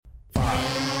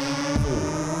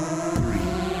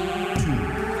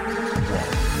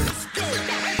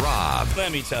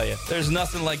let me tell you, there's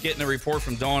nothing like getting a report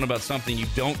from Dawn about something you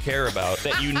don't care about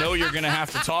that you know you're going to have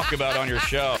to talk about on your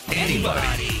show.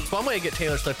 Anybody. It's one way to get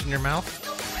Taylor Swift in your mouth.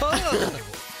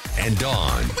 And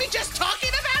Dawn. We just talking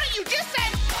about it? You just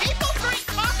said people drink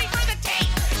coffee for the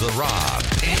taste. The Rob,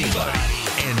 Anybody,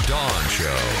 and Dawn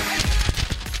Show.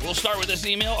 We'll start with this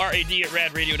email,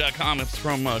 rad@radradio.com. It's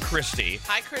from Christy.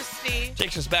 Hi, Christy.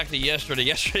 Takes us back to yesterday.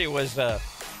 Yesterday was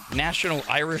National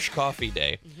Irish Coffee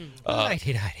Day.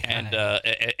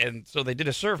 And so they did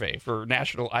a survey for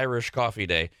National Irish Coffee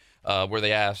Day where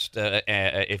they asked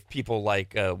if people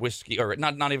like whiskey, or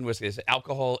not even whiskey, it's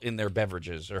alcohol in their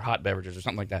beverages or hot beverages or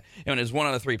something like that. And it was 1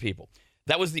 out of 3 people.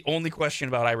 That was the only question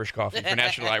about Irish coffee for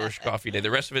National Irish Coffee Day.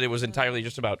 The rest of it was entirely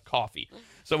just about coffee.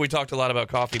 So we talked a lot about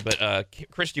coffee, but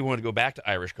Christy wanted to go back to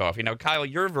Irish coffee. Now, Kyle,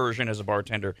 your version as a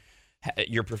bartender,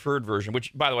 your preferred version,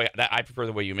 which, by the way, I prefer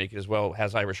the way you make it as well,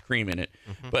 has Irish cream in it.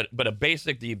 Mm-hmm. But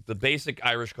the basic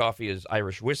Irish coffee is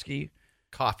Irish whiskey,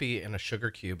 Coffee and a sugar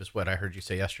cube is what I heard you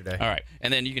say yesterday. All right,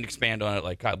 and then you can expand on it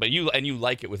like Kyle. But you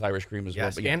like it with Irish cream as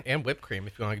well. But and whipped cream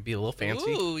if you want to be a little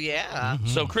fancy. Ooh, yeah. Mm-hmm.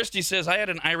 So Christy says, I had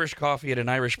an Irish coffee at an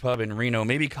Irish pub in Reno.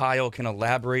 Maybe Kyle can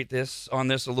elaborate on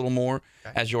this a little more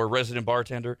as your resident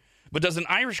bartender. But does an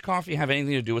Irish coffee have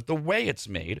anything to do with the way it's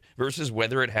made versus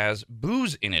whether it has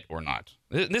booze in it or not?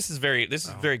 This is very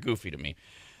goofy to me.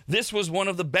 This was one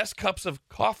of the best cups of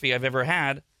coffee I've ever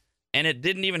had, and it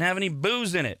didn't even have any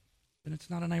booze in it. Then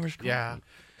it's not an Irish coffee. Yeah.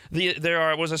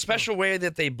 There was a special way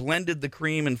that they blended the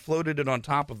cream and floated it on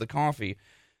top of the coffee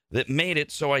that made it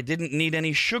so I didn't need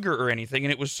any sugar or anything,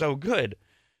 and it was so good.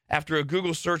 After a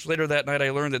Google search later that night,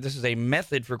 I learned that this is a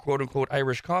method for quote-unquote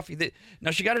Irish coffee. Now,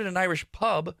 she got it at an Irish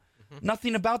pub. Mm-hmm.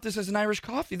 Nothing about this is an Irish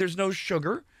coffee. There's no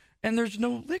sugar, and there's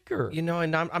no liquor. You know,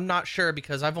 and I'm not sure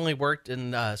because I've only worked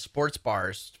in sports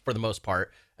bars for the most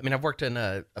part. I mean, I've worked in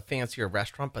a fancier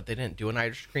restaurant, but they didn't do an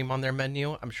Irish cream on their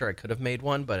menu. I'm sure I could have made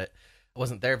one, but it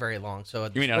wasn't there very long. So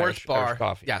at the sports bar, Irish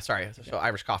coffee. Yeah, sorry. So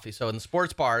Irish coffee. So in the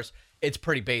sports bars, it's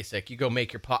pretty basic. You go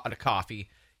make your pot of coffee.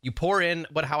 You pour in,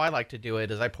 how I like to do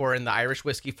it is I pour in the Irish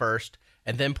whiskey first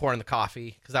and then pour in the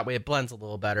coffee because that way it blends a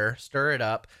little better. Stir it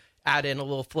up. Add in a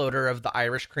little floater of the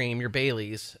Irish cream, your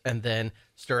Baileys, and then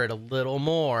stir it a little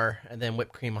more, and then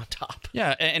whipped cream on top.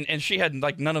 Yeah, and she had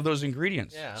like none of those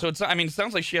ingredients. Yeah. So it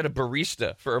sounds like she had a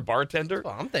barista for a bartender. That's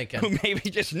what I'm thinking. Who maybe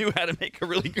just knew how to make a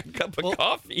really good cup of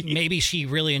coffee. Maybe she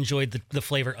really enjoyed the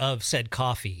flavor of said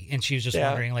coffee, and she was just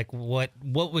wondering like what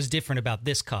was different about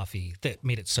this coffee that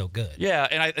made it so good. Yeah,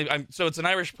 and so it's an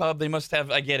Irish pub. They must have.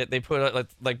 I get it. They put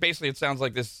like basically it sounds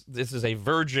like this is a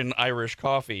virgin Irish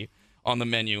coffee on the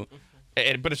menu,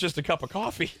 but it's just a cup of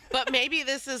coffee. But maybe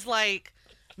this is like,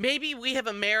 maybe we have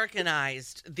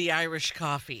Americanized the Irish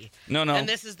coffee. No. And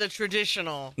this is the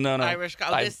traditional No. Irish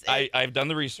coffee. I've done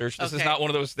the research. This is not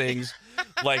one of those things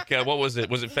like, what was it?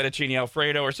 Was it fettuccine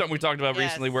Alfredo or something we talked about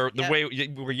recently where the way,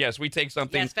 we take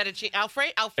something. Yes, fettuccine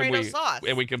Alfredo sauce.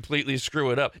 And we completely screw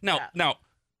it up. Now,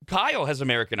 Kyle has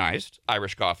Americanized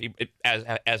Irish coffee,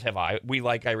 as have I. We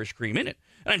like Irish cream in it.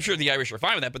 And I'm sure the Irish are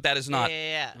fine with that, but that is not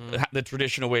the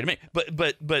traditional way to make.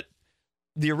 But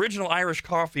the original Irish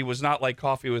coffee was not like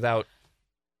coffee without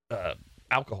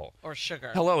alcohol or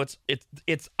sugar. Hello,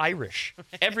 it's Irish.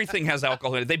 Everything has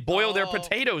alcohol in it. They boil their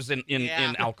potatoes in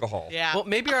alcohol. Yeah. Well,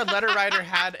 maybe our letter writer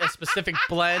had a specific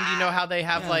blend. You know how they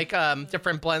have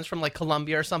different blends from like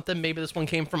Colombia or something. Maybe this one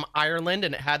came from Ireland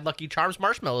and it had Lucky Charms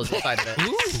marshmallows inside of it.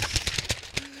 Ooh.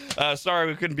 Sorry,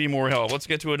 we couldn't be more help. Let's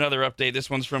get to another update. This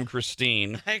one's from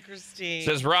Christine. Hi, Christine.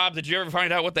 Says, Rob, did you ever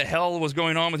find out what the hell was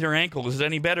going on with your ankle? Is it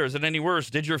any better? Is it any worse?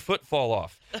 Did your foot fall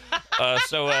off?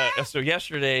 So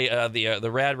yesterday, the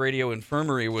RAD Radio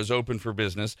Infirmary was open for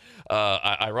business.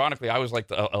 Ironically, I was like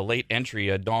a late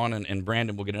entry. Dawn and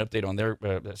Brandon will get an update on their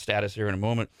status here in a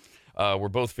moment. We're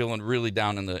both feeling really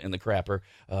down in the crapper.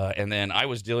 And then I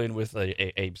was dealing with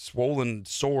a swollen,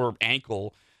 sore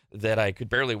ankle that I could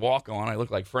barely walk on. I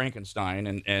looked like Frankenstein.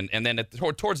 And then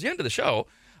towards the end of the show,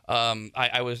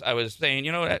 I was saying,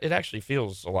 it actually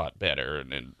feels a lot better.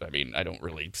 And I mean, I don't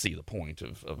really see the point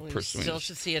of pursuing. Still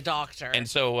should see a doctor. And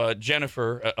so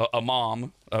Jennifer, a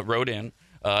mom, wrote in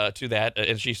to that,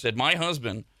 and she said, my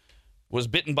husband was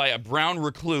bitten by a brown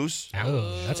recluse.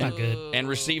 Oh, that's not good. And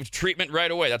received treatment right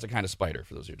away. That's a kind of spider,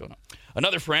 for those who don't know.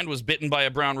 Another friend was bitten by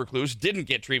a brown recluse, didn't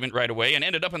get treatment right away, and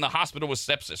ended up in the hospital with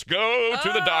sepsis. Go to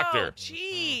the doctor.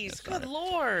 Jeez, good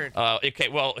Lord. Okay,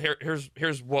 well,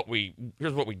 here's what we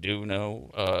do know.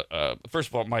 First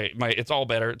of all, my it's all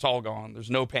better. It's all gone. There's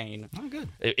no pain. Oh, good.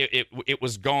 It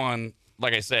was gone,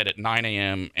 like I said, at 9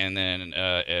 a.m., and then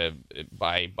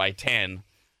by 10,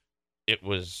 it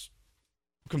was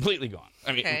completely gone.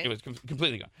 I mean, It was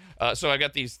completely gone. So I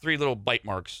got these 3 little bite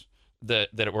marks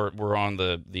that were on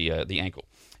the ankle.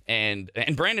 And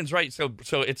Brandon's right. So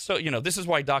it's this is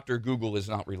why Dr. Google is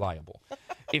not reliable.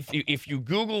 If you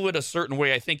Google it a certain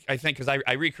way, I think because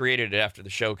I recreated it after the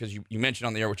show because you mentioned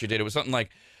on the air what you did. It was something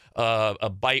like a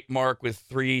bite mark with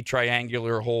 3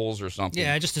 triangular holes or something.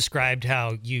 Yeah, I just described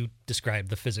how you described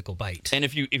the physical bite. And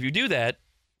if you do that,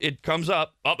 it comes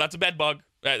up. Oh, that's a bed bug.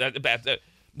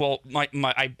 Well,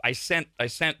 I sent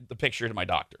the picture to my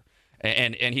doctor.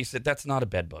 And he said, that's not a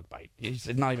bed bug bite. He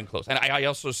said, not even close. And I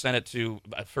also sent it to,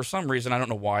 for some reason, I don't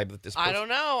know why, but this person... I don't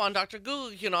know. On Dr.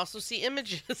 Google, you can also see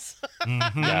images.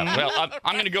 Yeah, well,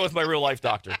 I'm going to go with my real-life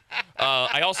doctor.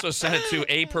 I also sent it to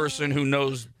a person who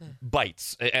knows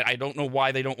bites. And I don't know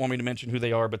why they don't want me to mention who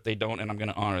they are, but they don't, and I'm going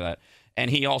to honor that. And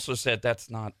he also said,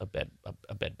 that's not a bed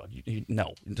bug.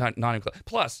 No, not even close.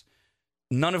 Plus,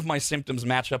 none of my symptoms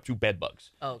match up to bed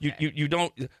bugs. Okay. You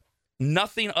don't...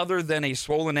 Nothing other than a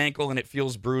swollen ankle and it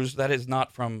feels bruised. That is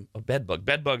not from a bed bug.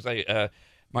 Bed bugs,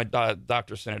 my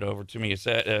doctor sent it over to me. It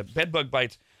said bed bug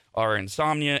bites are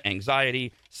insomnia,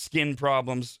 anxiety, skin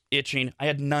problems, itching. I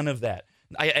had none of that.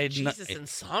 I had Jesus,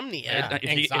 insomnia.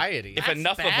 Anxiety. If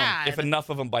That's bad. Enough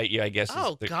of them bite you, I guess.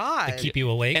 Oh, God. To keep you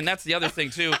awake. And that's the other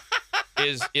thing too.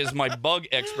 is my bug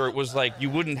expert was like, you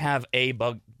wouldn't have a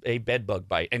bed bug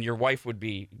bite, and your wife would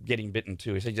be getting bitten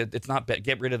too. He said, it's not bed.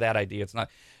 Get rid of that idea. It's not.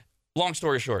 Long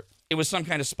story short, it was some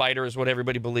kind of spider, is what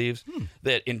everybody believes,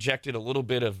 that injected a little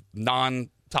bit of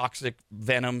non-toxic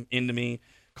venom into me,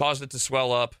 caused it to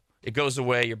swell up. It goes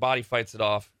away. Your body fights it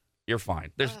off. You're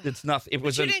fine. It's nothing. It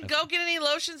was. But you didn't go get any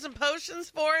lotions and potions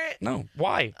for it? No.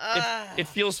 Why? It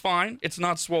feels fine. It's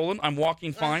not swollen. I'm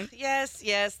walking fine. Yes,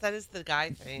 that is the guy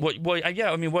thing.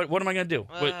 Yeah. I mean, what am I gonna do?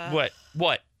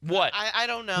 What? I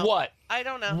don't know. What? I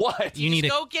don't know. What? You need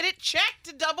go get it checked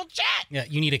to double check. Yeah,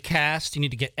 you need a cast. You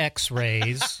need to get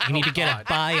X-rays. You need to get a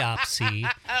biopsy.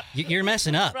 You're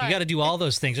messing up. Right. You got to do all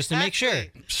those things just to make sure.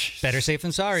 Better safe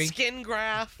than sorry. Skin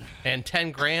graft. And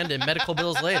 $10,000 in medical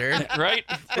bills later. Right,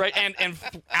 and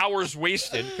hours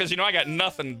wasted because I got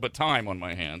nothing but time on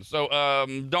my hands. So,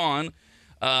 Dawn,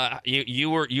 you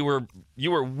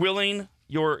were willing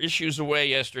your issues away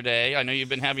yesterday. I know you've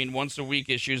been having once a week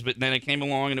issues, but then it came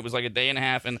along and it was like a day and a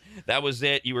half, and that was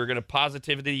it. You were going to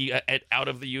positivity out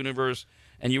of the universe,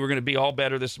 and you were going to be all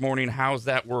better this morning. How's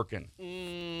that working?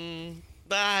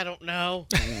 I don't know.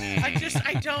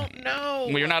 I don't know.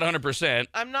 Well, you're not 100%.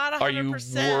 I'm not 100%. Are you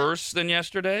worse than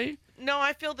yesterday? No,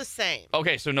 I feel the same.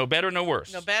 Okay, so no better, no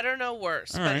worse. No better, no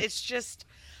worse. All But right. it's just,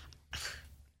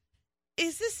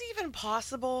 is this even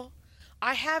possible?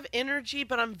 I have energy,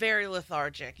 but I'm very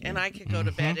lethargic, and I could go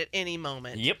to bed at any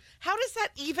moment. Yep. How does that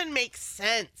even make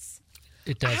sense?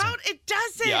 It doesn't. It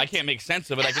doesn't. Yeah, I can't make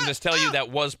sense of it. I can just tell you that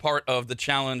was part of the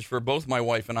challenge for both my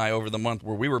wife and I over the month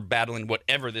where we were battling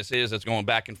whatever this is that's going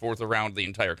back and forth around the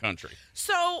entire country.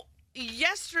 So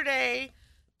yesterday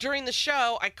during the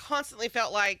show, I constantly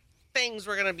felt like things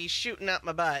were going to be shooting up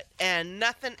my butt, and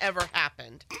nothing ever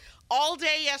happened. All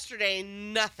day yesterday,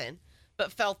 nothing,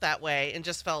 but felt that way and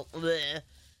just felt bleh.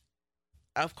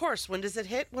 Of course, when does it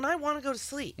hit? When I want to go to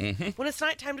sleep. When it's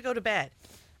nighttime to go to bed.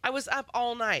 I was up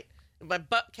all night. My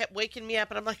butt kept waking me up,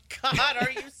 and I'm like, God,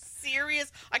 are you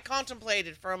serious? I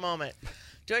contemplated for a moment.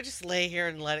 Do I just lay here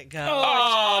and let it go?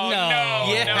 Oh,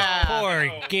 no. Yeah. Poor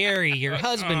Gary. Your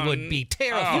husband would be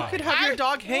terrified. You could have your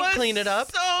dog Hank was clean it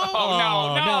up. So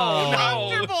no.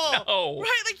 comfortable. No.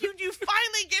 Right? Like you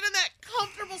finally get in that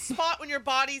comfortable spot when your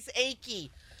body's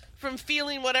achy from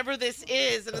feeling whatever this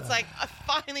is. And it's like, I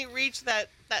finally reached that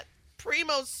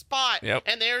primo spot. Yep.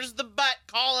 And there's the butt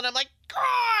calling. I'm like,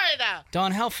 God!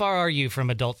 Don, how far are you from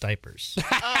adult diapers?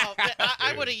 Oh,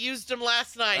 I would have used them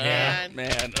last night, man.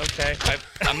 Man, okay.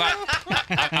 I'm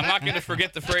not going to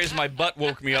forget the phrase "my butt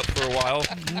woke me up" for a while.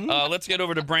 Let's get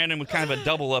over to Brandon with kind of a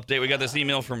double update. We got this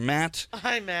email from Matt.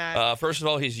 Hi, Matt. First of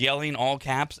all, he's yelling all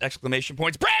caps, exclamation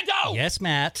points. Brando! Yes,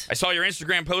 Matt. I saw your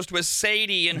Instagram post with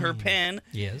Sadie in her pen.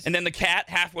 Yes. And then the cat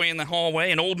halfway in the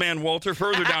hallway, and old man Walter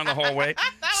further down the hallway.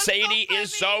 Sadie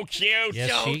is so cute. Yes,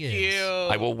 so she is.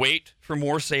 cute. I will wait for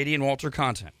more Sadie and Walter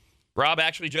content. Rob,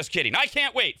 actually, just kidding. I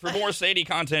can't wait for more Sadie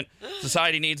content.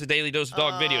 Society needs a daily dose of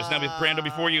dog videos. Now, Brando,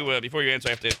 before you answer,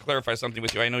 I have to clarify something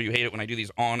with you. I know you hate it when I do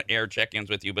these on-air check-ins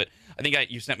with you, but I think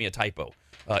you sent me a typo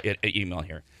email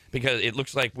here because it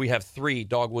looks like we have 3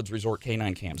 Dogwoods Resort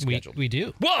Canine Camps scheduled. We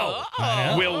do. Whoa! I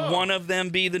know. Will one of them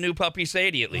be the new puppy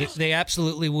Sadie at least? They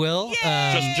absolutely will.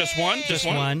 Just one? Just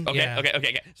one, Okay, yeah.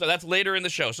 okay. So that's later in the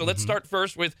show. So let's start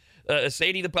first with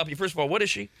Sadie the puppy. First of all, what is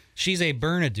she? She's a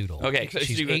Bernedoodle. Okay, so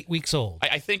She's 8 weeks old.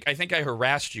 I think I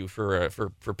harassed you for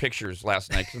pictures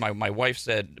last night because my wife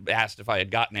asked if I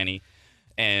had gotten any,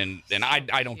 and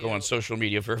I don't go on social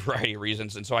media for a variety of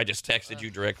reasons, and so I just texted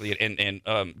you directly, and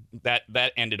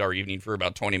that ended our evening for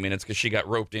about 20 minutes because she got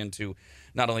roped into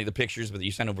not only the pictures, but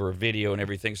you sent over a video and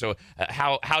everything. So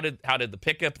how did the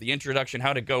pickup, the introduction,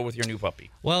 how did it go with your new puppy?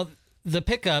 Well, the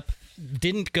pickup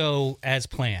didn't go as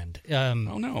planned. Oh,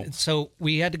 no. So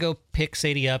we had to go pick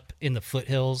Sadie up in the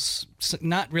foothills,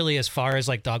 not really as far as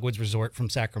like Dogwoods Resort from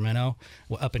Sacramento,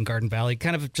 up in Garden Valley,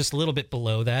 kind of just a little bit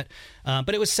below that.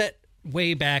 But it was set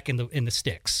way back in the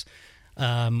sticks.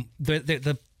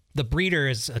 The breeder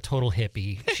is a total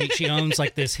hippie. She owns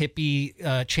like this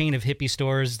hippie chain of hippie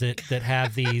stores that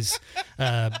have these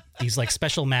like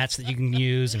special mats that you can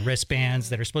use and wristbands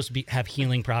that are supposed to have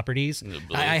healing properties.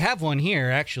 I have one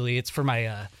here actually. It's for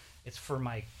my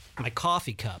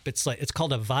coffee cup. It's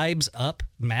called a Vibes Up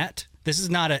mat. She's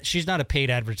not a paid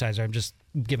advertiser. I'm just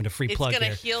giving a free plug It's here.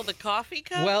 going to heal the coffee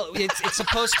cup? Well, it's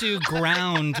supposed to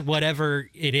ground whatever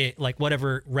it is, like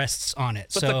whatever rests on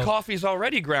it. But the coffee's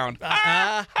already ground. What's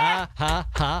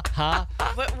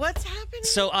happening?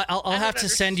 So I'll have to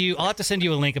send you. I'll have to send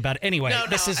you a link about it. Anyway,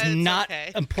 this is it's not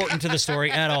okay. important to the story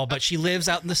at all. But she lives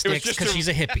out in the sticks because she's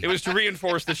a hippie. It was to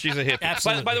reinforce that she's a hippie.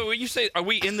 Absolutely. By the way, when you say, are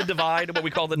we in the divide? What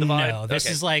we call the divide? No, this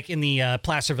is like in the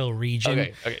Placerville region.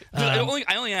 Okay. I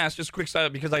only asked just a quick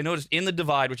side because I noticed in the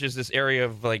divide, which is this area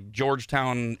of like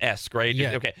Georgetown-esque, right?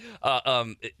 Yeah. Okay.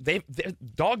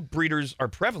 Dog breeders are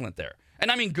prevalent there.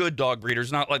 And I mean good dog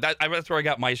breeders, not like that. That's where I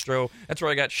got Maestro. That's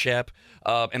where I got Shep.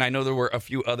 And I know there were a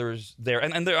few others there.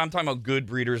 And I'm talking about good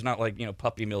breeders, not like,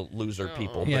 puppy mill loser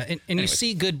people. Yeah, but and you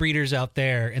see good breeders out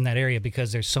there in that area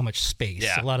because there's so much space.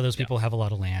 Yeah. A lot of those people have a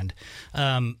lot of land.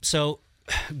 So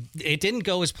it didn't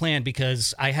go as planned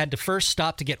because I had to first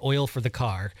stop to get oil for the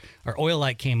car. Our oil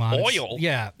light came on. Oil?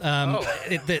 Yeah.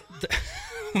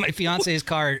 My fiance's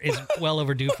car is well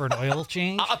overdue for an oil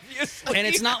change. Obviously. And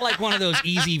it's not like one of those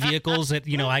easy vehicles that,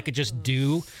 I could just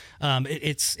do.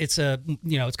 It's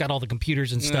got all the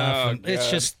computers and stuff. Oh, and it's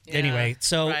God. just, anyway.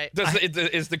 So Right.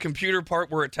 Is the computer part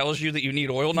where it tells you that you need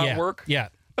oil not work? Yeah.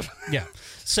 Yeah.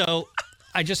 So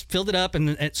I just filled it up,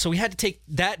 and so we had to take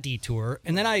that detour,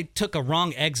 and then I took a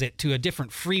wrong exit to a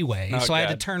different freeway, so I had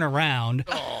to turn around,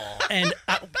 and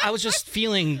I was just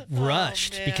feeling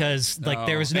rushed because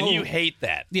there was no. And you hate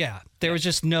that. Yeah, there was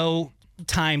just no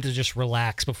time to just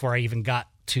relax before I even got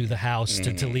to the house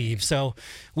to leave. So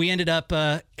we ended up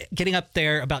getting up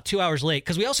there about 2 hours late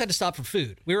because we also had to stop for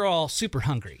food. We were all super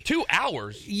hungry. 2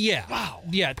 hours? Yeah. Wow.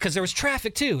 Yeah, because there was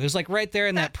traffic too. It was like right there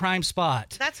in that prime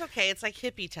spot. That's okay. It's like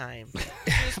hippie time. It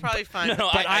was probably fun. No,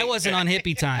 But I wasn't on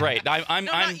hippie time. Right. I'm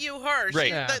not you, her.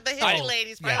 Right. The hippie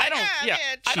lady's probably I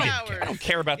like, don't don't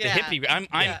care about the hippie. I'm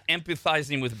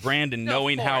empathizing with Brandon,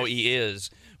 knowing how he is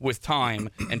with time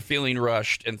and feeling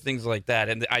rushed and things like that.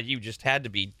 And you just had to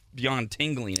be beyond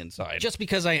tingling inside. Just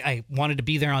because I wanted to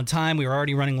be there on time. We were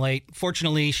already running late.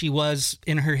 Fortunately, she was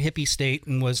in her hippie state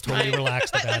and was totally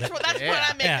relaxed about it. That's what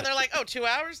I'm making. They're like, 2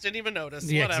 hours? Didn't even notice.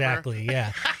 Yeah, Whatever. exactly.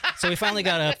 Yeah. So we finally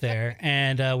got up there,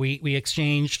 and we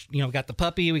exchanged. Got the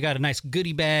puppy. We got a nice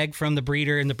goodie bag from the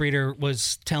breeder, and the breeder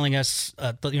was telling us,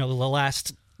 the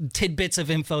last tidbits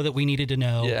of info that we needed to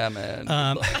know. Yeah, man.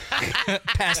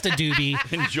 Past a doobie.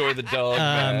 Enjoy the dog,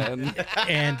 man.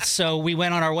 And so we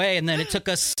went on our way, and then it took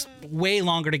us way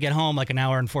longer to get home, like an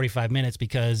hour and 45 minutes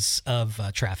because of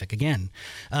traffic again.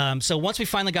 So once we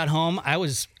finally got home, I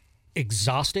was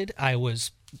exhausted. I was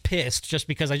pissed just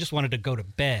because I just wanted to go to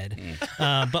bed.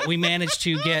 But we managed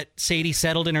to get Sadie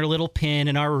settled in her little pen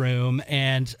in our room.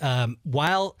 And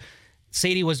while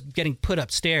Sadie was getting put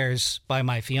upstairs by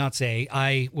my fiance,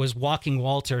 I was walking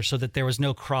Walter so that there was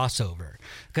no crossover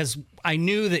because I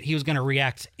knew that he was going to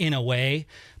react in a way,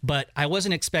 but I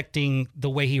wasn't expecting the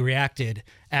way he reacted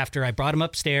after I brought him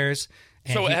upstairs.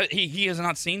 And So he has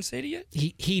not seen Sadie yet?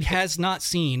 he has not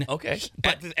seen. Okay.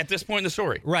 At this point in the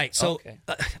story. Right. So Okay.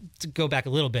 To go back a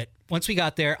little bit, once we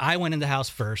got there, I went in the house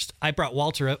first. I brought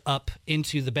Walter up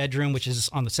into the bedroom, which is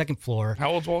on the second floor.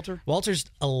 How old's Walter? Walter's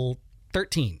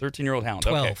 13. 13-year-old hound.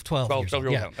 12 Okay.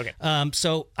 12-year-old hound. Okay.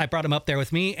 So I brought him up there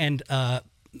with me, and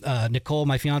Nicole,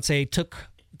 my fiance, took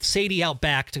Sadie out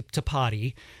back to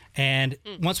potty. And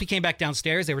once we came back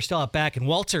downstairs, they were still out back, and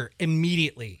Walter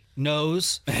immediately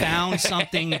found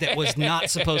something that was not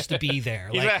supposed to be there.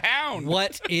 He's a hound.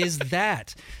 What is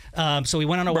that? So we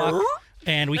went on a walk.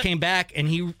 And we came back, and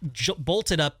he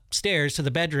bolted upstairs to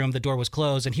the bedroom. The door was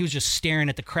closed, and he was just staring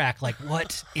at the crack like,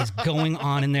 what is going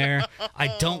on in there?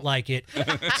 I don't like it.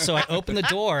 So I opened the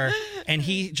door, and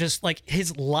he just, like,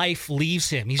 his life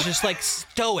leaves him. He's just, like,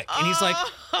 stoic. And he's like,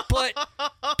 but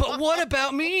what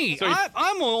about me? So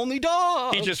I'm the only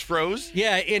dog. He just froze.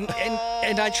 Yeah,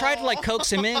 and I tried to like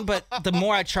coax him in, but the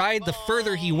more I tried, the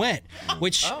further he went.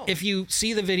 Which, if you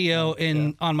see the video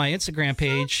on my Instagram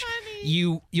page,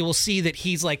 you will see that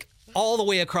he's like all the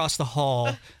way across the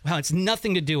hall. Wow, it's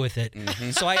nothing to do with it.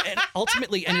 So I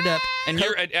ultimately ended up. And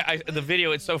the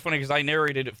video, it's so funny because I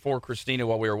narrated it for Christina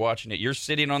while we were watching it. You're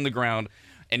sitting on the ground,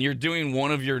 and you're doing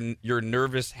one of your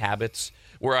nervous habits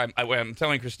where I'm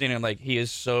telling Christina, I'm like, he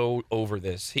is so over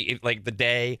this. He like the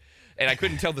day. And I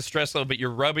couldn't tell the stress level, but you're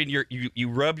rubbing you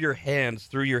rub your hands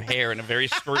through your hair in a very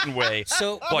certain way.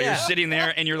 So while you're sitting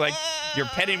there and you're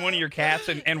petting one of your cats,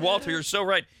 and Walter, you're so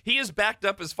right. He is backed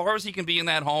up as far as he can be in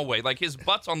that hallway, like his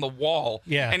butt's on the wall.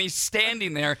 Yeah. And he's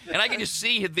standing there, and I can just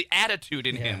see the attitude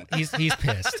in him. He's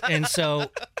pissed. And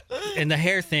so, and the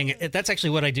hair thing, that's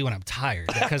actually what I do when I'm tired,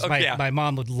 because my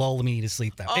mom would lull me to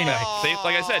sleep that way. Anyway, See,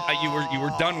 like I said, you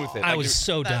were done with it. I Like, was you're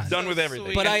so done. done with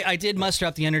everything. But I did muster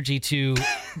up the energy to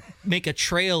make a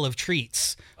trail of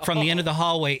treats from the end of the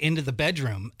hallway into the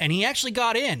bedroom, and he actually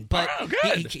got in. But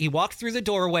he walked through the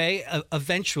doorway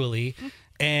eventually,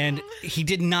 and he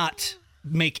did not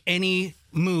make any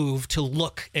move to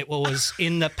look at what was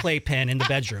in the playpen in the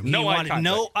bedroom. No eye contact.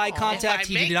 No eye contact.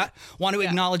 He did not want to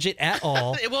acknowledge it at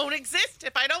all. It won't exist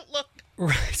if I don't look.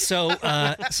 Right. So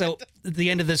the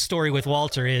end of this story with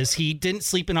Walter is he didn't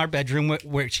sleep in our bedroom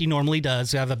where she normally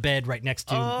does. We have a bed right next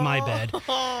to my bed,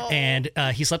 and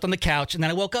he slept on the couch. And then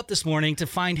I woke up this morning to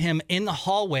find him in the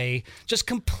hallway, just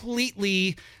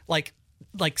completely like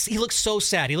he looked so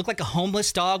sad. He looked like a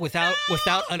homeless dog without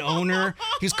an owner.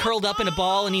 He's curled up in a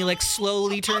ball, and he like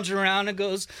slowly turns around and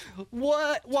goes,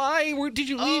 "What? Why? Where did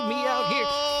you leave me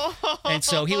out here?" And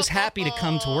so he was happy to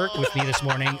come to work with me this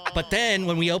morning. But then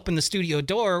when we opened the studio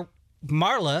door,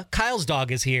 Marla, Kyle's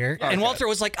dog, is here, and Walter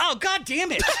was like, "Oh, God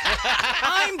damn it!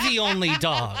 I'm the only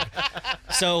dog."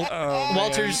 So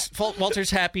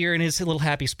Walter's happier in his little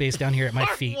happy space down here at my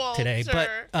feet today.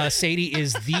 But Sadie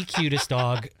is the cutest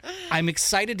dog. I'm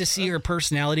excited to see her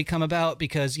personality come about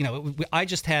because I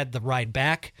just had the ride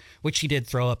back, which she did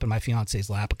throw up in my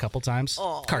fiance's lap a couple times.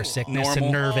 Car sickness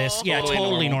and nervous. Yeah,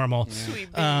 totally normal.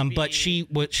 Sweet baby. But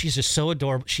she's just so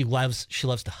adorable. She loves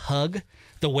to hug.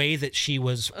 The way that she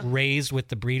was raised with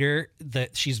the breeder,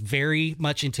 that she's very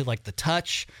much into like the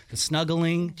touch, the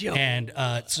snuggling, and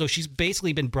so she's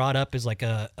basically been brought up as like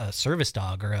a service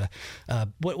dog or a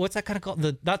what's that kind of called?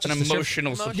 Not just an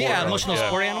emotional support. Yeah, emotional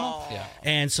support animal. Yeah.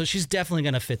 And so she's definitely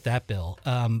gonna fit that bill.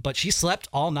 But she slept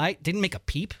all night, didn't make a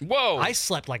peep. Whoa! I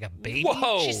slept like a baby.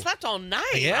 Whoa! She slept all night.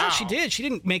 Yeah, Wow. she did. She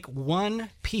didn't make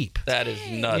one peep. That is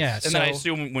nuts. Yeah, and then I so-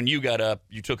 assume when you got up,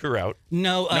 you took her out.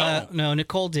 No,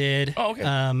 Nicole did. Oh, okay.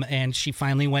 And she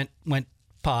finally went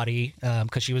potty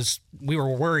because we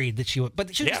were worried that she would,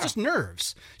 but she was just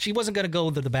nerves. She wasn't going to go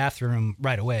to the bathroom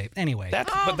right away. Anyway, That's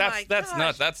gosh.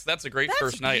 nuts. That's a great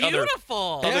first night.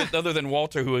 Beautiful. Other than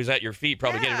Walter, who is at your feet,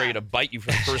 probably getting ready to bite you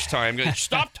for the first time. Going,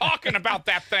 stop talking about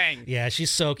that thing. yeah,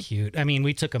 she's so cute. I mean,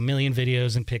 we took a million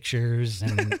videos and pictures,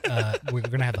 and we're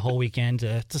going to have the whole weekend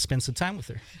to spend some time with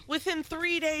her. Within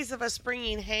 3 days of us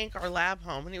bringing Hank, our lab,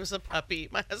 home, and he was a puppy,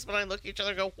 my husband and I look at each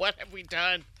other and go, what have we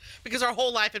done? Because our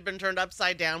whole life had been turned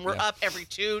upside down. We're up every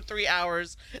 2-3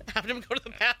 hours, having him go to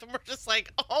the bathroom. We're just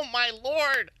like, oh, my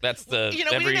Lord. That's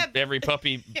every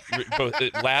puppy, both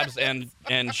labs and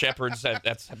shepherds.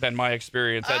 That's been my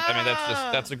experience.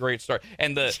 That's a great start.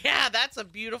 And Yeah, that's a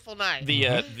beautiful night.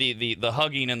 the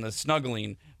hugging and the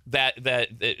snuggling.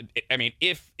 I mean,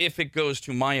 if it goes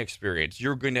to my experience,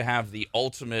 you're going to have the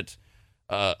ultimate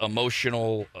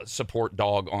emotional support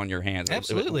dog on your hands.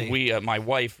 Absolutely. My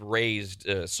wife raised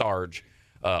Sarge,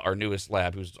 our newest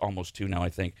lab, who's almost 2 now, I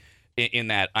think. In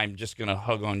that, I'm just going to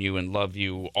hug on you and love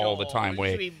you all the time.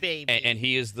 Sweet baby. And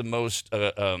he is the most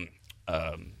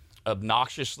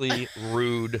obnoxiously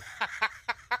rude.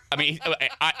 I mean,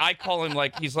 I call him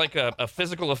like he's like a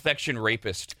physical affection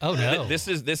rapist. Oh no! This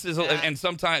is, and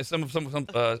sometimes some of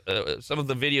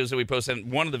the videos that we post,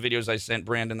 and one of the videos I sent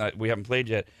Brandon that we haven't played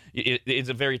yet, it's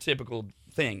a very typical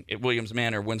thing at Williams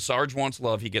Manor. When Sarge wants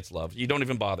love, he gets love. You don't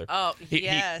even bother. Oh,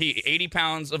 yes. He 80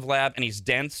 pounds of lab, and he's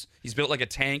dense. He's built like a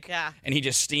tank. Yeah. And he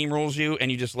just steamrolls you, and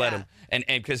you just let him. And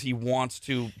because he wants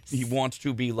to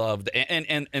be loved.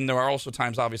 And there are also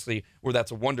times, obviously, where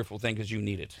that's a wonderful thing because you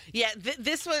need it. Yeah,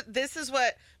 this is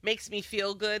what makes me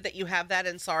feel good that you have that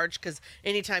in Sarge, because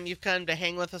anytime you've come to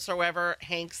hang with us or whatever,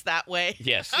 Hank's that way.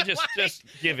 Yes, I'm just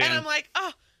give in. And I'm like,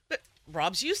 oh, but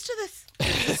Rob's used to this.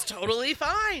 It's totally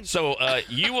fine. So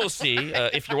you will see,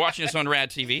 if you're watching us on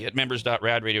RAD TV at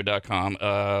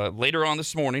members.radradio.com, later on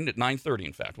this morning at 9:30,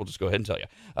 in fact, we'll just go ahead and tell you,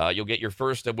 you'll get your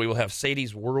first, we will have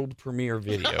Sadie's world premiere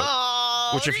video.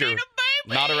 Oh, which if you're need a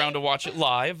not around to watch it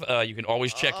live. You can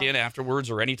always check in afterwards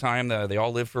or anytime. They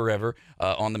all live forever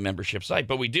on the membership site.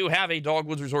 But we do have a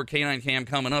Dogwoods Resort Canine Cam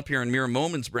coming up here in mere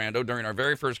moments, Brando, during our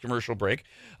very first commercial break.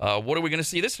 What are we going to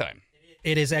see this time?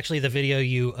 It is actually the video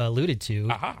you alluded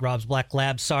to. Rob's Black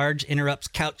Lab Sarge interrupts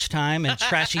couch time and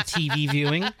trashy TV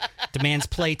viewing, demands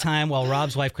playtime, while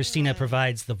Rob's wife Christina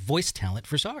provides the voice talent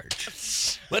for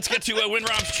Sarge. Let's get to Win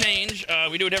Rob's Change.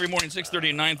 We do it every morning, 6:30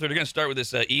 and 9:30. We're going to start with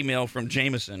this email from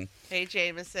Jameson. Hey,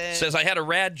 Jameson. Says, I had a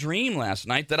rad dream last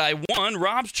night that I won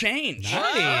Rob's Change.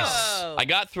 Nice. I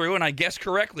got through and I guessed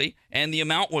correctly, and the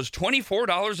amount was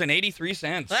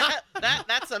 $24.83.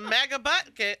 That's a mega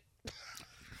bucket.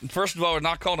 First of all, it's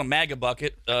not called a MAGA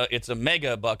bucket. It's a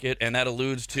mega bucket, and that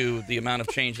alludes to the amount of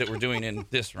change that we're doing in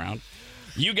this round.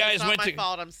 You guys It's not went my to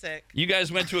fault. I'm sick. You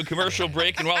guys went to a commercial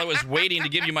break, and while I was waiting to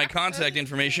give you my contact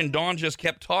information, Dawn just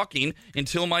kept talking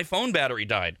until my phone battery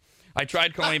died. I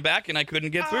tried calling back, and I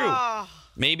couldn't get through.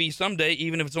 Maybe someday,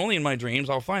 even if it's only in my dreams,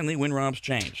 I'll finally win Rob's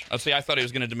Change. See, I thought he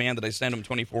was going to demand that I send him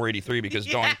 $24.83 because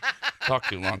Dawn talked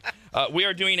too long. We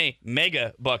are doing a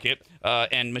mega bucket,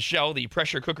 and Michelle, the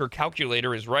pressure cooker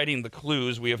calculator, is writing the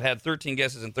clues. We have had 13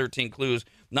 guesses and 13 clues.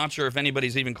 Not sure if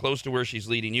anybody's even close to where she's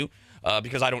leading you,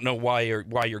 because I don't know why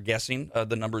you're guessing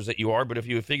the numbers that you are. But if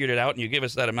you have figured it out and you give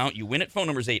us that amount, you win it. Phone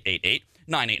number is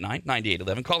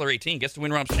 888-989-9811. Caller 18 gets to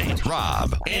win Rob's Change.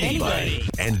 Rob, anybody,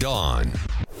 and Dawn.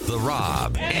 The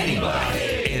Rob,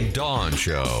 anybody, and Dawn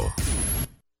Show.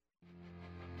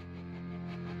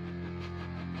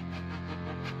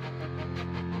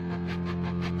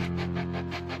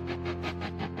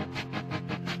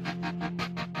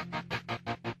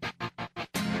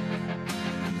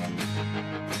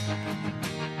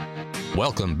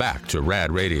 Welcome back to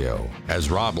RAD Radio. As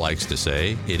Rob likes to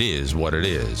say, it is what it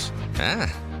is.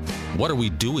 What are we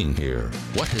doing here?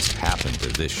 What has happened to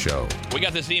this show? We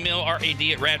got this email,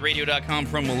 rad@radradio.com,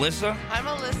 from Melissa. Hi,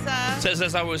 Melissa. Says,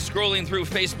 as I was scrolling through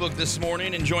Facebook this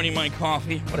morning, enjoying my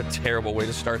coffee. What a terrible way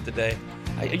to start the day.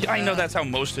 I know that's how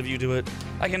most of you do it.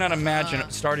 I cannot imagine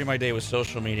starting my day with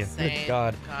social media. Same. Good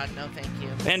God. God, no thank you.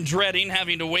 And dreading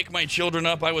having to wake my children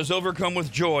up, I was overcome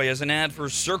with joy as an ad for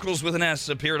Circles with an S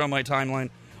appeared on my timeline.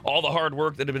 All the hard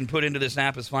work that had been put into this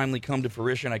app has finally come to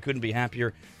fruition. I couldn't be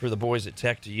happier for the boys at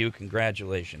Tech. To you,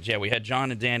 congratulations. Yeah, we had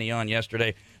John and Danny on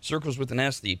yesterday. Circles with an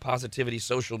S, the positivity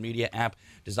social media app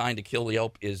designed to kill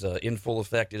Yelp, is in full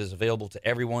effect. It is available to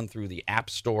everyone through the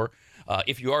App Store.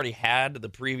 If you already had the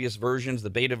previous versions, the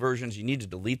beta versions, you need to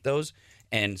delete those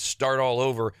and start all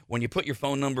over. When you put your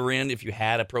phone number in, if you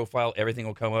had a profile, everything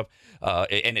will come up.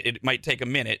 And it might take a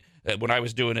minute. When I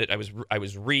was doing it, I was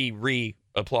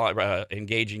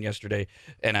engaging yesterday,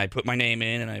 and I put my name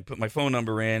in and I put my phone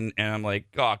number in, and I'm like,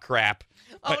 oh crap.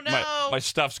 Oh, no. My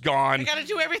stuff's gone. I got to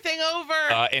do everything over.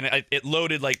 And it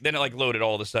loaded loaded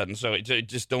all of a sudden. So it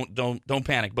just don't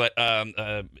panic. But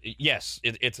yes,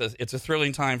 it's a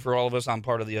thrilling time for all of us. I'm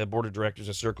part of the board of directors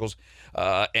of Circles,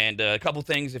 and a couple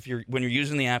things when you're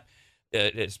using the app.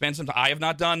 Spend some time. I have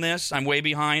not done this. I'm way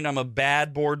behind. I'm a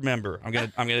bad board member. I'm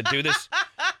gonna do this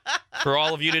for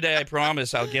all of you today. I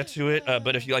promise. I'll get to it.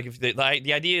 But if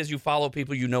the idea is you follow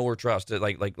people you know or trust,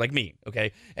 like me,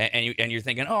 okay? And you're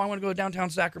thinking, oh, I want to go to downtown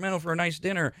Sacramento for a nice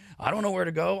dinner. I don't know where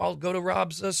to go. I'll go to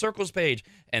Rob's Circles page.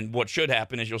 And what should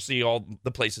happen is you'll see all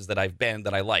the places that I've been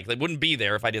that I like. They wouldn't be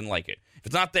there if I didn't like it. If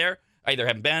it's not there, I either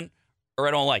haven't been or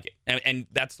I don't like it. And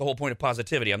that's the whole point of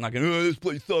positivity. I'm not going, oh, this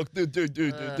place sucks.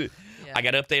 Yeah. I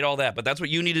got to update all that. But that's what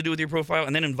you need to do with your profile.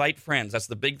 And then invite friends. That's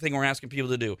the big thing we're asking people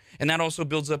to do. And that also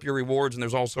builds up your rewards. And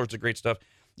there's all sorts of great stuff.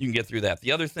 You can get through that.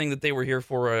 The other thing that they were here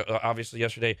for, obviously,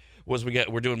 yesterday was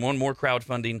we're doing one more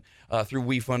crowdfunding through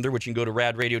WeFunder, which you can go to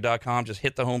radradio.com. Just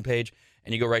hit the homepage,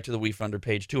 and you go right to the WeFunder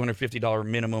page. $250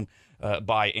 minimum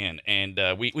buy-in. And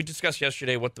we discussed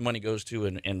yesterday what the money goes to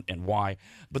and why.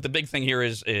 But the big thing here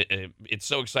is it's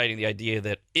so exciting, the idea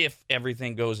that if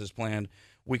everything goes as planned,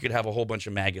 we could have a whole bunch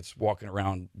of maggots walking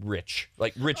around rich.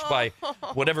 Like rich by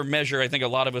whatever measure. I think a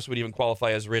lot of us would even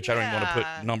qualify as rich. I don't even want to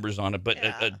put numbers on it. But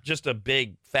just a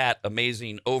big, fat,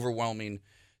 amazing, overwhelming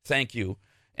thank you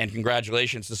and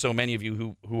congratulations to so many of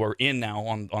you who are in now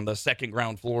on the second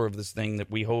ground floor of this thing that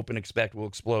we hope and expect will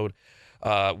explode.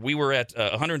 We were at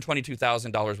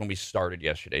 $122,000 when we started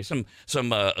yesterday. Some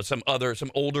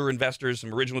older investors,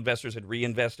 some original investors had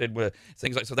reinvested with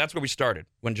things like so. That's where we started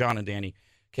when John and Danny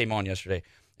came on yesterday,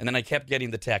 and then I kept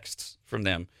getting the texts from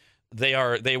them.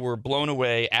 They were blown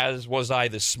away, as was I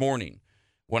this morning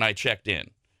when I checked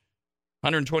in.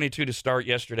 122 to start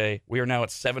yesterday. We are now at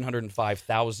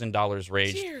 $705,000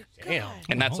 raised. Dear Damn. God.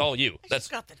 And that's all you. I That's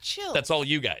just got the chills. That's all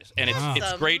you guys. And it's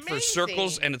That's great for amazing.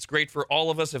 circles, and it's great for all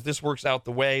of us if this works out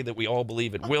the way that we all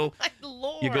believe it will. My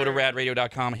Lord. You go to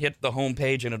radradio.com, hit the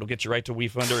homepage, and it'll get you right to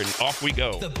WeFunder, and off we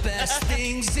go. The best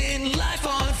things in life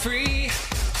on free.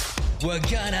 We're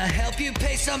gonna help you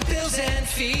pay some bills and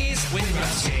fees.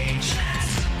 Windrow's change.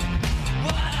 That's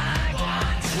what I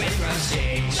want. Windrow's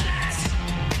change. That's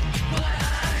what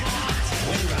I want.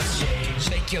 Windrow's change.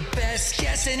 Make your best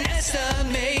guess and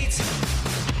estimate.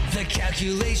 The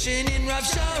calculation in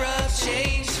rough jar of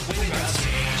change. Windrow's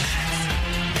change.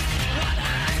 That's what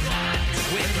I want.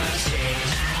 Windrow's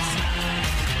change. That's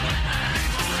what I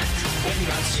want.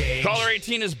 Windrow's change. Caller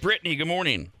 18 is Brittany. Good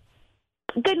morning.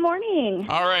 Good morning.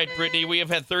 All right, Brittany, we have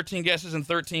had 13 guesses and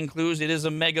 13 clues. It is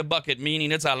a mega bucket, meaning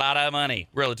it's a lot of money,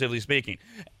 relatively speaking.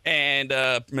 And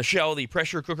Michelle, the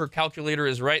pressure cooker calculator,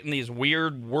 is writing these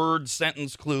weird word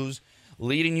sentence clues,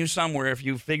 leading you somewhere. If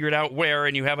you figured out where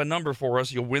and you have a number for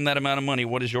us, you'll win that amount of money.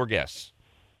 What is your guess?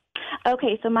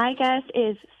 Okay, so my guess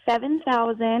is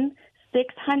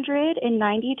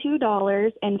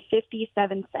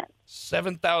 $7,692.57.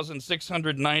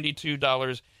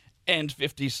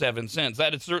 $7,692.57.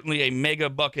 That is certainly a mega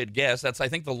bucket guess. That's, I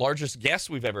think, the largest guess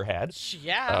we've ever had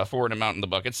Yeah. for an amount in the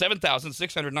bucket.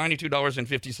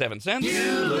 $7,692.57.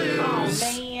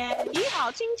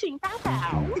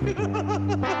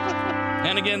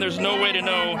 And again, there's no way to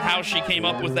know how she came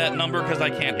up with that number because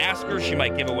I can't ask her. She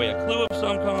might give away a clue of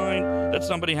some kind that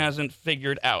somebody hasn't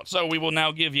figured out. So we will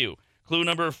now give you clue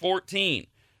number 14,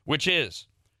 which is,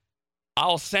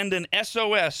 I'll send an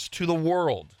SOS to the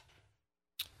world.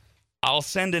 I'll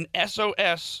send an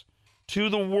SOS to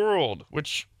the world,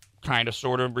 which kind of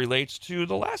sort of relates to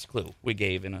the last clue we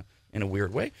gave in a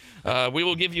weird way. We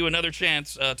will give you another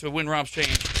chance to win Rob's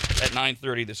change at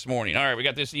 9:30 this morning. All right, we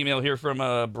got this email here from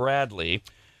Bradley.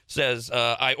 Says,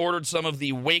 I ordered some of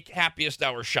the Wake Happiest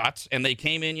Hour shots, and they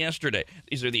came in yesterday.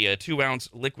 These are the 2-ounce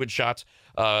liquid shots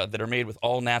that are made with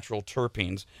all-natural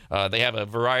terpenes. They have a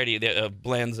variety of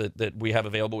blends that we have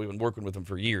available. We've been working with them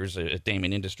for years at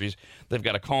Damon Industries. They've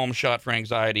got a calm shot for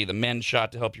anxiety, the men's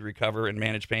shot to help you recover and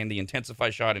manage pain. The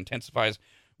Intensify shot intensifies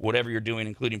whatever you're doing,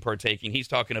 including partaking. He's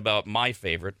talking about my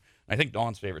favorite, I think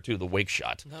Dawn's favorite too, the Wake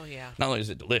Shot. Oh, yeah. Not only is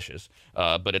it delicious,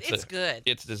 but it's good.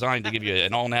 It's designed to give you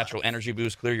an all-natural energy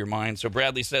boost, clear your mind. So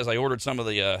Bradley says, I ordered some of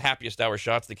the Happiest Hour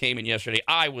shots that came in yesterday.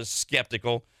 I was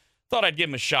skeptical. Thought I'd give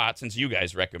them a shot since you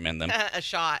guys recommend them. A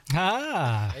shot.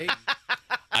 Ah.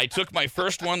 I took my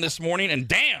first one this morning, and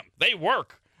damn, they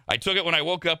work. I took it when I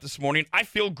woke up this morning. I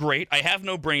feel great. I have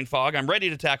no brain fog. I'm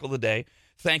ready to tackle the day.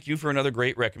 Thank you for another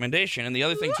great recommendation. And the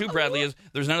other thing, too, Bradley, is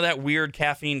there's none of that weird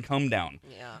caffeine come down.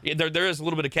 Yeah. There is a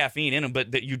little bit of caffeine in them, but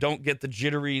that you don't get the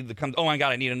jittery, oh, my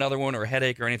God, I need another one, or a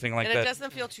headache or anything like And that. it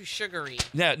doesn't feel too sugary.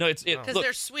 Yeah, no, Because look,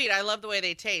 they're sweet. I love the way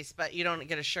they taste, but you don't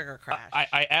get a sugar crash.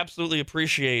 I absolutely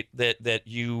appreciate that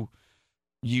you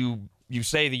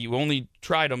say that you only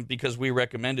tried them because we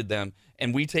recommended them,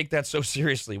 and we take that so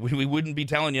seriously. We wouldn't be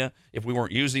telling you if we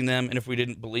weren't using them and if we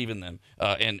didn't believe in them.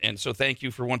 And so thank you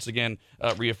for once again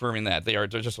reaffirming that. They're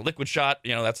just a liquid shot.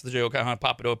 That's the joke.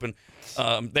 Pop it open.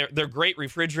 They're great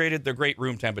refrigerated. They're great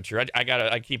room temperature.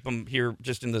 I keep them here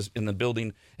just in the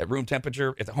building at room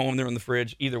temperature. At home, they're in the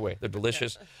fridge. Either way, they're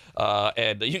delicious.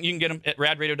 And you can get them at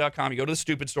radradio.com. You go to the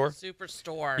Stupid Store.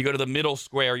 Superstore. You go to the middle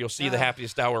square, you'll see the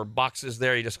Happiest Hour boxes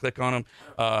there. You just click on them.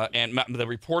 And the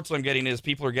reports I'm getting is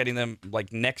people are getting them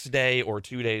like next day or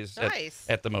 2 days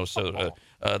at the most. So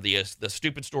the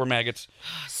Stupid Store maggots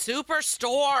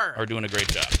Superstore are doing a great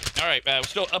job. All right, we're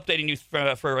still updating you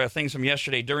for things from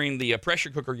yesterday. During the pressure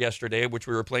cooker yesterday, which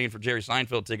we were playing for Jerry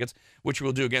Seinfeld tickets, which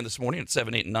we'll do again this morning at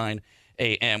 7, 8, and 9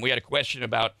 a.m., we had a question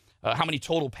about how many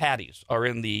total patties are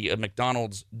in the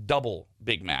McDonald's double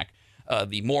Big Mac.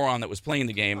 The moron that was playing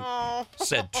the game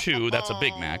said 2. That's a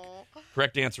Big Mac.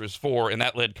 Correct answer is 4, and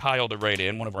that led Kyle to write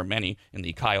in, one of our many in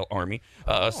the Kyle Army.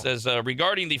 Says,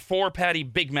 regarding the 4-patty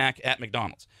Big Mac at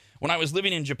McDonald's. When I was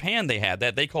living in Japan, they had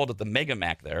that. They called it the Mega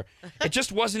Mac there. It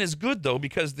just wasn't as good, though,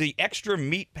 because the extra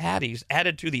meat patties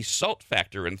added to the salt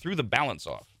factor and threw the balance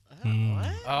off.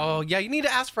 What? Oh, yeah, you need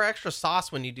to ask for extra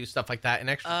sauce when you do stuff like that and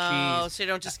extra cheese. So you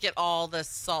don't just get all the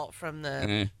salt from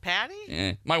the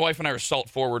patty? My wife and I are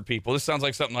salt-forward people. This sounds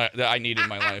like something that I need in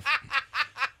my life.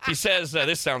 He says,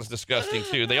 this sounds disgusting,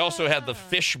 too. They also had the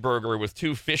fish burger with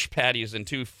 2 fish patties and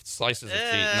 2 slices of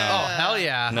cheese. No. Oh, hell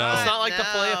yeah. No. It's not like the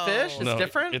filet of fish. It's No,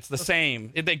 different. It's the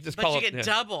same. They just But call you it. get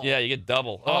double. Yeah, you get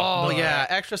double. Oh, yeah.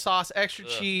 Extra sauce, extra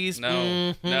Ugh. cheese. No.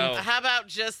 Mhm. No. How about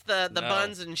just the No.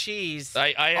 buns and cheese?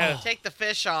 I Take the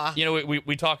fish off. You know,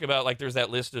 we talk about, like, there's that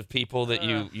list of people that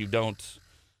you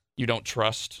don't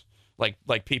trust.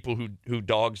 Like people who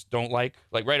dogs don't like.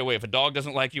 Like right away, if a dog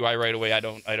doesn't like you, right away I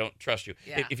don't trust you.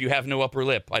 Yeah. If you have no upper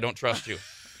lip, I don't trust you.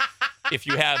 If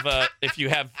you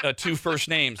have 2 first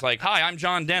names, like, hi, I'm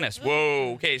John Dennis.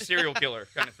 Whoa, okay, serial killer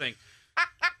kind of thing.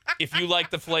 If you like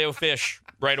the Filet-O-Fish,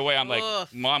 right away I'm like, Ugh.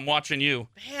 I'm watching you.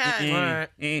 Man,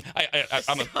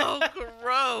 I'm a so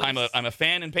gross. I'm a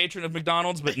fan and patron of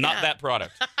McDonald's, but not that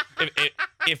product.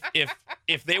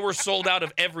 If they were sold out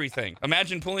of everything,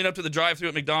 imagine pulling up to the drive-thru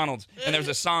at McDonald's and there's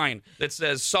a sign that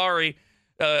says, "Sorry,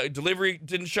 delivery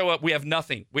didn't show up. We have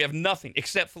nothing. We have nothing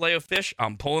except Filet-O-Fish."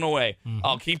 I'm pulling away.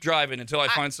 I'll keep driving until I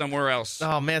find somewhere else.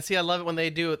 Oh, man. See, I love it when they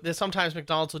do this. Sometimes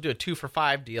McDonald's will do a 2 for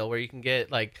 $5 deal where you can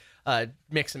get, like,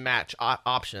 mix and match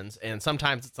options. And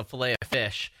sometimes it's a filet of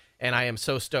fish. And I am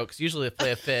so stoked because usually a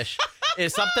filet of fish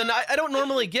is something I don't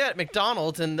normally get at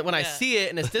McDonald's. And when I see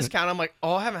it and it's discounted, I'm like,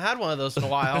 oh, I haven't had one of those in a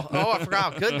while. Oh, I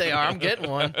forgot how good they are. I'm getting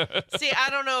one. See, I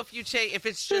don't know if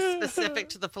it's just specific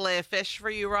to the filet of fish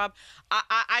for you, Rob.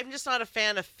 I'm just not a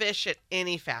fan of fish at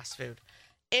any fast food.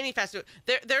 Any fast food.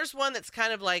 There's one that's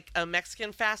kind of like a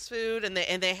Mexican fast food, and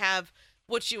they have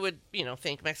what you would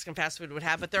think Mexican fast food would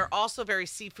have, but they're also very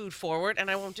seafood forward, and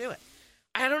I won't do it.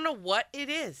 I don't know what it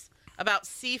is about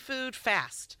seafood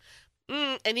fast.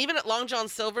 And even at Long John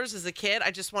Silver's as a kid,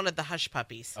 I just wanted the hush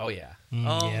puppies. Oh, yeah.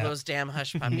 Yeah. Those damn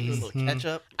hush puppies. A little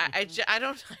ketchup. I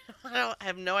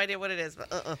have no idea what it is,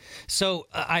 but So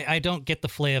I don't get the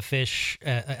filet of fish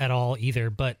at all either.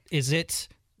 But does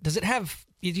it have?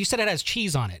 You said it has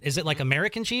cheese on it. Is it like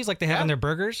American cheese, like they have in their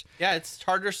burgers? Yeah, it's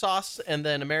tartar sauce and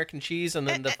then American cheese and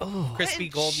then the crispy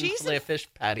and golden cheese filet and- of fish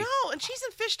patty. no. And cheese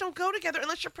and fish don't go together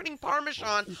unless you're putting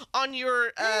Parmesan on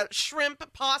your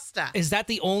shrimp pasta. Is that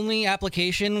the only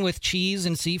application with cheese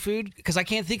and seafood? Because I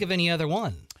can't think of any other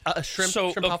one. Shrimp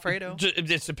Alfredo.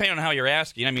 It's depending on how you're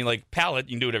asking. I mean, like palate,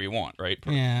 you can do whatever you want, right?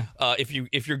 Yeah.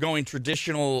 If you're going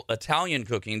traditional Italian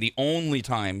cooking, the only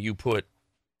time you put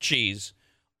cheese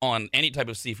on any type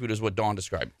of seafood is what Dawn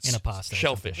described. In a pasta or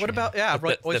Shellfish. What about That's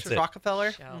oysters it.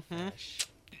 Rockefeller? Shellfish.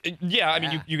 Yeah, I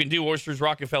mean, you can do oysters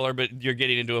Rockefeller, but you're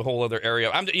getting into a whole other area.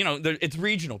 It's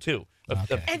regional too.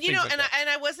 Okay. And things like that.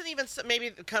 I wasn't even maybe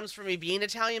it comes from me being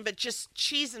Italian, but just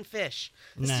cheese and fish.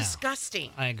 It's No.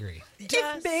 disgusting. I agree.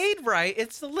 If made right,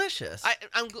 it's delicious.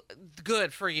 I'm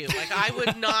good for you. Like I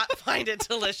would not find it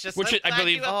delicious. Which I'm I glad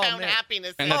believe- you have Oh, found man.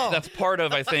 happiness. And in it. that's part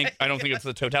of, I think, I don't think it's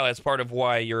the totality. That's part of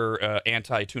why you're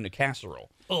anti-tuna casserole,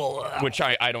 which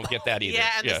I don't get that either. Yeah,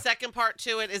 and the second part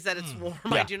to it is that it's warm.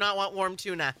 I Yeah. do not want warm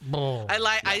tuna. Oh.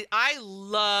 I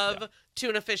love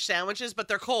tuna fish sandwiches, but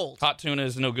they're cold. Hot tuna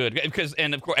is no good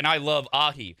and I love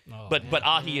ahi, but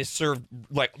ahi is served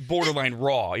like borderline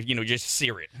raw. Just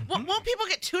sear it. Won't people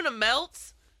get tuna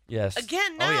melts? Yes.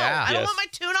 Again, no. Oh, yeah. I don't Yes. want my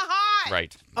tuna hot.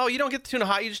 Right. Oh, you don't get the tuna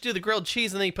hot. You just do the grilled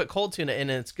cheese and then you put cold tuna in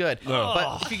and it's good.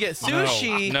 But if you get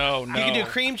sushi, No. you can do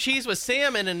cream cheese with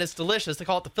salmon and it's delicious. They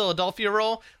call it the Philadelphia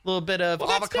roll. A little bit of Well,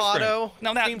 that's avocado, different.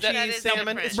 Now cream that cheese, is salmon.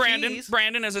 different. It's cheese.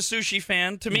 Brandon, as a sushi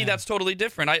fan, to me that's totally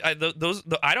different. I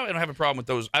don't have a problem with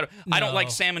those. I don't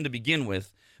like salmon to begin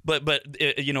with, but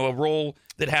a roll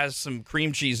that has some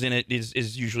cream cheese in it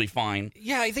is usually fine.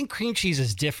 Yeah, I think cream cheese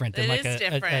is different than It like is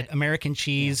different. a American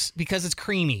cheese because it's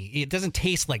creamy. It doesn't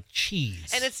taste like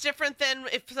cheese. And it's different than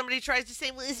if somebody tries to say,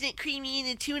 well, isn't it creamy in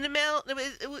a tuna melt?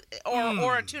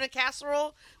 Or a tuna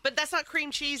casserole? But that's not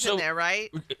cream cheese in there,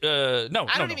 right? No,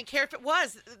 I don't even care if it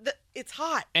was. It's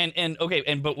hot.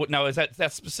 But now is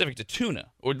that's specific to tuna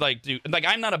or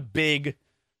I'm not a big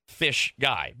fish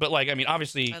guy, but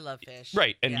obviously I love fish.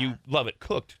 right, and Yeah. you love it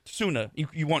cooked. Tuna,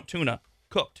 you want tuna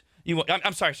cooked.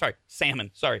 I'm sorry,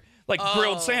 salmon. Sorry,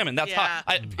 grilled salmon. That's yeah. hot.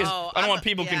 I don't want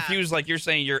people yeah. confused. Like you're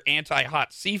saying, you're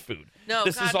anti-hot seafood. No,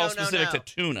 this God, is all no, specific no.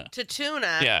 to tuna. To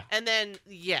tuna. Yeah. And then,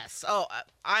 yes. Oh,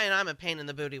 I'm a pain in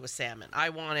the booty with salmon. I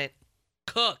want it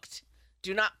cooked.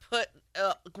 Do not put,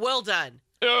 well done.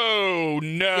 Oh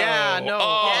no! Yeah, no.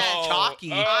 Oh, Yes.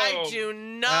 Chalky. I do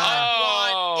not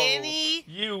want any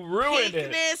You ruined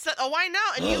it. pinkness. Oh, why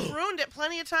not? And you've ruined it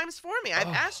plenty of times for me. I've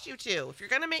asked you to. If you're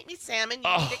gonna make me salmon,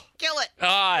 you need to kill it.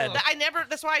 God.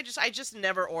 That's why I just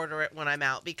never order it when I'm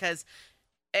out because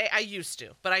I used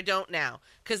to, but I don't now.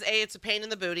 Because A, it's a pain in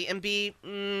the booty, and B,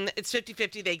 it's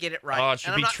 50-50. They get it right. Oh, it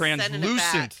should And be I'm not sending it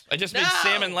back. translucent. I just made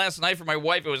salmon last night for my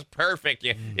wife. It was perfect.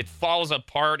 It falls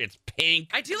apart. It's pink.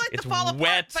 I do like it's the fall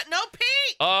wet. apart, but no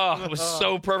pink. Oh, it was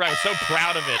so perfect. I was so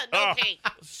proud of it. No Oh, pink.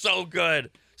 so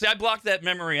good. See, I blocked that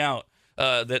memory out.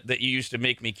 That you used to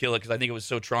make me kill it because I think it was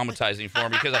so traumatizing for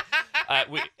me because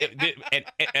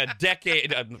a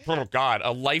decade, oh God,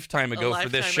 a lifetime ago for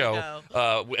this show,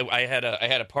 I had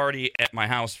a party at my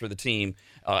house for the team,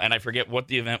 and I forget what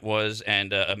the event was,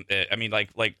 and I mean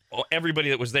like everybody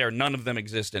that was there, none of them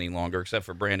exist any longer except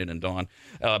for Brandon and Dawn,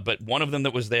 but one of them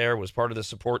that was there was part of the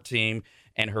support team,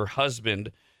 and her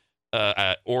husband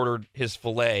ordered his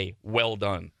filet well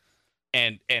done.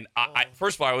 And I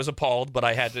first of all, I was appalled, but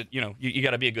I had to, you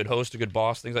got to be a good host, a good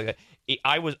boss, things like that.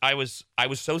 I was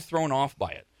so thrown off by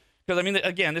it because I mean,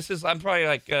 again, I'm probably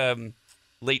like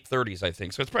late 30s, I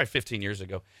think, so it's probably 15 years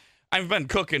ago. I've been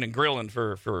cooking and grilling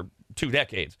for 2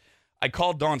 decades. I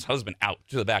called Dawn's husband out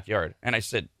to the backyard, and I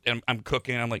said, and I'm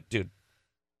cooking, and I'm like, dude,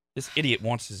 this idiot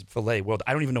wants his filet. Well,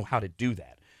 I don't even know how to do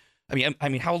that. I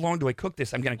mean, how long do I cook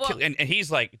this? I'm gonna kill. And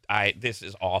he's like, this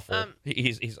is awful.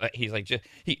 He's like,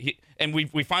 and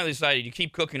we finally decided you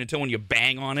keep cooking until when you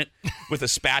bang on it with a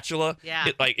spatula,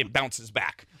 it bounces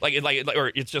back,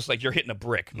 or it's just like you're hitting a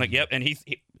brick. Like, yep. And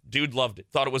dude loved it.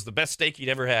 Thought it was the best steak he'd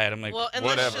ever had. I'm like, well, and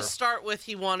whatever. let's just start with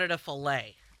he wanted a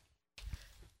filet.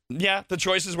 Yeah, the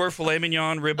choices were filet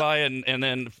mignon, ribeye, and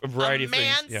then a variety of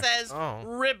things. A man says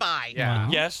ribeye. Yeah.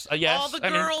 Yes. All the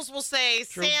girls will say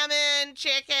salmon,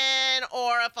 chicken,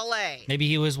 or a filet. Maybe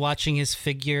he was watching his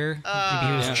figure. Maybe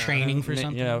he was training for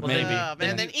something. Yeah, maybe.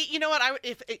 And then you know what?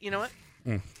 You know what?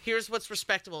 Here's what's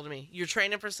respectable to me. You're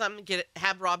training for something.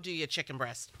 Have Rob do you a chicken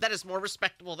breast. That is more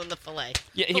respectable than the filet.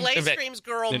 Yeah, filet screams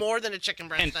girl more than a chicken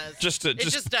breast does. It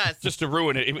just does. Just to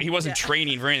ruin it. He wasn't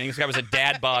training for anything. This guy was a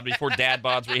dad bod before dad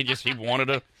bods. He wanted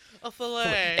a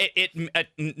filet.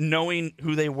 Knowing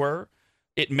who they were,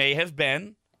 it may have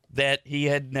been that he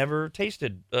had never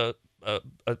tasted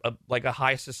like a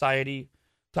high society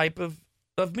type of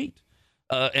meat.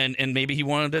 And maybe he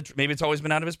wanted to. Maybe it's always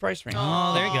been out of his price range.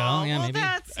 Oh, there you go. Yeah, well, maybe.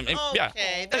 That's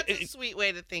okay. That's a sweet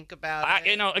way to think about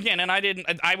it. Again, and I didn't.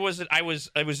 I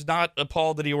was not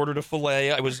appalled that he ordered a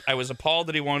fillet. I was appalled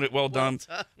that he wanted it well done.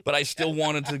 But I still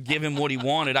wanted to give him what he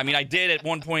wanted. I mean, I did at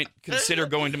one point consider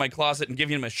going to my closet and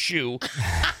giving him a shoe.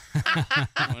 Here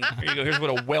you go. Here's what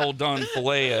a well done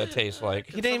fillet tastes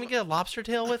like. You didn't even get a lobster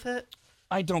tail with it?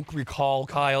 I don't recall,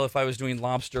 Kyle, if I was doing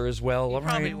lobster as well. You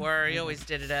probably were. You always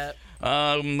did it up.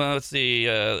 Let's see.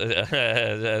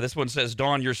 This one says,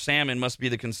 Dawn, your salmon must be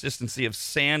the consistency of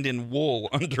sand and wool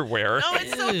underwear. Oh,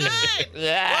 it's so good.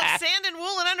 Well, sand and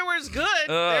wool and underwear is good.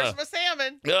 There's my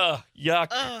salmon.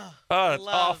 Yuck. It's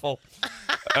awful.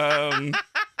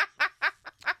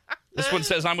 This one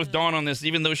says, I'm with Dawn on this,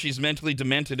 even though she's mentally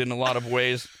demented in a lot of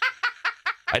ways.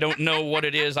 I don't know what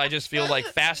it is. I just feel like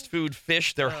fast food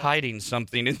fish, they're hiding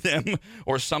something in them,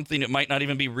 or something that might not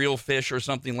even be real fish, or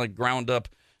something like ground up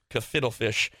fiddle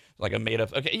fish, like a made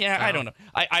up. Okay, yeah, I don't know.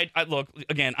 I look,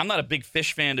 again, I'm not a big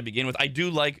fish fan to begin with. I do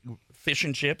like fish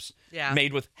and chips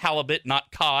made with halibut,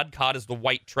 not cod. Cod is the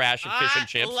white trash of fish and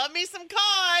chips. Love me some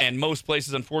cod. And most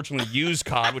places, unfortunately, use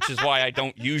cod, which is why I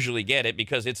don't usually get it,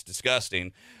 because it's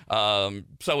disgusting.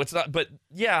 So it's not. But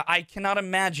yeah, I cannot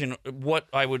imagine why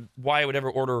I would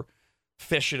ever order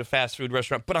fish at a fast food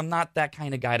restaurant, but I'm not that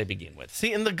kind of guy to begin with.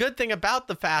 See, and the good thing about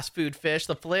the fast food fish,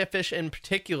 the filet of fish in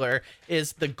particular,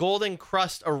 is the golden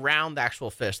crust around the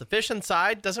actual fish. The fish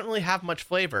inside doesn't really have much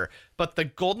flavor, but the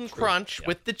golden crunch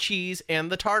with the cheese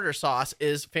and the tartar sauce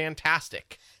is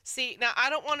fantastic. See, now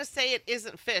I don't want to say it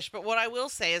isn't fish, but what I will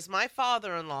say is my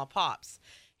father-in-law, Pops,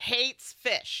 hates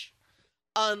fish.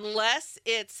 Unless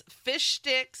it's fish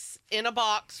sticks in a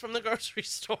box from the grocery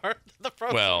store, the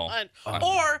frozen one,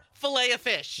 or filet of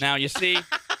fish. Now, you see,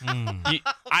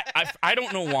 I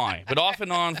don't know why, but off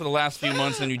and on for the last few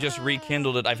months, and you just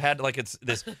rekindled it, I've had like it's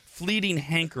this fleeting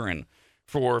hankering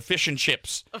for fish and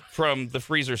chips from the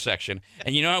freezer section.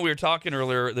 And you know how we were talking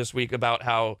earlier this week about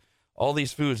how all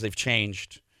these foods, they've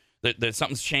changed. That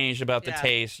something's changed about the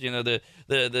taste. You know, the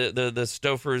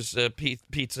Stouffer's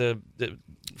pizza,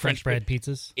 French bread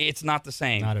pizzas. It's not the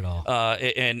same. Not at all.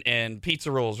 And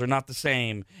pizza rolls are not the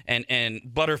same. And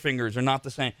Butterfingers are not the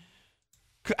same.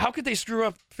 How could they screw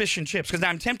up fish and chips? Because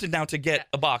I'm tempted now to get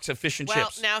a box of fish and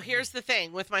chips. Well, now here's the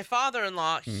thing. With my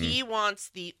father-in-law, he wants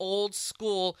the old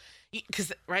school,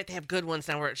 because they have good ones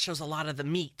now where it shows a lot of the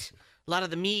meat.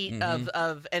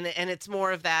 Of and it's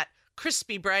more of that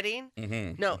crispy breading.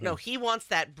 No, he wants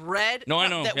that bread I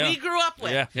know, that we grew up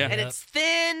with. Yeah. And it's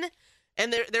thin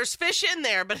And there's fish in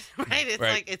there, but right, it's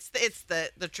Right. like it's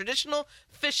the traditional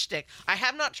fish stick. I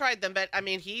have not tried them, but I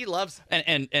mean he loves them.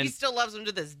 And He still loves them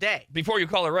to this day. before you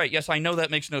call it right, yes, I know that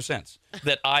makes no sense.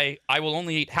 That I will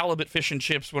only eat halibut fish and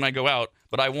chips when I go out,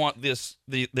 but I want this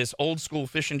old school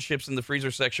fish and chips in the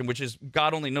freezer section, which is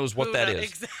God only knows what that is.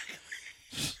 Exactly.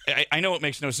 I know it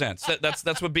makes no sense.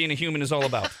 That's what being a human is all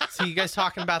about. See, you guys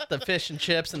talking about the fish and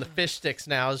chips and the fish sticks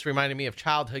now is reminding me of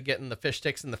childhood, getting the fish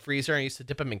sticks in the freezer. I used to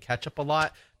dip them in ketchup a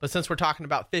lot. But since we're talking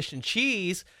about fish and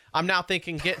cheese, I'm now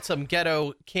thinking get some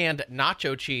ghetto canned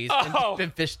nacho cheese and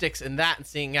dip fish sticks in that and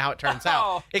seeing how it turns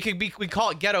out. It could be, we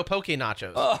call it ghetto poke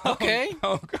nachos. Okay.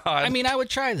 Oh God. I mean, I would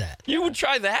try that. you would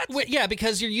try that? Yeah,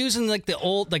 because you're using like the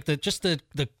old, like the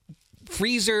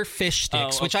freezer fish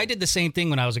sticks, which I did the same thing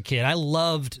when I was a kid. I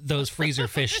loved those freezer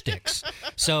fish sticks.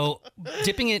 So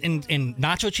dipping it in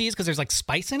nacho cheese because there's like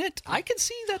spice in it, I could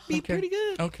see that be pretty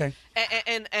good. Okay.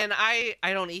 And I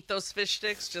don't eat those fish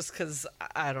sticks just because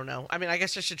I don't know. I mean, I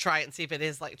guess I should try it and see if it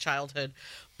is like childhood.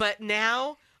 But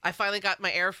now I finally got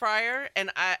my air fryer, and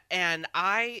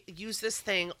I use this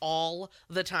thing all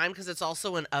the time because it's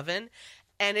also an oven.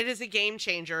 And it is a game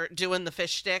changer doing the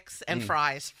fish sticks and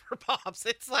fries for Pops.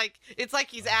 It's like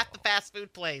he's at the fast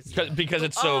food place. Because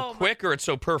it's so quick or it's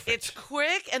so perfect? It's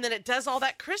quick, and then it does all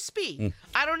that crispy.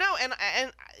 I don't know, and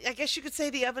I guess you could say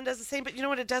the oven does the same, but you know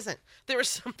what? It doesn't. There was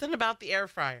something about the air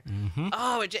fryer.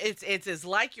 Oh, it's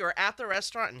like you're at the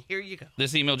restaurant, and here you go.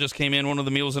 This email just came in. One of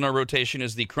the meals in our rotation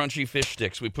is the crunchy fish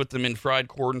sticks. We put them in fried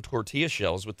corn tortilla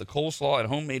shells with the coleslaw and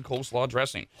homemade coleslaw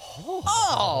dressing.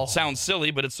 Oh, Sounds silly,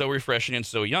 but it's so refreshing and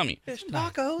so yummy. fish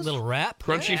tacos. Little wrap.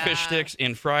 Crunchy fish sticks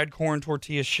in fried corn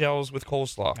tortilla shells with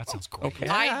coleslaw. That sounds great. Okay.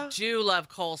 I do love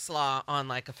coleslaw on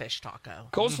like a fish taco.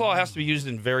 Coleslaw has to be used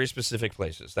in very specific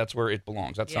places. That's where it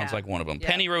belongs. That sounds Yeah. like one of them. Yeah.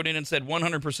 Penny wrote in and said,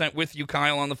 100% with you,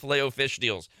 Kyle, on the Filet-O-Fish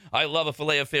deals. I love a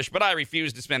Filet-O-Fish, but I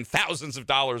refuse to spend thousands of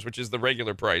dollars, which is the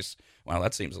regular price. Well,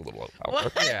 that seems a little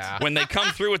out there. Yeah. When they come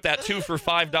through with that 2 for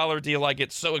 $5 deal, I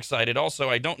get so excited. Also,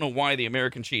 I don't know why the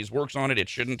American cheese works on it. It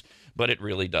shouldn't, but it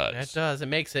really does. It does. It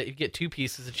makes it. You get 2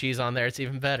 pieces of cheese on there. It's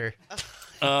even better.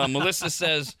 Melissa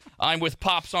says, I'm with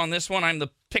Pops on this one. I'm the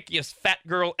pickiest fat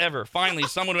girl ever. Finally,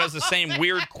 someone who has the same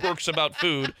weird quirks about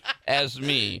food as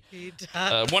me.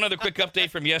 One other quick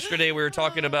update from yesterday. We were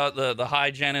talking about the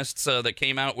hygienists that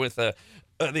came out with the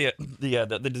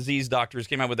disease doctors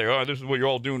came out with their, this is what you're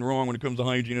all doing wrong when it comes to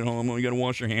hygiene at home. You got to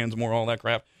wash your hands more, all that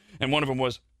crap. And one of them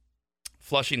was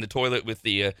flushing the toilet with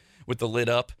the lid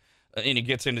up. And he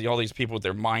gets into all these people with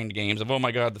their mind games of, oh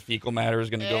my God, the fecal matter is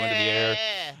going to go into the air.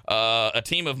 A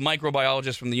team of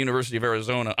microbiologists from the University of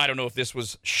Arizona. I don't know if this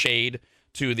was shade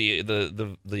to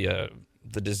the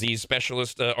disease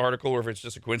specialist article or if it's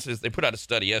just a coincidence. They put out a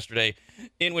study yesterday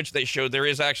in which they showed there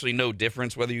is actually no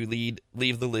difference whether you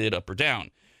leave the lid up or down.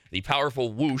 The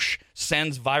powerful whoosh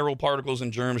sends viral particles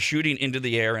and germs shooting into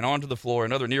the air and onto the floor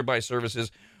and other nearby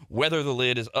surfaces, whether the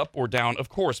lid is up or down, of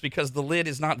course, because the lid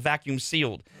is not vacuum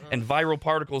sealed, and viral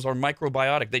particles are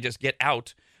microbiotic. They just get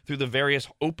out through the various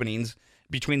openings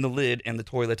between the lid and the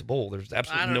toilet bowl. There's I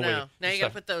absolutely don't no know. way. Now you got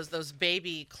to put those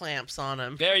baby clamps on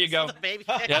them. There you go. So the baby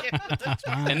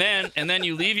And then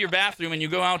you leave your bathroom and you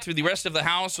go out to the rest of the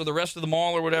house or the rest of the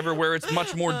mall or whatever where it's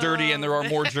much more dirty and there are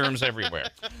more germs everywhere.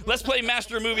 Let's play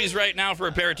Master of Movies right now for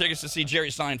a pair of tickets to see Jerry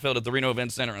Seinfeld at the Reno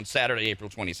Event Center on Saturday, April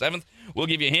 27th. We'll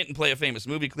give you a hint and play a famous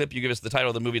movie clip. You give us the title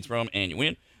of the movie it's from and you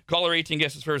win. Caller 18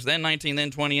 guesses first, then 19,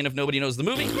 then 20, and if nobody knows the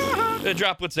movie,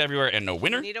 droplets everywhere and no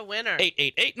winner. need a winner.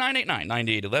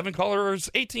 888-989-9811. Callers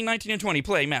 18, 19, and 20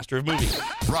 play Master of Movies.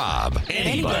 Rob,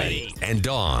 Anybody. and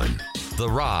Dawn. The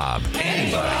Rob,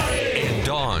 and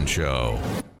Dawn Show.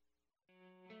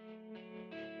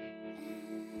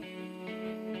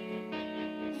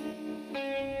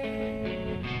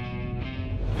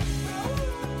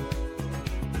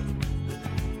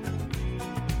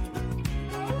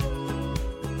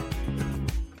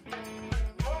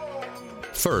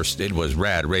 First, it was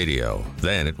Rad Radio.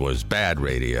 Then it was Bad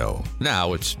Radio.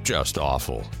 Now it's just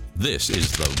awful. This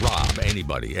is the Rob,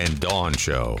 Anybody, and Dawn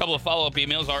Show. A couple of follow-up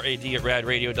emails,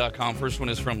 rad@radradio.com. First one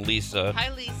is from Lisa.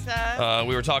 Hi, Lisa.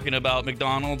 We were talking about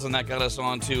McDonald's, and that got us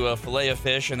onto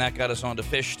Filet-O-Fish, and that got us onto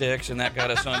fish sticks, and that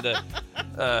got us onto...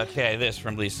 okay, this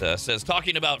from Lisa says,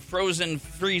 talking about frozen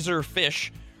freezer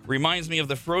fish reminds me of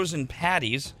the frozen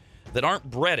patties that aren't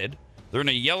breaded. They're in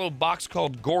a yellow box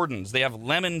called Gordon's. They have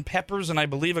lemon, peppers, and I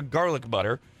believe a garlic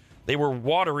butter. They were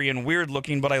watery and weird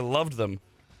looking, but I loved them.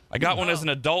 I got one as an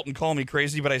adult and called me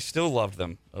crazy, but I still loved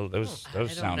them. Oh, those I don't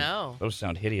sound know. those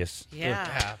sound hideous.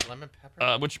 Yeah. Lemon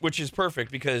pepper. Which is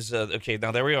perfect because okay,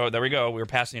 now there we go. We were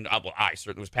passing. Well, I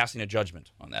certainly was passing a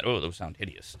judgment on that. Oh, those sound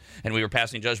hideous. And we were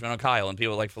passing judgment on Kyle and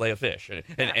people like filet of fish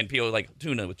and people like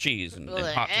tuna with cheese and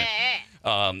hot.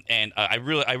 And I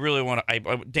really want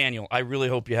to, Daniel. I really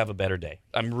hope you have a better day.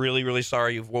 I'm really, really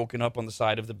sorry you've woken up on the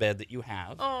side of the bed that you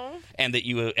have, and that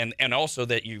you and also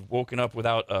that you've woken up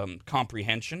without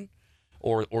comprehension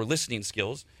or listening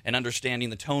skills and understanding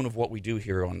the tone of what we do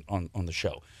here on the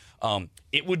show.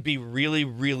 It would be really,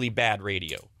 really bad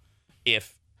radio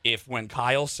if when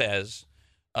Kyle says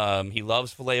he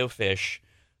loves filet of fish,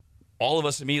 all of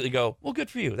us immediately go, well, good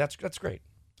for you. That's great.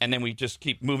 And then we just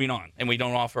keep moving on, and we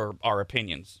don't offer our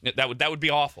opinions. That would be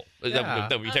awful. Yeah.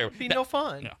 That would be terrible. It'd be no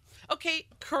fun. Yeah. Okay,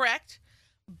 correct.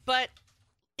 But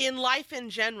in life in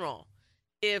general,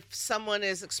 if someone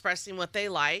is expressing what they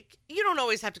like, you don't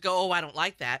always have to go, oh, I don't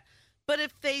like that. But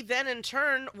if they then in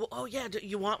turn, well, oh, yeah, do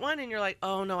you want one? And you're like,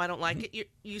 oh, no, I don't like it.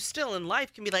 You still in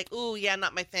life can be like, oh, yeah,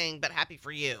 not my thing, but happy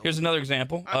for you. Here's another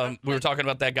example. We were talking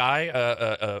about that guy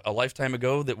a lifetime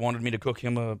ago that wanted me to cook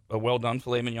him a well-done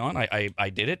filet mignon. I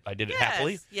did it. I did it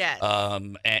happily. Yes.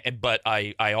 But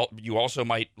you also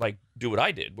might like do what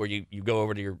I did, where you go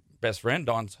over to your best friend,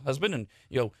 Don's husband, and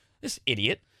you go, this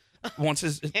idiot wants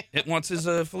his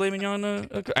filet mignon.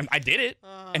 I did it,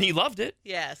 and he loved it.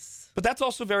 Yes. But that's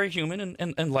also very human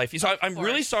and lifey. So I'm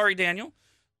really sorry, Daniel.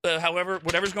 However,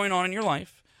 whatever's going on in your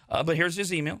life. But here's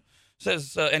his email.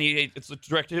 Says, and it's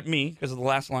directed at me because of the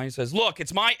last line. He says, look,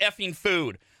 it's my effing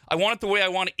food. I want it the way I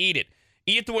want to eat it.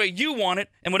 Eat it the way you want it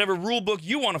and whatever rule book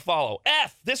you want to follow.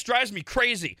 This drives me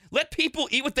crazy. Let people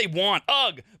eat what they want.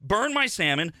 Ugh, burn my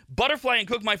salmon, butterfly and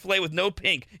cook my filet with no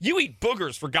pink. You eat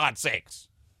boogers, for God's sakes.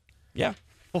 Yeah.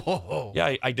 Whoa.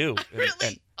 Yeah, I do.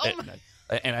 Really?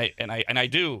 And I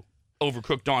do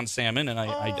overcook Dawn's salmon, and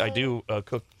I do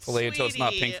cook filet until it's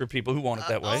not pink for people who want it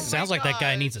that way. Sounds like that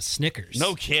guy needs a Snickers.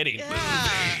 No kidding. Yeah.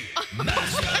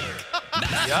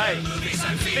 Yikes.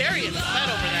 I'm very upset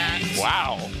over that.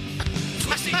 Wow.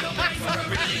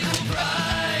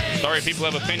 Sorry, people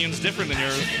have opinions different than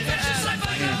yours.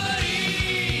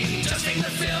 Just take the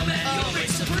film and you'll be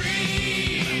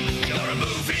supreme. You're a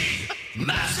movie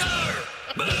master.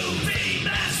 Movie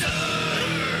master.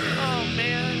 Oh,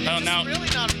 man. Oh, It's now- really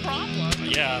not a problem.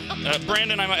 Yeah.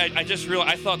 Brandon, I just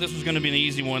realized, I thought this was going to be an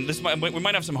easy one. We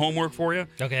might have some homework for you.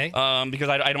 Okay. Because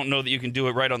I don't know that you can do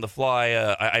it right on the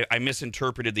fly. I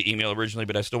misinterpreted the email originally,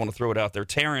 but I still want to throw it out there.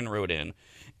 Taryn wrote in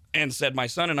and said, my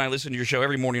son and I listen to your show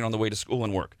every morning on the way to school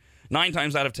and work. 9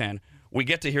 times out of 10, we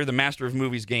get to hear the Master of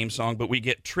Movies game song, but we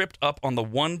get tripped up on the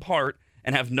one part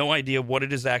and have no idea what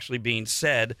it is actually being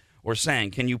said or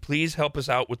sang. Can you please help us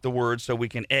out with the words so we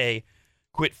can, A,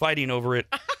 quit fighting over it,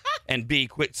 and B,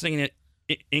 quit singing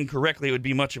it incorrectly? It would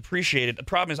be much appreciated. The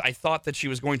problem is I thought that she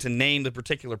was going to name the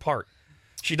particular part.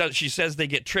 She says they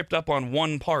get tripped up on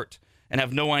one part and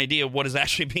have no idea what is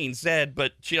actually being said,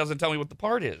 but she doesn't tell me what the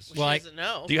part is. Well, she doesn't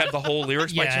know. Do you have the whole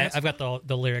lyrics by Yeah, chance? I've got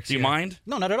the lyrics. Do you here. mind?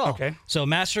 No, not at all. Okay. So,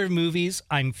 Master of Movies,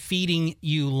 I'm feeding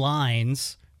you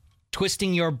lines,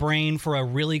 twisting your brain for a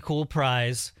really cool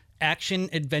prize, action,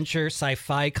 adventure,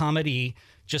 sci-fi, comedy.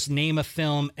 Just name a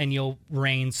film and you'll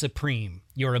reign supreme.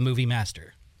 You're a movie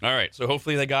master. All right, so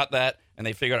hopefully they got that and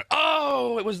they figured out,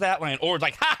 oh, it was that line. Or it's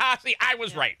like, ha, see, I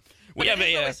was right. We have It's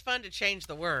a always fun to change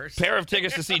the words. pair of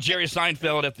tickets to see Jerry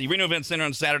Seinfeld at the Reno Event Center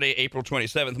on Saturday, April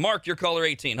 27th. Mark, your caller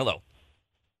 18. Hello.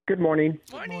 Good morning.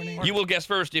 Morning. You will guess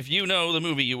first. If you know the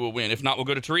movie, you will win. If not, we'll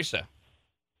go to Teresa.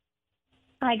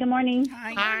 Hi, good morning.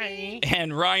 Hi.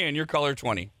 And Ryan, your caller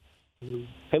 20.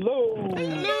 Hello.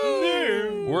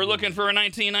 We're looking for a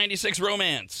 1996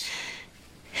 romance.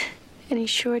 And he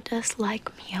sure does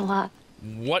like me a lot.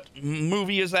 What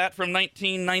movie is that from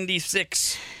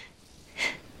 1996?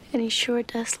 And he sure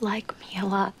does like me a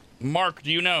lot. Mark,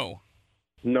 do you know?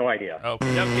 No idea.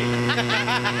 Okay.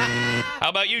 How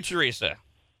about you, Teresa?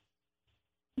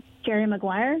 Jerry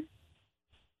Maguire.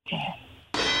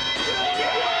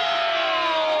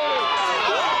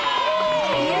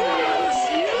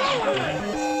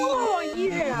 Oh,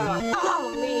 yeah.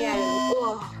 Oh, man.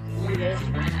 Oh,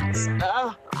 yes.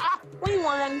 We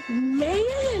won.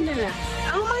 Man.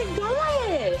 Oh, my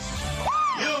gosh.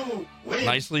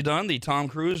 Nicely done. The Tom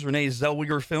Cruise, Renee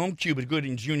Zellweger film, Cuba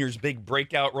Gooding Jr.'s big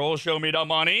breakout role. Show me the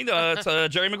money. It's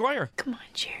Jerry Maguire. Come on,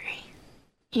 Jerry.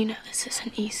 You know this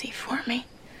isn't easy for me.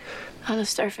 On the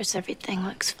surface, everything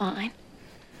looks fine.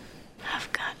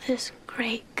 I've got this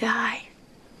great guy,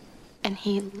 and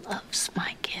he loves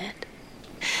my kid.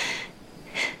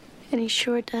 And he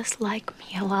sure does like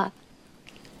me a lot.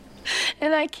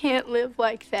 And I can't live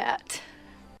like that.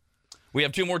 We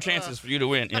have 2 more chances for you to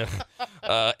win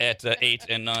at 8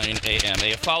 and 9 a.m.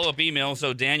 A follow-up email.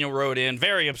 So Daniel wrote in,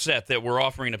 very upset that we're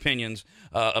offering opinions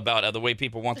about the way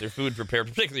people want their food prepared,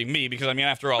 particularly me, because, I mean,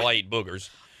 after all, I eat boogers,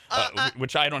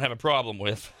 which I don't have a problem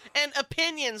with. And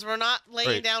opinions, we're not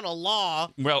laying down a law.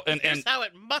 Well, Here's how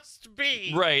it must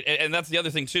be. Right, and that's the other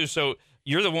thing, too. So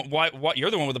you're the one.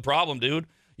 You're the one with the problem, dude.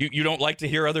 You don't like to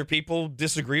hear other people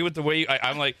disagree with the way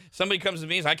I'm like, somebody comes to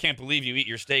me and says, I can't believe you eat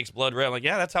your steaks blood red. I'm like,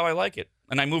 yeah, that's how I like it.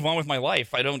 And I move on with my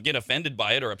life. I don't get offended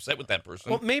by it or upset with that person.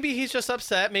 Well, maybe he's just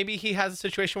upset. Maybe he has a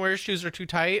situation where his shoes are too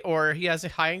tight, or he has a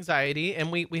high anxiety,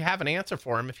 and we have an answer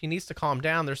for him. If he needs to calm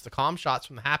down, there's the calm shots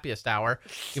from the Happiest Hour.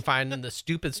 You can find in the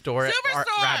stupid store at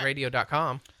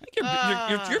radradio.com.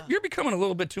 You're becoming a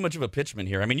little bit too much of a pitchman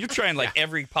here. I mean, you're trying like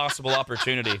every possible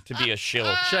opportunity to be a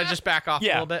shill. Should I just back off a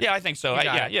little bit? Yeah, I think so.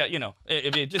 You know,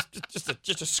 just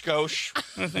a skosh,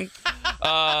 I think.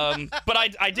 But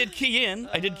I did key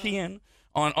in.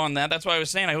 On that. That's why I was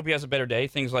saying I hope he has a better day,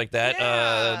 things like that.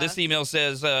 Yeah. This email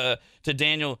says to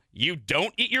Daniel, you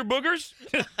don't eat your boogers?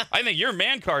 I think your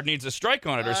man card needs a strike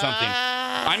on it or something.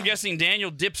 I'm guessing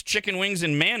Daniel dips chicken wings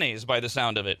in mayonnaise by the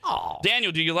sound of it.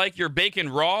 Daniel, do you like your bacon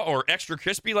raw or extra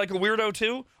crispy like a weirdo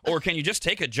too? Or can you just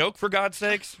take a joke for God's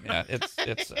sakes? Yeah, it's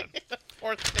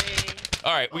Poor thing.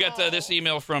 All right, we got this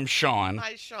email from Sean.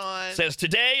 Hi, Sean. Says,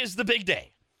 today is the big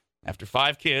day. After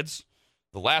 5 kids,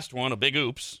 the last one a big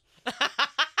oops.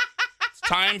 It's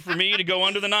time for me to go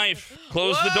under the knife,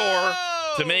 close the door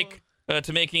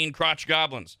to making crotch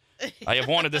goblins. I have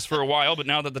wanted this for a while, but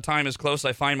now that the time is close,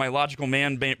 I find my logical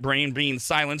man brain being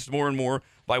silenced more and more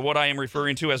by what I am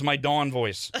referring to as my dawn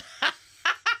voice.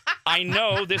 I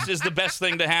know this is the best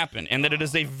thing to happen, and that it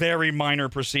is a very minor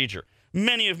procedure.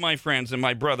 Many of my friends and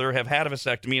my brother have had a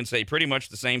vasectomy and say pretty much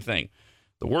the same thing.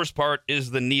 The worst part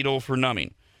is the needle for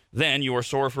numbing. Then you are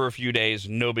sore for a few days,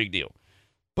 no big deal.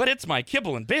 But it's my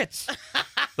kibble and bits,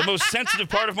 the most sensitive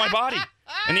part of my body.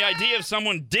 And the idea of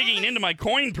someone digging into my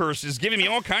coin purse is giving me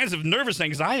all kinds of nervous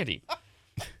anxiety.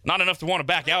 Not enough to want to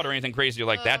back out or anything crazy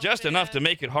like that, just enough to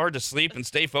make it hard to sleep and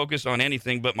stay focused on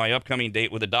anything but my upcoming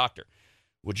date with a doctor.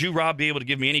 Would you, Rob, be able to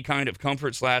give me any kind of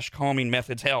comfort/calming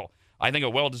methods? Hell, I think a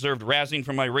well-deserved razzing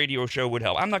from my radio show would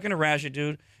help. I'm not going to razz you,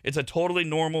 dude. It's a totally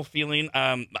normal feeling.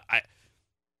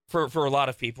 For a lot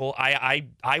of people,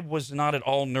 I was not at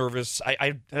all nervous.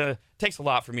 It takes a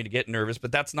lot for me to get nervous,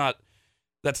 but that's not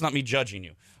me judging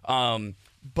you.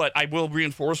 But I will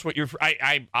reinforce what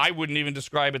I wouldn't even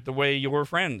describe it the way your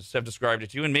friends have described it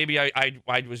to you, and maybe I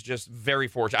was just very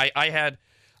fortunate. I had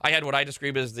what I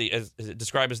describe as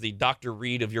the Dr.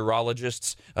 Reed of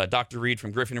urologists, Dr. Reed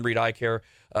from Griffin and Reed Eye Care,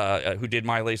 who did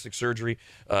my LASIK surgery.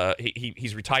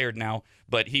 He's retired now,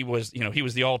 but he was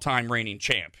the all-time reigning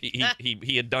champ.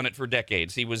 He had done it for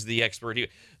decades. He was the expert.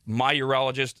 My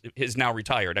urologist is now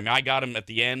retired. I mean, I got him at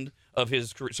the end of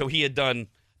his career, so he had done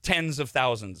tens of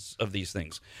thousands of these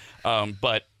things.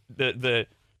 But the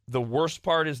worst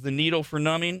part is the needle for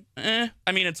numbing. I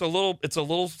mean, it's a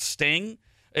little sting.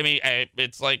 I mean,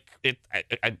 it's like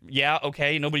yeah,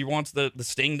 okay. Nobody wants the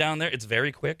sting down there. It's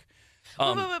very quick.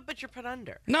 But you're put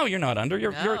under. No, you're not under.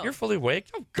 You're fully awake.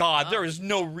 Oh God, there is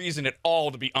no reason at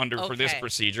all to be under for this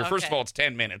procedure. First of all, it's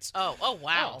 10 minutes. Oh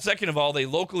wow. Second of all, they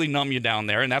locally numb you down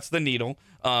there, and that's the needle.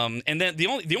 And then the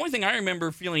only thing I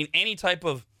remember feeling any type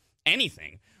of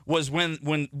anything was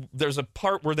when there's a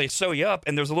part where they sew you up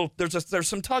and there's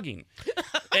some tugging.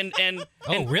 And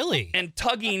really? And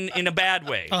tugging in a bad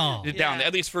way down there,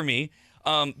 at least for me.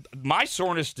 My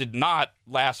soreness did not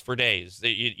last for days.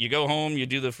 You go home, you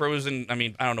do the frozen. I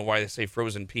mean, I don't know why they say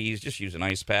frozen peas. Just use an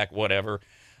ice pack, whatever.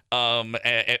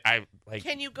 I like.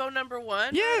 Can you go number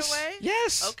one? Yes. Right away?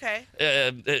 Yes.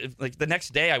 Okay. Like the next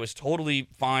day, I was totally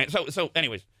fine. So,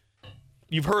 anyways,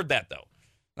 you've heard that though.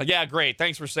 Like, yeah, great.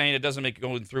 Thanks for saying it doesn't make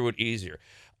going through it easier.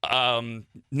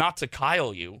 Not to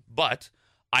Kyle you, but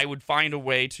I would find a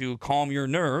way to calm your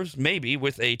nerves, maybe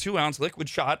with a 2-ounce liquid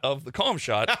shot of the Calm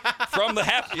Shot from the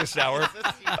Happiest Hour,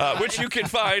 which you can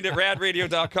find at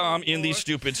radradio.com in the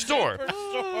Stupid Store.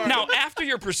 Now, after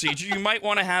your procedure, you might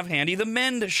want to have handy the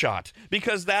Mend Shot,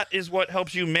 because that is what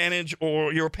helps you manage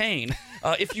your pain.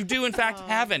 If you do, in fact,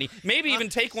 have any. Maybe even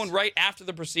take one right after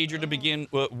the procedure to begin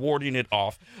warding it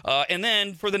off. And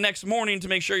then for the next morning, to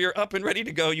make sure you're up and ready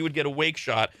to go, you would get a Wake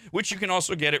Shot, which you can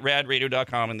also get at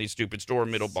radradio.com in the Stupid Store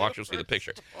middle box. You'll see the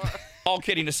picture. All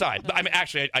kidding aside, I mean,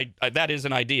 actually, I that is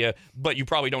an idea, but you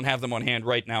probably don't have them on hand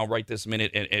right now, right this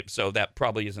minute, and so that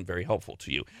probably isn't very helpful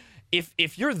to you.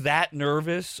 If you're that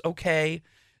nervous, okay,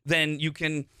 then you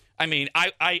can. I mean,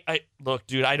 I look,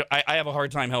 dude, I have a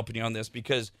hard time helping you on this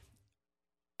because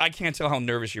I can't tell how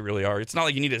nervous you really are. It's not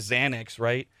like you need a Xanax,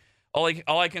 right? All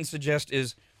I can suggest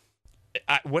is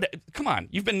Come on,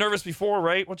 you've been nervous before,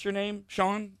 right? What's your name,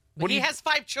 Sean? He has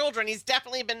 5 children. He's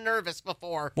definitely been nervous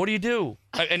before. What do you do?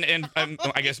 And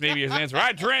I guess maybe his answer,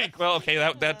 I drink. Well, okay,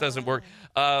 that doesn't work.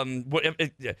 I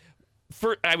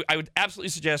would absolutely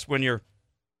suggest when you're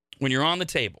on the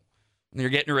table, when you're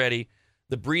getting ready,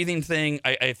 the breathing thing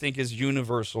I think is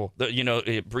universal.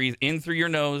 Breathe in through your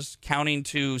nose, counting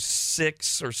to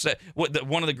 6 or 7.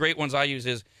 One of the great ones I use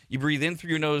is you breathe in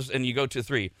through your nose and you go to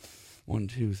 3. 1,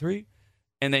 2, 3.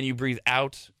 And then you breathe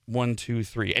out 1, 2,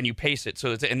 3, and you pace it.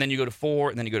 And then you go to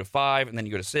 4, and then you go to 5, and then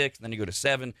you go to 6, and then you go to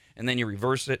 7, and then you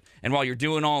reverse it. And while you're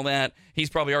doing all that, he's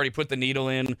probably already put the needle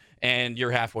in, and you're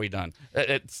halfway done.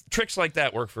 Tricks like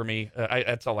that work for me.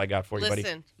 That's all I got for you, buddy.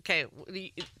 Listen, okay,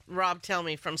 Rob, tell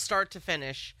me from start to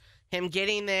finish, him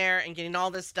getting there and getting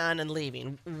all this done and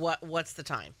leaving. What's the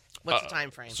time? What's the time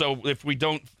frame? So if we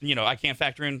don't, I can't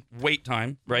factor in wait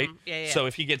time, right? Mm-hmm. Yeah. So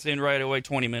if he gets in right away,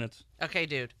 20 minutes. Okay,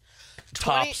 dude.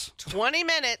 Tops. 20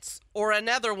 minutes or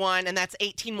another one, and that's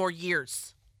 18 more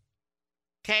years.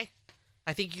 Okay?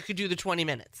 I think you could do the 20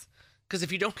 minutes. Because if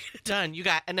you don't get it done, you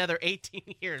got another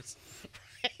 18 years.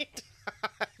 Right?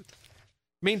 I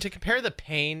mean, to compare the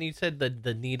pain, you said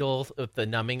the needle, the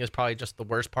numbing is probably just the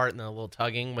worst part and the little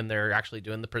tugging when they're actually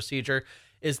doing the procedure.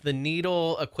 Is the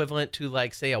needle equivalent to,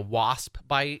 like, say, a wasp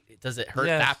bite? Does it hurt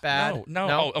that bad?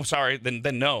 No. Oh, sorry. Then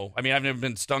no. I mean, I've never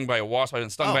been stung by a wasp. I've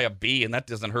been stung by a bee, and that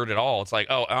doesn't hurt at all. It's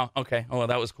like, okay. Oh, well,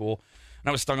 that was cool. And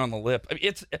I was stung on the lip. I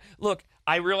mean, look,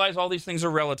 I realize all these things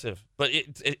are relative, but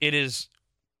it is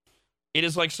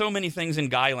like so many things in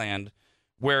Guyland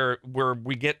where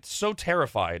we get so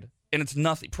terrified. And it's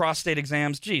nothing. Prostate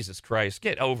exams, Jesus Christ,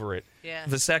 get over it. Yeah.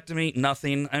 Vasectomy,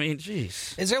 nothing. I mean,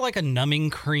 jeez. Is there like a numbing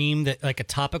cream like a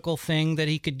topical thing that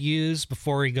he could use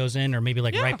before he goes in, or maybe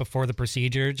right before the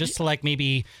procedure, just to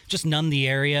maybe just numb the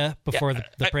area before the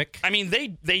prick? I mean,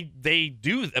 they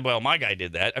do. Well, my guy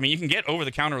did that. I mean, you can get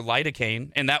over-the-counter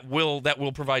lidocaine, and that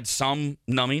will provide some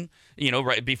numbing.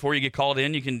 Right before you get called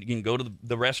in, you can go to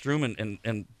the restroom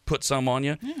and put some on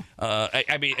you. Yeah.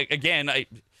 I mean, again,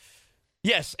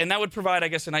 yes, and that would provide, I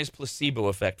guess, a nice placebo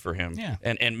effect for him. Yeah.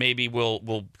 And maybe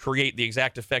we'll create the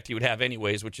exact effect he would have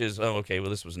anyways, which is,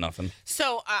 this was nothing.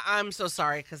 So I'm so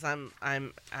sorry because I'm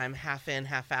half in,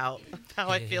 half out of how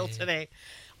I feel today.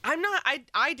 I'm not.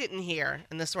 I didn't hear,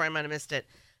 and this is where I might have missed it,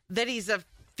 that he's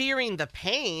fearing the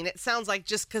pain. It sounds like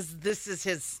just because this is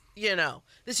his,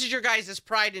 this is your guys'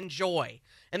 pride and joy.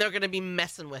 And they're going to be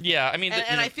messing with it. Yeah, I mean...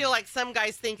 And I feel like some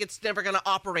guys think it's never going to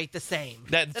operate the same.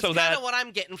 That's kind of what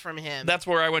I'm getting from him. That's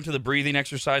where I went to the breathing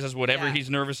exercises. Whatever he's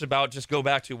nervous about, just go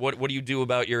back to what do you do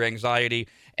about your anxiety?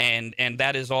 And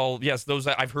that is all... Yes, those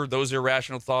I've heard those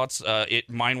irrational thoughts.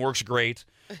 Mine works great.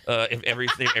 If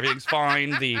everything's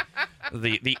fine,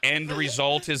 the end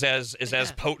result is as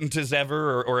potent as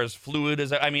ever, or as fluid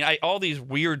as I mean, all these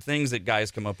weird things that guys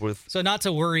come up with. So not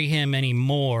to worry him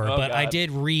anymore, but God. I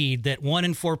did read that 1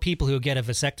 in 4 people who get a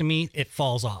vasectomy, it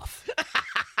falls off.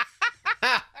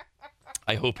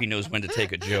 I hope he knows when to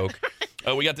take a joke.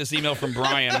 We got this email from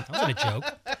Brian. That wasn't a joke.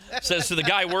 Says, to the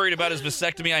guy worried about his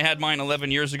vasectomy, I had mine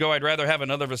 11 years ago. I'd rather have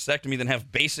another vasectomy than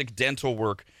have basic dental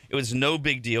work. It was no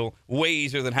big deal. Way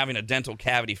easier than having a dental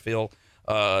cavity filled.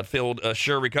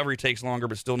 Sure, recovery takes longer,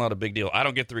 but still not a big deal. I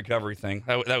don't get the recovery thing.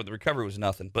 The recovery was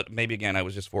nothing, but maybe, again, I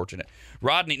was just fortunate.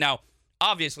 Rodney, now,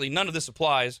 obviously, none of this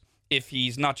applies if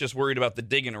he's not just worried about the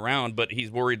digging around, but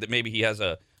he's worried that maybe he has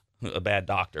a bad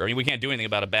doctor. I mean, we can't do anything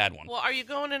about a bad one. Well, are you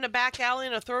going in a back alley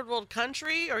in a third world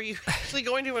country, or are you actually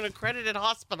going to an accredited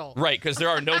hospital? Right, because there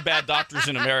are no bad doctors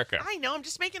in America. I know, I'm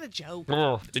just making a joke.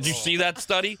 Did you see that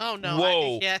study? Oh, no.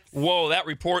 Whoa. Whoa, that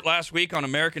report last week on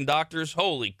American doctors?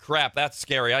 Holy crap, that's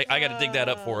scary. I got to dig that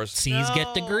up for us. C's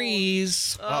get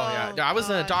degrees. Oh, yeah. I was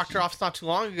in a doctor office not too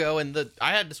long ago, and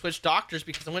I had to switch doctors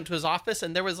because I went to his office,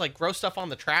 and there was, gross stuff on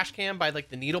the trash can by,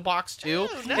 the needle box, too.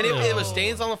 Oh, no. And it was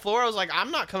stains on the floor. I was like,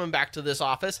 I'm not coming back to this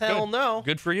office. Hell no.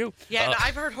 Good for you. Yeah, and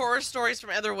I've heard horror stories from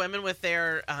other women with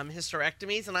their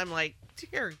hysterectomies, and I'm like,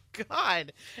 dear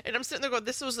God. And I'm sitting there going,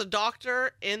 this was a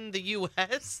doctor in the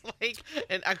U.S.,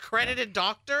 an accredited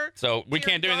doctor? So we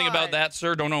can't do anything about that,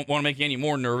 sir. Don't want to make you any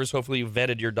more nervous. Hopefully you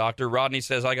vetted your doctor. Rodney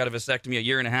says, I got a vasectomy a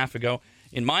year and a half ago.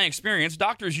 In my experience,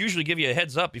 doctors usually give you a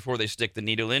heads up before they stick the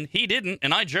needle in. He didn't,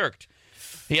 and I jerked.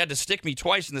 He had to stick me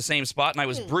twice in the same spot, and I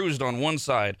was bruised on one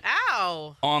side.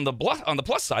 Ow! On the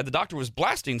plus side, the doctor was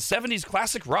blasting 70s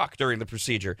classic rock during the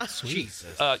procedure.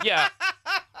 Jesus. Yeah.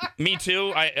 Me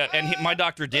too. My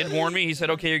doctor did warn me. He said,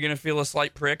 "Okay, you're going to feel a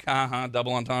slight prick."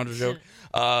 Double entendre joke.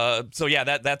 So yeah,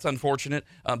 that's unfortunate.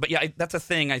 But yeah, that's a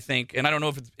thing I think, and I don't know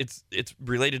if it's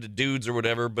related to dudes or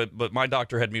whatever. But my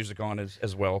doctor had music on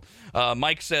as well.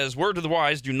 Mike says, "Word to the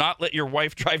wise: do not let your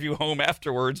wife drive you home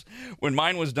afterwards." When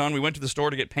mine was done, we went to the store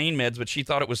to get pain meds, but she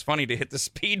thought it was funny to hit the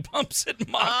speed bumps at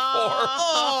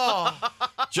Mach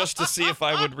 4 just to see if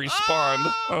I would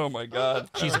respond. Oh my God,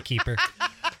 She's a keeper.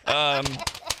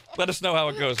 Let us know how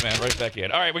it goes, man. Right back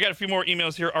in. All right, we got a few more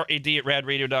emails here.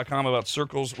 RAD@radradio.com about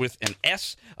Circles with an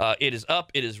S. It is up.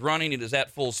 It is running. It is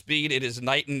at full speed. It is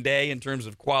night and day in terms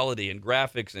of quality and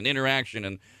graphics and interaction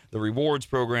and the rewards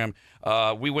program.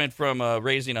 We went from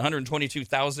raising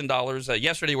 $122,000.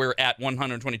 Yesterday, we were at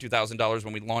 $122,000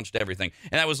 when we launched everything.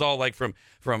 And that was all like from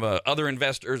other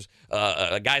investors,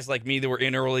 guys like me that were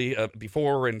in early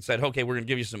before and said, okay, we're going to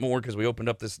give you some more because we opened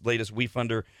up this latest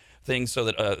WeFunder thing so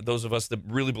that those of us that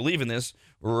really believe in this,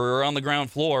 we're on the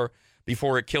ground floor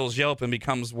before it kills Yelp and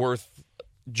becomes worth.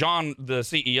 John, the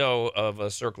CEO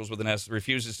of Circles with an S,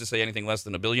 refuses to say anything less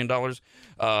than $1 billion.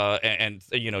 And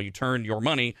you turn your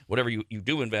money, whatever you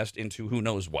do invest, into who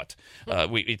knows what.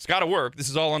 It's got to work. This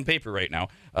is all on paper right now.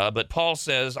 But Paul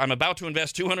says, I'm about to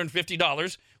invest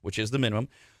 $250, which is the minimum,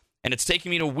 and it's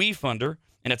taking me to WeFunder,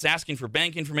 and it's asking for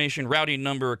bank information, routing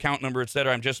number, account number,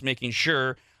 etc. I'm just making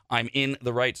sure I'm in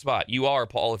the right spot. You are,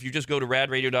 Paul. If you just go to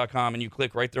radradio.com and you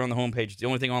click right there on the homepage, it's the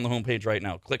only thing on the homepage right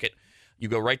now. Click it. You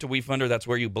go right to WeFunder. That's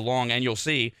where you belong, and you'll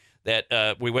see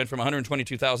that we went from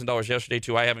 $122,000 yesterday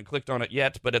to, I haven't clicked on it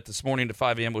yet, but at this morning to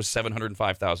 5 a.m. was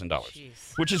 $705,000,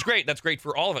 which is great. That's great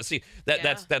for all of us. See,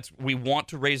 that's we want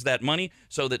to raise that money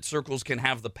so that Circles can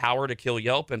have the power to kill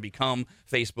Yelp and become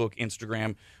Facebook,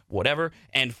 Instagram, whatever.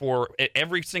 And for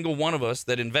every single one of us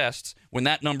that invests, when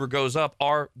that number goes up,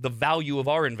 the value of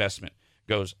our investment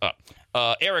goes up.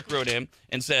 Eric wrote in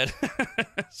and said,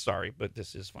 sorry, but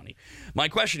this is funny. My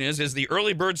question is the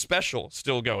early bird special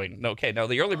still going? Okay, now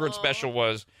the early bird special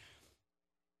was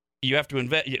you have to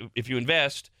invest. If you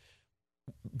invest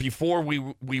before we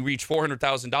reach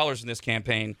 $400,000 in this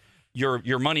campaign,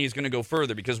 your money is going to go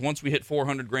further, because once we hit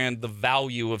 $400,000, the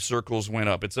value of Circles went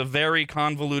up. It's a very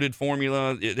convoluted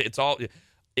formula.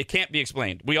 It can't be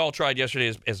explained. We all tried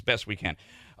yesterday as best we can.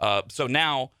 So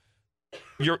now,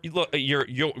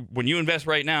 when you invest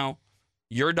right now,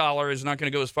 your dollar is not going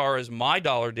to go as far as my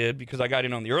dollar did because I got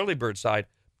in on the early bird side,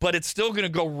 but it's still going to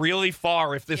go really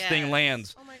far if this thing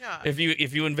lands. Oh my God! If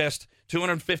you invest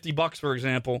 $250, for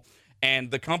example,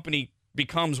 and the company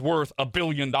becomes worth $1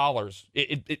 billion,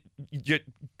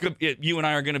 you and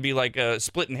I are going to be like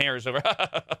splitting hairs over.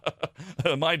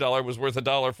 My dollar was worth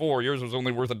 $1.04. Yours was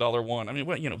only worth $1.01. I mean,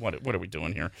 what are we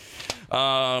doing here?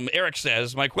 Eric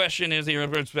says, my question is, the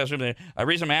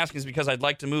reason I'm asking is because I'd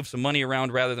like to move some money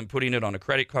around rather than putting it on a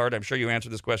credit card. I'm sure you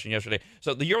answered this question yesterday.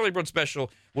 So the early bird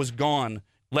special was gone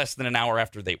less than an hour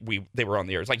after they were on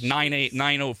the air. It's like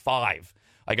 9:05.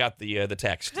 I got the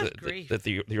text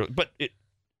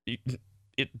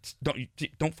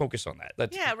don't focus on that.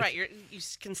 Right. You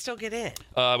can still get in.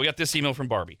 We got this email from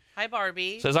Barbie. Hi,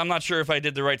 Barbie. Says, I'm not sure if I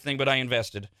did the right thing, but I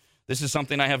invested. This is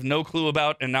something I have no clue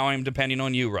about, and now I'm depending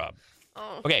on you, Rob.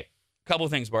 Oh. Okay, couple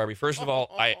of things, Barbie. First of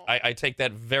all, I take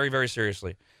that very, very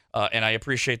seriously, and I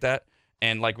appreciate that.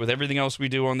 And like with everything else we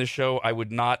do on this show, I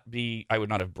would not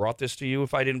have brought this to you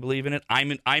if I didn't believe in it.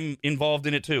 I'm involved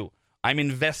in it too. I'm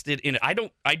invested in it. I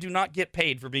do not get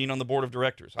paid for being on the board of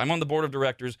directors. I'm on the board of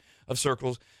directors of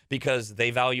Circles because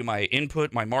they value my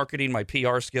input, my marketing, my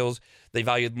PR skills. They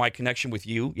value my connection with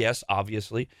you. Yes,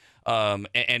 obviously. And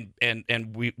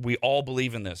we all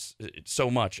believe in this so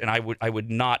much. And I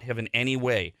would not have in any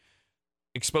way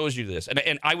exposed you to this.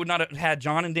 And I would not have had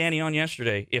John and Danny on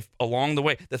yesterday if along the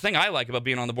way. The thing I like about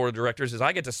being on the board of directors is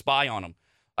I get to spy on them.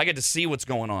 I get to see what's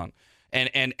going on.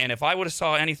 And if I would have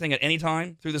saw anything at any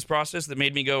time through this process that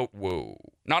made me go, whoa,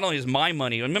 not only is my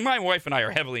money, I mean, my wife and I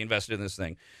are heavily invested in this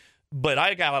thing, but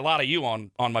I got a lot of you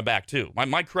on my back too.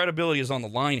 My credibility is on the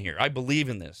line here. I believe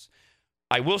in this.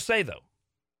 I will say, though,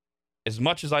 as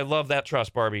much as I love that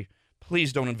trust, Barbie,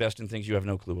 please don't invest in things you have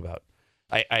no clue about.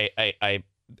 I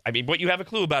mean, what you have a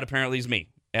clue about apparently is me,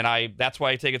 and that's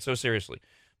why I take it so seriously.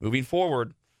 Moving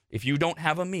forward, if you don't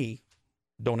have a me,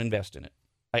 don't invest in it.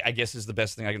 I guess is the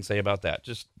best thing I can say about that.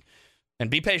 And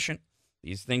be patient.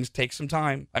 These things take some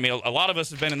time. I mean, a lot of us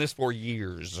have been in this for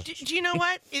years. Do you know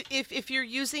what? If you're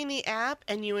using the app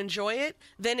and you enjoy it,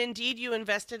 then indeed you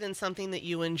invested in something that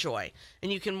you enjoy. And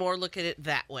you can more look at it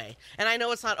that way. And I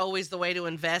know it's not always the way to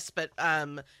invest, but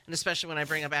and especially when I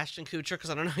bring up Ashton Kutcher, because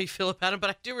I don't know how you feel about him, but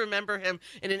I do remember him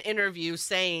in an interview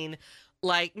saying,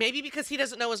 Like, maybe because he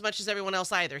doesn't know as much as everyone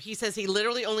else either. He says he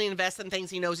literally only invests in things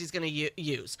he knows he's going to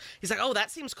use. He's like, oh, that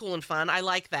seems cool and fun. I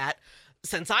like that.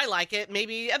 Since I like it,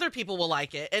 maybe other people will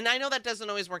like it. And I know that doesn't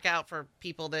always work out for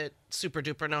people that super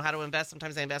duper know how to invest.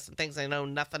 Sometimes they invest in things they know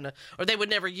nothing or they would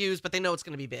never use, but they know it's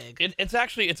going to be big. It's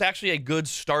actually a good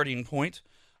starting point.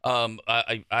 One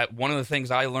of the things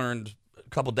I learned a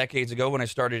couple decades ago when I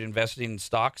started investing in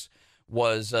stocks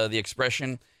was the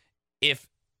expression, if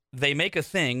they make a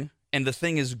thing and the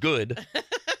thing is good,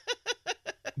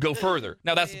 go further.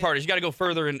 Now, that's the part is you got to go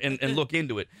further and look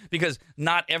into it, because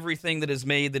not everything that is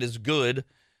made that is good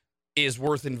is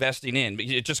worth investing in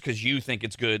just because you think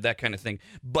it's good, that kind of thing.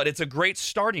 But it's a great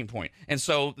starting point. And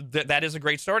so that is a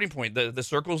great starting point. The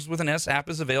Circles with an S app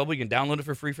is available. You can download it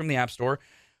for free from the App Store.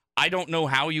 I don't know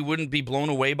how you wouldn't be blown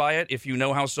away by it if you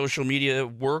know how social media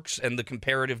works and the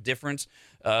comparative difference,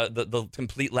 the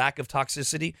complete lack of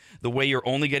toxicity, the way you're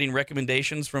only getting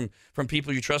recommendations from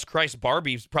people you trust. Christ,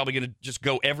 Barbie's probably going to just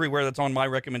go everywhere that's on my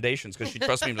recommendations because she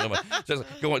trusts me so much. Just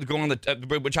go on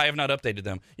which I have not updated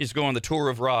them. You just go on the tour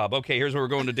of Rob. Okay, here's where we're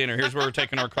going to dinner. Here's where we're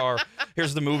taking our car.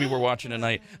 Here's the movie we're watching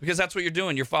tonight. Because that's what you're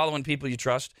doing. You're following people you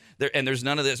trust. And there's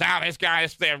none of this,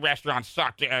 their restaurant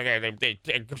sucked. They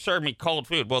served me cold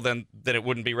food. Well, then it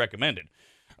wouldn't be recommended.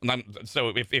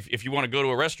 So if you want to go to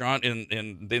a restaurant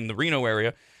in the Reno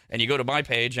area and you go to my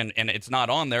page and it's not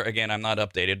on there, again, I'm not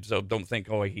updated, so don't think,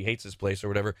 oh, he hates this place or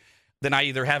whatever, then I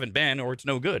either haven't been or it's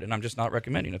no good, and I'm just not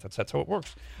recommending it. That's how it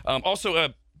works.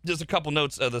 Also, just a couple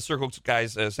notes the Circles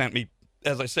guys sent me,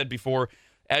 as I said before,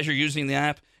 as you're using the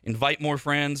app, invite more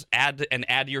friends, add to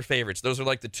your favorites. Those are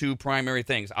like the two primary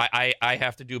things. I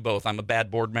have to do both. I'm a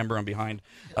bad board member. I'm behind,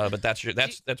 but that's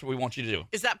what we want you to do.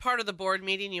 Is that part of the board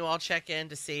meeting? You all check in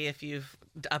to see if you've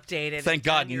updated. Thank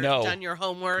God, no. Done your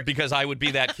homework. Because I would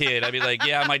be that kid. I'd be like,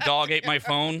 yeah, my dog ate my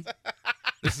phone.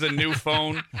 This is a new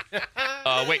phone.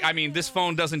 Wait, I mean, this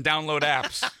phone doesn't download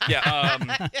apps. Yeah.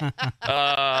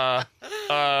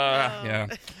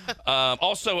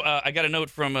 Also, I got a note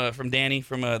from Danny,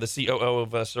 from the COO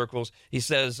of Circles. He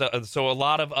says, so a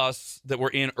lot of us that were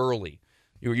in early,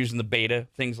 you were using the beta,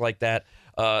 things like that,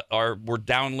 were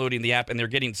downloading the app, and they're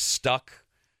getting stuck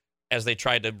as they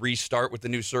tried to restart with the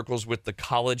new Circles with the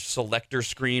college selector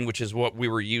screen, which is what we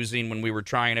were using when we were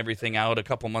trying everything out a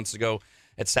couple months ago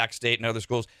at Sac State and other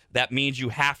schools. That means you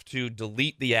have to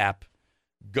delete the app,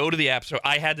 go to the app store.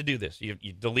 I had to do this. You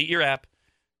delete your app,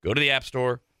 go to the App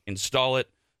Store, install it.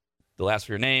 They'll ask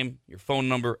for your name, your phone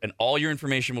number, and all your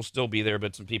information will still be there,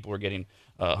 but some people are getting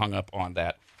hung up on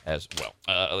that as well.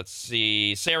 Let's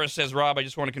see. Sarah says, Rob, I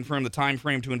just want to confirm the time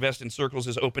frame to invest in Circles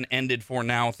is open-ended for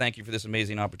now. Thank you for this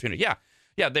amazing opportunity. Yeah,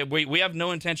 we have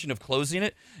no intention of closing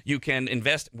it. You can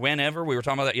invest whenever. We were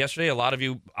talking about that yesterday. A lot of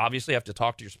you obviously have to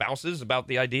talk to your spouses about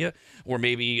the idea, or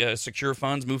maybe secure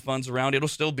funds, move funds around. It'll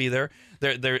still be there.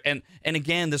 And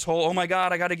again, this whole, oh my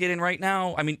God, I got to get in right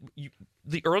now. I mean,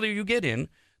 the earlier you get in,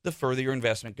 the further your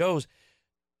investment goes.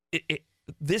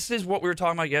 This is what we were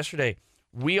talking about yesterday.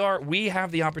 We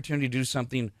have the opportunity to do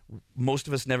something most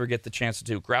of us never get the chance to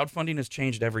do. Crowdfunding has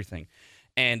changed everything,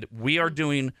 and we are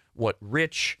doing what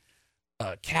rich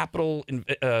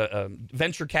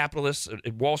venture capitalists,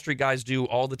 Wall Street guys do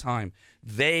all the time.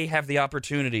 They have the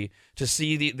opportunity to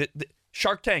see the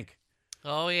Shark Tank.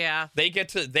 Oh yeah, they get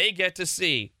to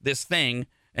see this thing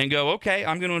and go, okay,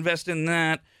 I'm going to invest in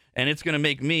that, and it's going to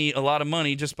make me a lot of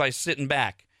money just by sitting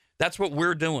back. That's what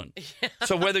we're doing.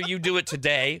 So whether you do it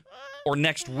today or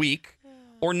next week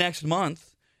or next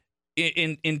month,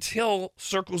 until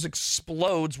Circles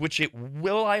explodes, which it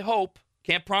will, I hope.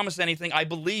 Can't promise anything. I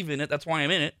believe in it. That's why I'm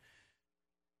in it.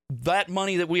 That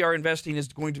money that we are investing is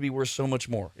going to be worth so much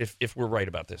more if we're right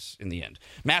about this in the end.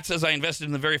 Matt says, I invested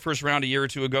in the very first round a year or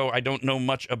two ago. I don't know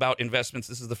much about investments.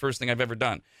 This is the first thing I've ever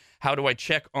done. How do I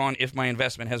check on if my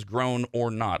investment has grown or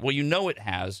not? Well, you know it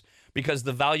has, because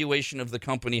the valuation of the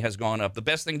company has gone up. The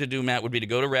best thing to do, Matt, would be to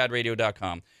go to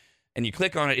radradio.com, and you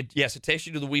click on it. Yes, it takes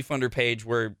you to the WeFunder page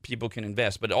where people can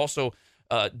invest. But also,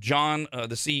 John,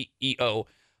 the CEO,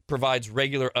 provides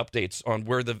regular updates on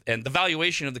where the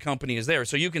valuation of the company is there.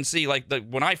 So you can see, like,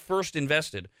 when I first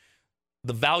invested,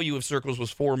 the value of Circles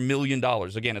was $4 million.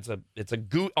 Again,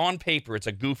 on paper, it's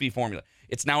a goofy formula.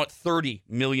 It's now at $30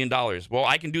 million. Well,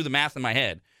 I can do the math in my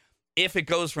head. If it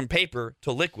goes from paper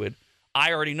to liquid,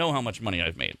 I already know how much money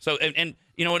I've made. So, and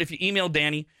you know what? If you email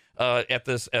Danny at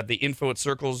the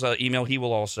info@Circles email, he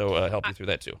will also help you through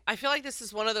that too. I feel like this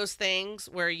is one of those things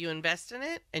where you invest in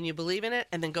it and you believe in it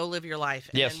and then go live your life.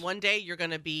 And yes. then one day you're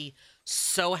going to be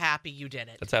so happy you did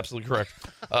it. That's absolutely correct.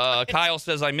 Kyle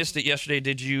says, I missed it yesterday.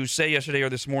 Did you say yesterday or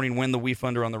this morning when the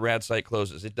WeFunder on the RAD site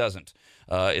closes? It doesn't.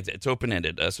 It's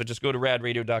open-ended. So just go to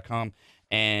radradio.com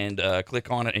and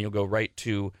click on it, and you'll go right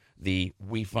to the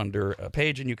WeFunder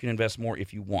page, and you can invest more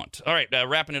if you want. All right,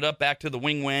 wrapping it up, back to the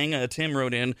wing wang. Tim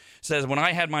wrote in, says, when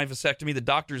I had my vasectomy, the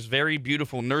doctor's very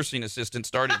beautiful nursing assistant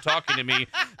started talking to me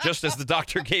just as the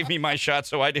doctor gave me my shot,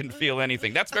 so I didn't feel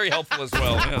anything. That's very helpful as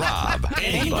well. Yeah. Rob,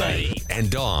 Anybody. and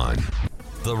Dawn.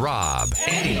 The Rob,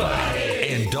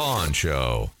 and Dawn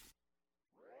Show.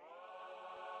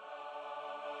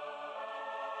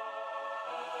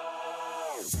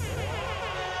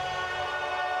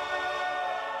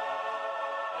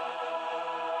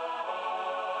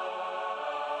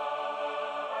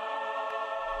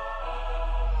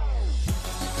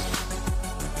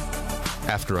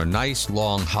 After a nice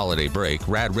long holiday break,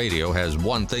 Rad Radio has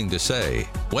one thing to say.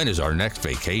 When is our next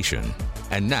vacation?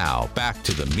 And now, back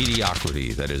to the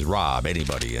mediocrity that is Rob,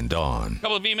 Anybody, and Dawn.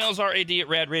 Couple of emails,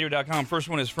 rad@radradio.com. First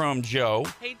one is from Joe.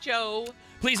 Hey, Joe.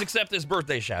 Please accept this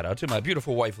birthday shout-out to my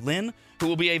beautiful wife, Lynn, who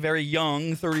will be a very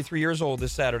young 33 years old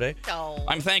this Saturday. Oh.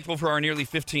 I'm thankful for our nearly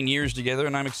 15 years together,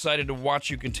 and I'm excited to watch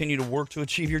you continue to work to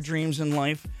achieve your dreams in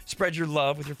life, spread your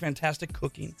love with your fantastic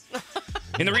cooking.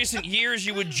 In the recent years,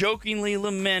 you would jokingly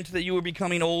lament that you were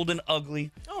becoming old and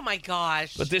ugly. Oh, my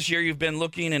gosh. But this year, you've been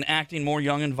looking and acting more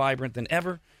young and vibrant than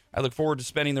ever. I look forward to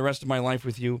spending the rest of my life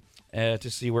with you to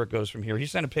see where it goes from here. He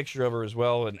sent a picture of her as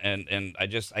well, and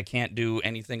I can't do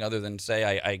anything other than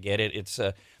say I get it.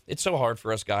 It's so hard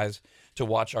for us guys to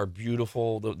watch our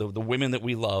beautiful, the women that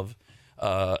we love,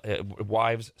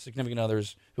 wives, significant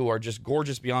others, who are just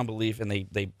gorgeous beyond belief, and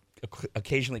they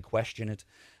occasionally question it.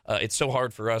 It's so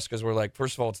hard for us because we're like,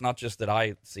 first of all, it's not just that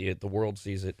I see it, the world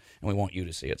sees it, and we want you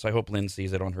to see it. So I hope Lynn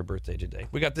sees it on her birthday today.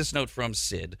 We got this note from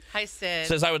Sid. Hi, Sid.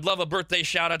 Says, I would love a birthday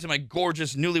shout out to my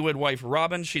gorgeous newlywed wife,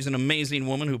 Robin. She's an amazing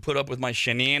woman who put up with my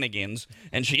shenanigans,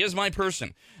 and she is my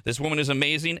person. This woman is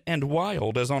amazing and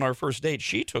wild, as on our first date,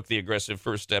 she took the aggressive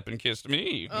first step and kissed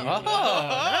me. Oh,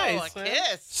 nice. A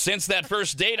kiss. Since that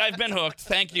first date, I've been hooked.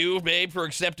 Thank you, babe, for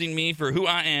accepting me for who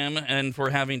I am and for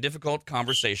having difficult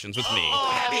conversations with me.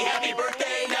 Happy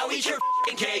birthday, now eat your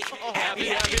f***ing cake. Happy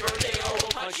birthday, or we'll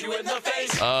punch you in the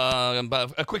face.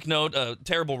 But a quick note,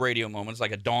 terrible radio moments,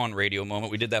 like a Dawn radio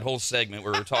moment. We did that whole segment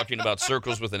where we were talking about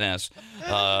Circles with an S,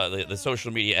 the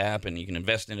social media app, and you can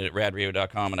invest in it at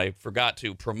radradio.com. And I forgot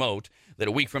to promote that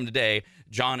a week from today,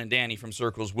 John and Danny from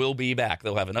Circles will be back.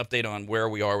 They'll have an update on where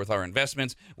we are with our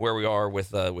investments, where we are with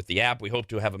the app. We hope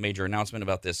to have a major announcement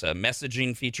about this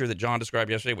messaging feature that John described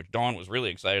yesterday, which Dawn was really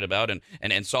excited about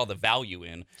and saw the value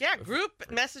in. Yeah, group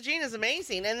messaging is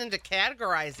amazing, and then to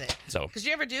categorize it. So, because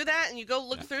you ever do that and you go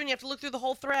look through and you have to look through the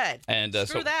whole thread. And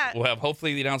Screw that. We'll have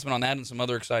hopefully the announcement on that and some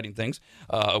other exciting things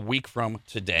a week from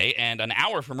today. And an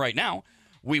hour from right now,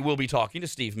 we will be talking to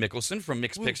Steve Mickelson from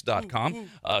mixpicks.com.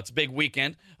 It's a big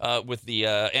weekend with the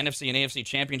NFC and AFC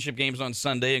championship games on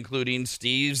Sunday, including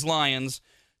Steve's Lions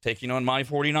taking on my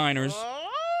 49ers.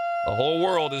 The whole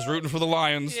world is rooting for the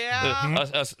Lions. Yeah.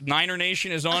 Niner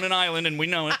Nation is on an island, and we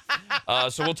know it.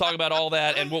 So we'll talk about all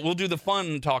that, and we'll do the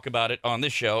fun talk about it on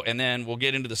this show, and then we'll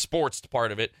get into the sports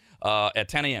part of it at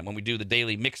 10 a.m. when we do the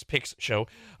daily Mix Picks show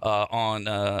on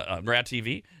Rad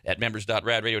TV at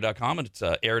members.radradio.com, and it's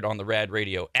aired on the Rad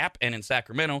Radio app, and in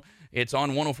Sacramento, it's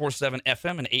on 104.7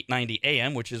 FM and 890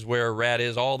 AM, which is where Rad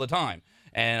is all the time.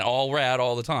 And all Rad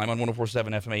all the time on 104.7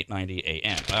 FM, 890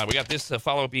 AM. We got this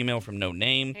follow-up email from No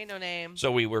Name. Hey, No Name.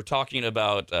 So we were talking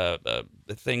about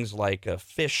things like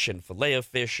fish and fillet of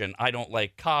fish, and I don't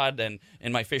like cod, and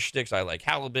in my fish sticks I like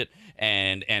halibut,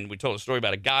 and we told a story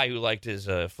about a guy who liked his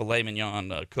filet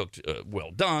mignon cooked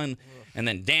well done. And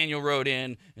then Daniel wrote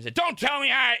in and said, "Don't tell me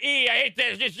how to eat. I hate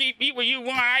this. Just eat what you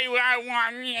want. I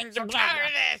want. I'm tired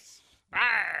of this."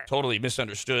 Totally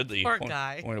misunderstood the Poor point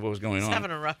guy. of what was going He's on.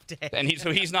 having a rough day. And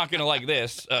he's not going to like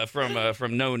this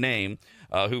from No Name,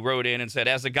 who wrote in and said,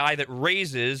 as a guy that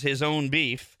raises his own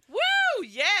beef, Woo!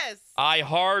 Yes. I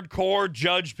hardcore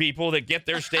judge people that get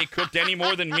their steak cooked any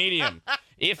more than medium.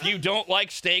 If you don't like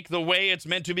steak the way it's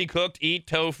meant to be cooked, eat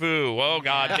tofu. Oh,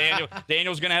 God.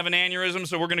 Daniel's going to have an aneurysm,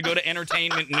 so we're going to go to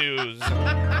entertainment news.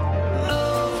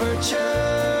 Overture,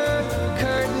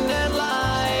 curtain and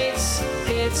lights.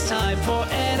 It's time for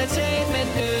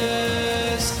entertainment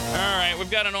news. All right, we've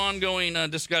got an ongoing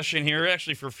discussion here,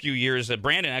 actually for a few years.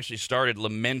 Brandon actually started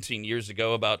lamenting years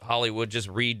ago about Hollywood just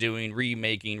redoing,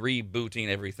 remaking, rebooting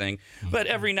everything. But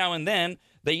every now and then,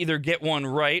 they either get one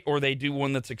right or they do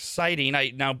one that's exciting.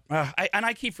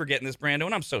 I keep forgetting this, Brando,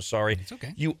 and I'm so sorry. It's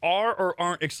okay. You are or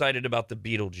aren't excited about the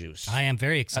Beetlejuice? I am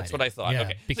very excited. That's what I thought. Yeah,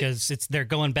 Okay. because they're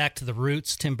going back to the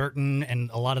roots. Tim Burton and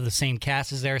a lot of the same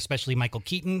cast is there, especially Michael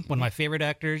Keaton, one of my favorite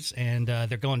actors, and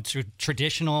they're going to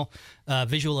traditional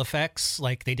visual effects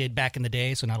like they did back in the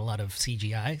day, so not a lot of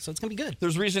CGI. So it's gonna be good.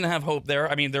 There's reason to have hope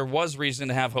there. I mean, there was reason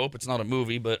to have hope. It's not a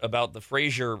movie, but about the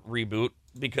Frasier reboot,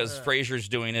 because Frasier's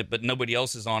doing it, but nobody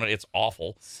else is on it. It's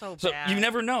awful. So So bad. you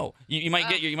never know. You might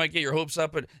get your hopes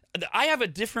up, but I have a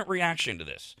different reaction to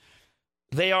this.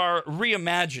 They are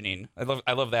reimagining.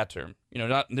 I love that term.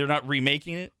 They're not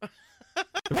remaking it.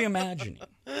 Reimagining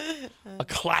a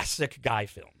classic guy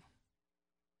film.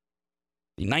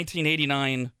 The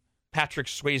 1989 Patrick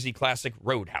Swayze classic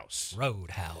Roadhouse.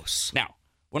 Roadhouse. Now,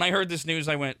 when I heard this news,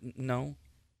 I went, no.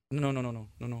 We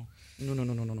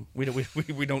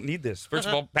don't need this. First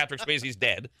of all, Patrick Swayze's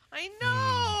dead. I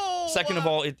know. Second of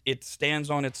all, it stands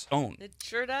on its own. It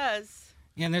sure does.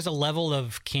 Yeah, and there's a level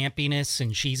of campiness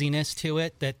and cheesiness to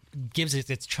it that gives it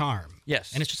its charm.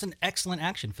 Yes. And it's just an excellent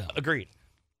action film. Agreed.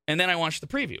 And then I watched the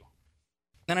preview.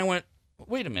 And I went,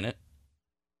 wait a minute.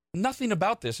 Nothing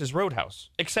about this is Roadhouse,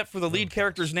 except for the lead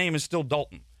character's name is still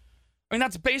Dalton. I mean,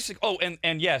 that's basic. Oh,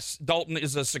 and yes, Dalton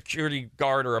is a security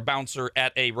guard or a bouncer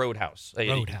at a roadhouse.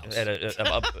 Roadhouse.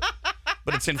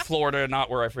 But it's in Florida, not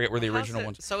where I forget where the original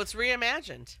one's. So it's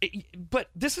reimagined. But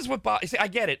this is what see, I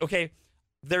get it. Okay,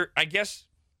 I guess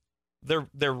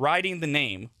they're riding the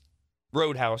name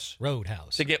Roadhouse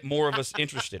to get more of us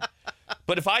interested.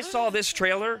 But if I saw this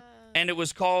trailer and it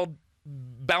was called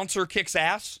Bouncer Kicks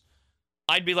Ass,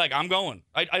 I'd be like, I'm going.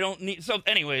 I don't need. So,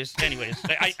 anyways,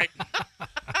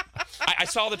 I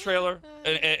saw the trailer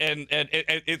and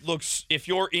it looks. If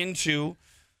you're into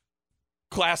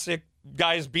classic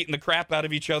guys beating the crap out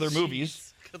of each other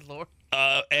movies, good lord,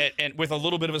 and with a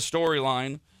little bit of a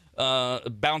storyline,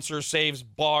 bouncer saves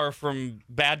bar from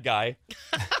bad guy,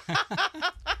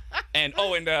 and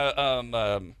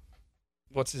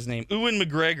what's his name? Ewan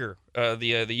McGregor,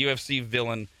 the UFC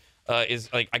villain. Is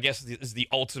the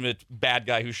ultimate bad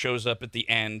guy who shows up at the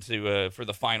end for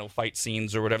the final fight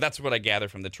scenes or whatever. That's what I gather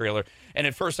from the trailer. And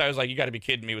at first I was like, you got to be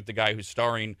kidding me with the guy who's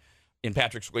starring in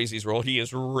Patrick Swayze's role. He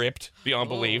is ripped beyond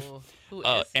belief.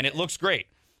 And it looks great.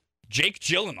 Jake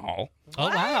Gyllenhaal.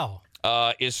 Oh,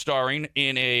 wow. Is starring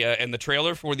in the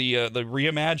trailer for the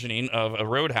reimagining of a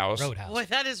Roadhouse. Boy,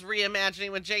 that is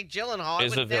reimagining with Jake Gyllenhaal.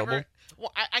 Is available.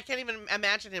 Well, I can't even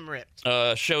imagine him ripped.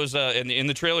 Shows in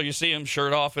the trailer, you see him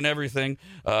shirt off and everything,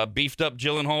 beefed up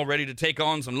Gyllenhaal, ready to take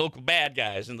on some local bad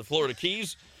guys in the Florida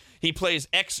Keys. He plays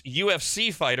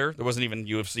ex-UFC fighter. There wasn't even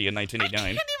UFC in 1989.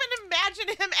 I can't even imagine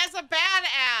him as a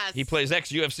badass. He plays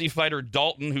ex-UFC fighter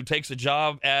Dalton, who takes a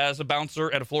job as a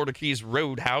bouncer at a Florida Keys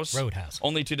Roadhouse.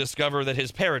 Only to discover that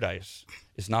his paradise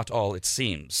is not all it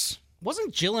seems.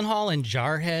 Wasn't Gyllenhaal in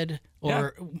Jarhead?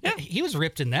 Or yeah. He was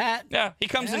ripped in that. Yeah, he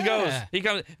comes and goes.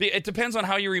 It depends on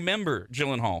how you remember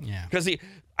Gyllenhaal. Yeah. Because the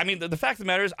fact of the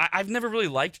matter is, I've never really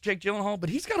liked Jake Gyllenhaal, but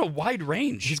he's got a wide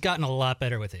range. He's gotten a lot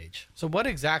better with age. So what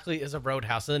exactly is a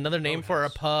roadhouse? Is it another name for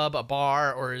a pub, a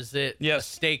bar, or is it a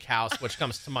steakhouse, which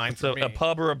comes to mind for me? A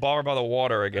pub or a bar by the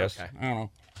water, I guess. Okay. I don't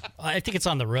know. I think it's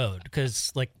on the road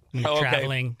because, like, when you're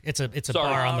traveling, it's a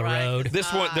bar on the road.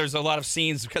 This one, there's a lot of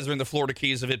scenes because they're in the Florida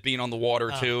Keys of it being on the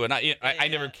water too, and I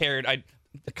never cared.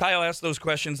 Kyle asked those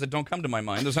questions that don't come to my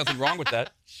mind. There's nothing wrong with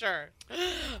that. Sure.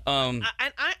 I'm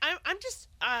just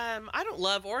I don't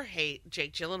love or hate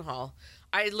Jake Gyllenhaal.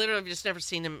 I literally have just never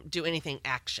seen him do anything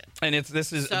action. And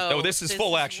this is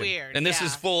full action. Weird. And this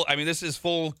is full. I mean, this is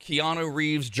full Keanu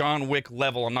Reeves, John Wick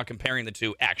level. I'm not comparing the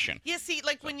two. Action. Yeah. See,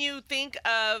 like when you think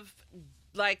of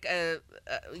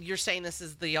you're saying this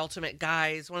is the Ultimate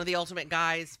Guys, one of the Ultimate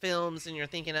Guys films, and you're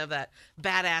thinking of that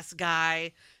badass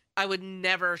guy. I would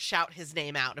never shout his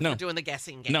name out if we're doing the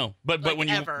guessing game. No, but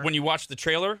when you watch the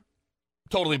trailer,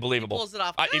 totally believable. He pulls it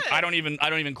off. I don't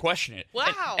even question it.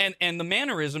 Wow. And the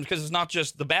mannerisms, because it's not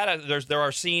just the badass. There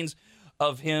are scenes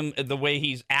of him, the way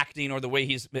he's acting or the way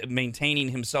he's maintaining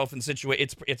himself in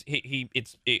situations.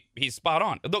 He's spot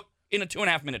on. In a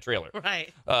 2.5 minute trailer.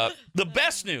 Right. The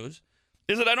best news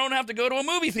is that I don't have to go to a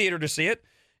movie theater to see it.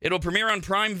 It'll premiere on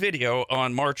Prime Video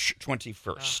on March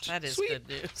 21st. That is good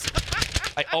news.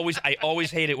 I always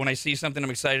hate it when I see something I'm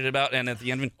excited about, and at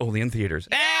the end, only in theaters.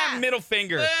 Yeah. Middle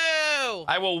finger. Boo.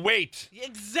 I will wait.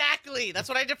 Exactly. That's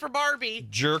what I did for Barbie.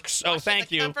 Jerks. Oh,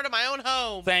 thank you. In the comfort of my own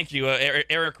home. Thank you.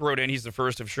 Eric wrote in. He's the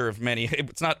first of many.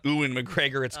 It's not Ewan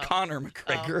McGregor. It's Conor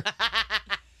McGregor.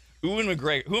 Ewan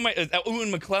McGregor. Who am I? Is that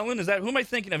Ewan McClellan? Is that who am I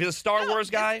thinking of? He's a Star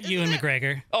Wars guy. Ewan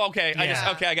McGregor. Oh, okay. I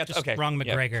Yeah. got Just okay. wrong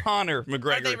McGregor. Yeah. Connor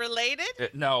McGregor. Are they related?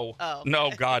 No. Oh, okay.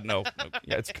 No, God, no.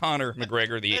 Yeah, it's Connor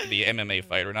McGregor, the MMA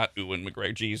fighter, not Ewan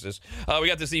McGregor. Jesus. We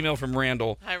got this email from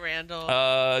Randall. Hi, Randall.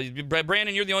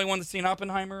 Brandon, you're the only one that's seen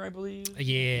Oppenheimer, I believe.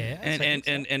 Yeah.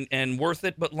 And worth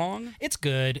it, but long. It's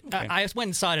good. Okay. I went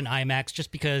and saw it in IMAX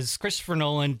just because Christopher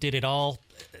Nolan did it all.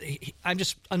 I'm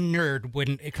just a nerd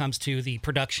when it comes to the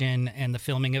production and the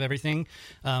filming of everything.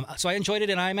 So I enjoyed it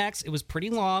in IMAX. It was pretty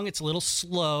long. It's a little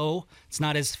slow. It's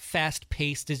not as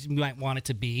fast-paced as you might want it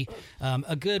to be.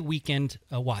 A good weekend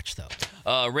watch,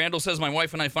 though. Randall says, my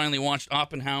wife and I finally watched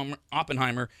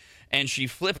Oppenheimer, and she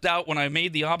flipped out when I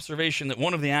made the observation that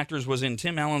one of the actors was in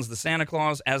Tim Allen's The Santa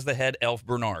Claus as the head elf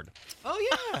Bernard. Oh,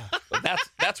 yeah. So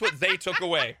that's what they took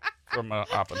away from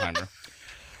Oppenheimer.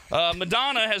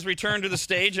 Madonna has returned to the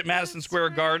stage at Madison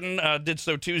Square Garden. Did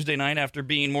so Tuesday night after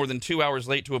being more than 2 hours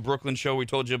late to a Brooklyn show. We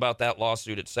told you about that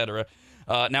lawsuit, etc.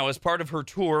 Now, as part of her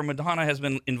tour, Madonna has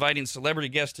been inviting celebrity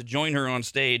guests to join her on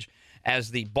stage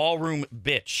as the ballroom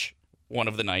bitch one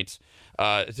of the nights,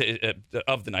 of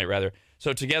the night, rather.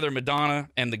 So together, Madonna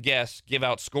and the guests give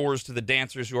out scores to the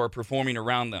dancers who are performing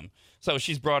around them. So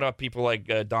she's brought up people like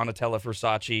Donatella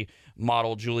Versace,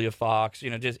 model Julia Fox.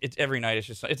 Just it's every night.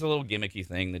 It's a little gimmicky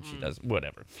thing that she does,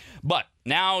 whatever. But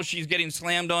now she's getting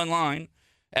slammed online,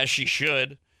 as she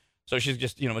should. So she's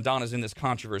just, Madonna's in this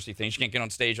controversy thing. She can't get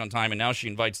on stage on time, and now she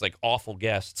invites like awful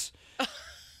guests.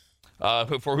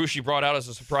 For who she brought out as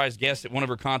a surprise guest at one of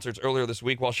her concerts earlier this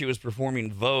week while she was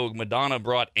performing Vogue. Madonna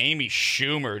brought Amy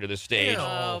Schumer to the stage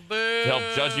Oh, boo. to help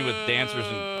judge you with dancers,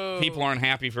 and people aren't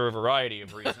happy for a variety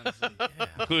of reasons,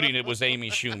 including it was Amy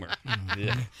Schumer.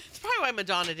 Yeah. It's probably why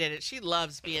Madonna did it. She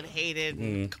loves being hated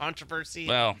and controversy.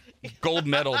 Well, gold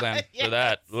medal then for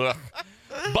that. Ugh.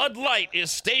 Bud Light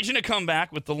is staging a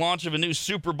comeback with the launch of a new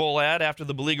Super Bowl ad after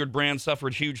the beleaguered brand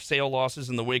suffered huge sale losses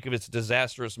in the wake of its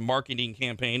disastrous marketing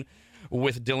campaign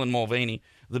with Dylan Mulvaney.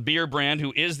 The beer brand,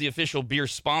 who is the official beer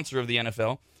sponsor of the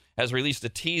NFL, has released a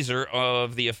teaser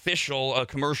of the official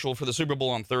commercial for the Super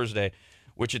Bowl on Thursday,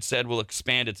 which it said will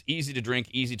expand its easy-to-drink,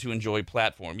 easy-to-enjoy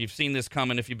platform. You've seen this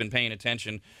coming if you've been paying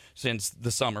attention since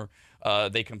the summer.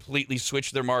 They completely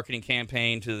switched their marketing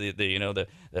campaign to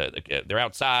they're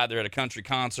outside, they're at a country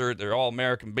concert, they're all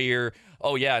American beer.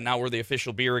 Oh yeah, now we're the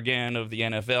official beer again of the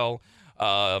NFL.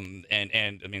 And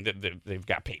I mean, they've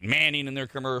got Peyton Manning in their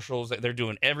commercials. They're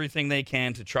doing everything they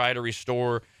can to try to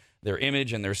restore their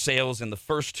image and their sales in the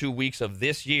first 2 weeks of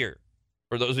this year.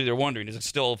 For those of you that are wondering, is it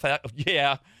still a fact?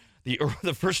 Yeah,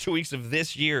 the first 2 weeks of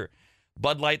this year,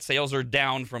 Bud Light sales are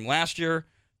down from last year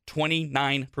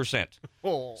 29%.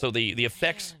 Oh, so the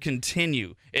effects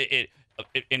continue. It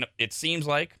seems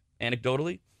like,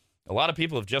 anecdotally, a lot of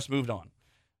people have just moved on.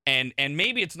 And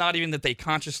maybe it's not even that they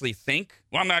consciously think,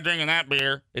 well, I'm not drinking that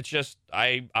beer. It's just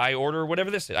I order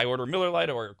whatever this is. I order Miller Lite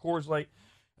or Coors Light,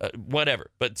 whatever.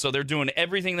 But so they're doing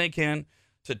everything they can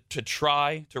to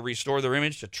try to restore their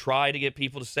image, to try to get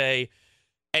people to say,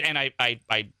 and I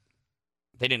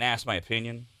they didn't ask my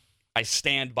opinion. I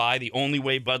stand by the only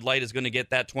way Bud Light is going to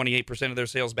get that 28% of their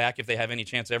sales back, if they have any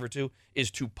chance ever to, is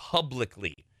to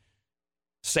publicly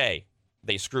say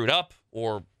they screwed up,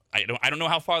 or I don't know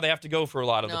how far they have to go for a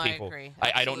lot of the people. I agree.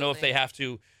 I don't know if they have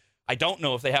to. I don't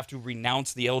know if they have to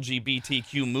renounce the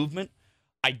LGBTQ movement.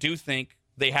 I do think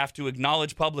they have to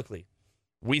acknowledge publicly,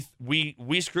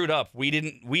 we screwed up.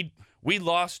 We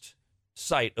lost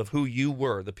sight of who you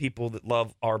were, the people that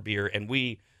love our beer, and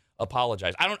we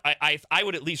apologize. I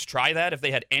would at least try that if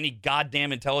they had any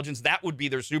goddamn intelligence. That would be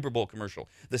their Super Bowl commercial.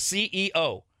 The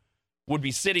CEO would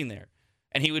be sitting there.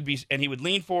 And he would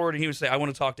lean forward and he would say, I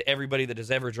want to talk to everybody that has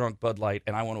ever drunk Bud Light,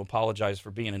 and I want to apologize for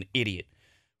being an idiot.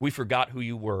 We forgot who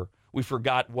you were. We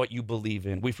forgot what you believe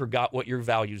in. We forgot what your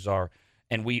values are.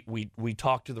 And we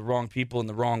talked to the wrong people in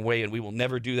the wrong way, and we will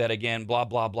never do that again, blah,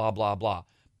 blah, blah, blah, blah.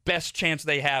 Best chance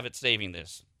they have at saving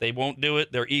this. They won't do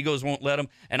it. Their egos won't let them.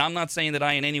 And I'm not saying that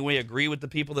I in any way agree with the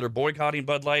people that are boycotting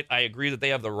Bud Light. I agree that they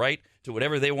have the right to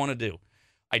whatever they want to do.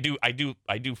 I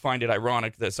do find it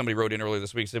ironic that somebody wrote in earlier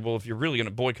this week and said, well, if you're really going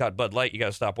to boycott Bud Light, you got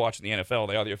to stop watching the NFL.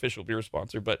 They are the official beer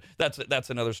sponsor. But that's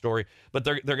another story. But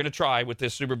they're going to try with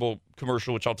this Super Bowl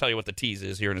commercial, which I'll tell you what the tease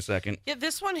is here in a second. Yeah,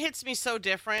 this one hits me so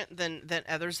different than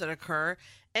others that occur.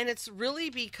 And it's really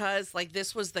because, like,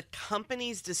 this was the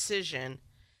company's decision,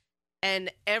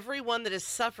 and everyone that has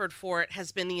suffered for it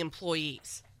has been the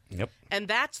employees. Yep. And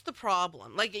that's the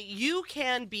problem. Like, you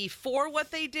can be for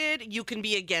what they did, you can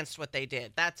be against what they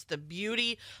did. That's the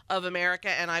beauty of America,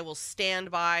 and I will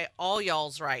stand by all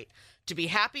y'all's right to be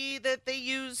happy that they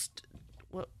used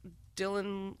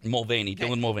Dylan Mulvaney. Okay.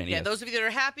 Dylan Mulvaney. Yeah, yes. those of you that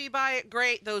are happy by it,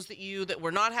 great. Those that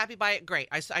were not happy by it, great.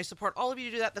 I support all of you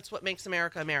to do that. That's what makes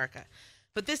America America.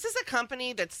 But this is a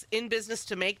company that's in business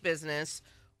to make business,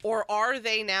 or are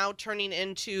they now turning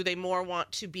into they more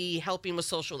want to be helping with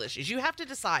social issues? You have to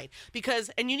decide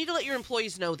and you need to let your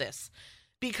employees know this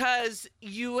because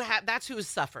that's who has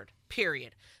suffered.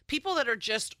 Period. People that are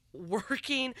just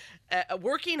working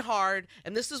hard,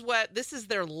 and this is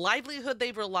their livelihood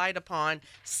they've relied upon,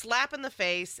 slap in the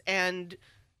face, and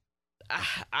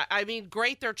I mean,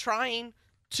 great, they're trying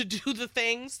to do the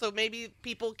things so maybe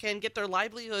people can get their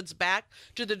livelihoods back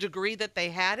to the degree that they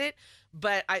had it.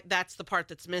 But that's the part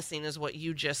that's missing is what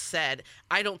you just said.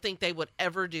 I don't think they would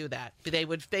ever do that. They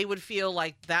would feel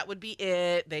like that would be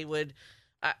it. They would.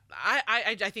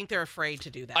 I think they're afraid to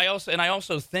do that. I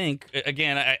also think,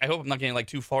 again, I hope I'm not getting like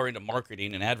too far into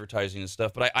marketing and advertising and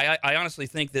stuff, but I honestly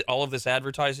think that all of this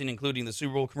advertising, including the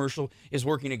Super Bowl commercial, is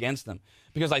working against them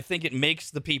because I think it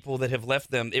makes the people that have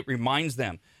left them, it reminds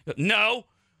them, no.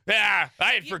 Yeah,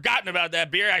 I had forgotten about that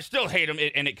beer. I still hate them,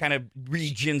 and it kind of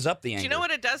regins up the anger. Do you know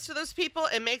what it does to those people?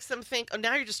 It makes them think, oh,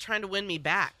 now you're just trying to win me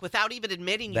back without even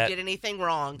admitting you did anything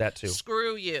wrong. That too.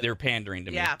 Screw you. They're pandering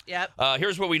to me. Yeah, yep.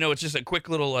 Here's what we know. It's just a quick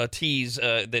little tease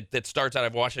that starts out.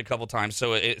 I've watched it a couple times.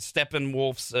 So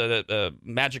Steppenwolf's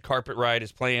Magic Carpet Ride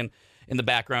is playing in the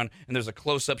background, and there's a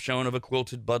close-up showing of a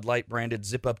quilted Bud Light branded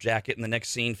zip-up jacket, and the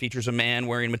next scene features a man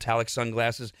wearing metallic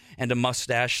sunglasses and a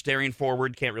mustache staring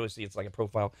forward. Can't really see. It's like a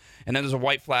profile. And then there's a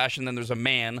white flash, and then there's a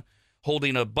man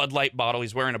holding a Bud Light bottle.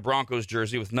 He's wearing a Broncos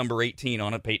jersey with number 18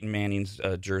 on it, Peyton Manning's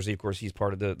jersey. Of course, he's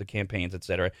part of the campaigns,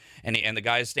 etc. And the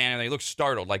guy is standing there. He looks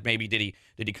startled, like maybe did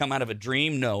he come out of a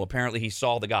dream? No, apparently he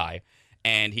saw the guy,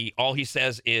 and all he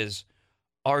says is,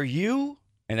 "Are you?"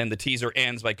 And then the teaser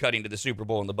ends by cutting to the Super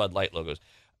Bowl and the Bud Light logos.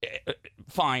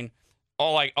 Fine.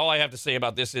 All I have to say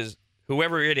about this is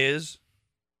whoever it is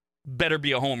better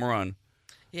be a home run.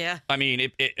 Yeah. I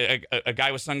mean, a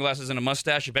guy with sunglasses and a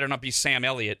mustache, it better not be Sam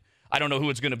Elliott. I don't know who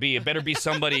it's going to be. It better be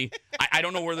somebody. I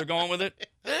don't know where they're going with it.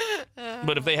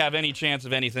 But if they have any chance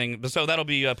of anything, so that'll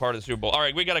be part of the Super Bowl. All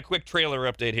right, we got a quick trailer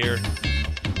update here.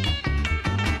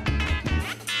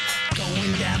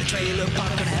 Going down the trailer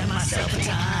park, gonna have myself a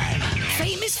time.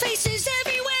 Famous faces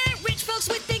everywhere, rich folks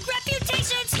with big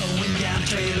reputations. Going down the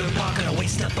trailer park, gonna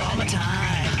waste up all my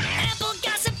time. Apple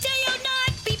gossip day or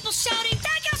night, people shouting,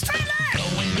 that guy's trailer.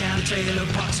 Going down the trailer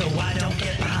park, so I don't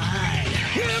get behind.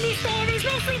 Many stories,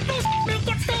 mostly this, make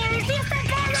up stories,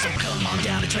 So come on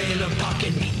down the trailer park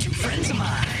and meet two friends of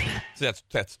mine. So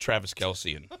that's Travis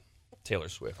Kelce and Taylor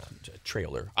Swift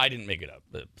trailer. I didn't make it up.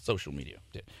 The social media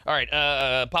did. All right,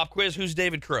 pop quiz. Who's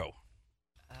David Crow?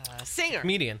 Singer.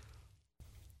 Comedian.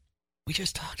 We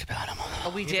just talked about him.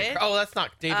 Oh, we did? Oh, that's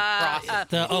not David Cross.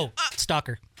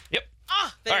 Stalker. Yep.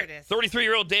 There All right, it is.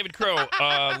 33-year-old David Crow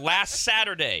last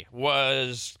Saturday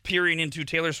was peering into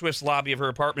Taylor Swift's lobby of her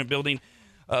apartment building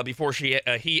before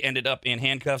he ended up in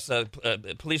handcuffs.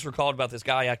 Police were called about this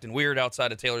guy acting weird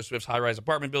outside of Taylor Swift's high-rise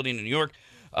apartment building in New York.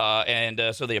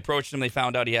 So they approached him. They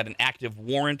found out he had an active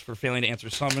warrant for failing to answer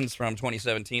summons from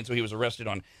 2017, so he was arrested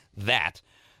on that.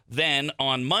 Then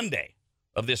on Monday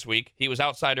of this week, he was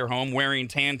outside her home wearing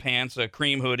tan pants, a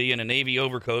cream hoodie, and a navy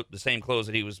overcoat, the same clothes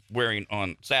that he was wearing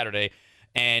on Saturday.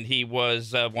 And he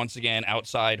was, once again,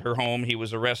 outside her home. He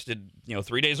was arrested,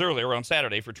 3 days earlier on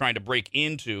Saturday for trying to break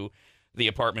into the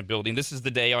apartment building. This is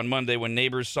the day on Monday when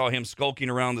neighbors saw him skulking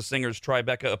around the singer's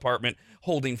Tribeca apartment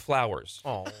holding flowers.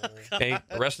 Oh, okay,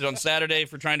 arrested on Saturday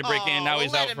for trying to break in. Now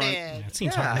he's out front It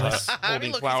seems harmless.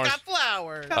 holding Look, flowers. he's got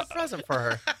flowers. got a present for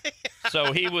her.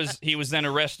 So he was then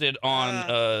arrested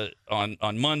on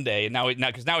Monday. Now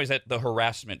he's at the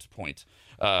harassment point.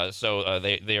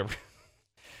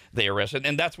 They arrested,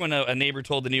 and that's when a neighbor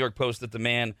told the New York Post that the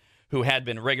man who had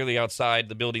been regularly outside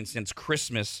the building since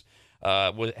Christmas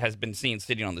has been seen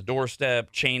sitting on the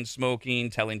doorstep, chain smoking,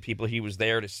 telling people he was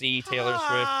there to see Taylor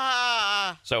Swift.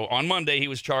 So on Monday, he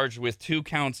was charged with 2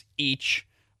 counts each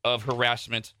of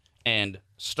harassment and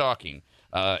stalking.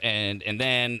 And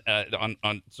then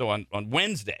on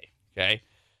Wednesday, okay,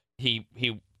 he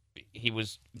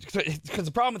was, because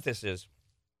the problem with this is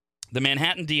the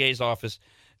Manhattan DA's office,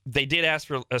 they did ask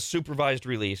for a supervised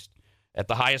release at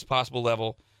the highest possible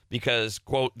level because,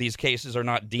 quote, these cases are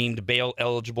not deemed bail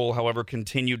eligible. However,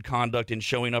 continued conduct in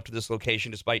showing up to this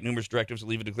location despite numerous directives to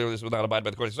leave it to clear this without abide by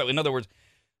the court. So in other words,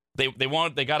 they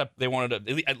wanted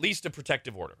at least a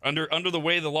protective order. Under the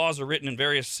way the laws are written in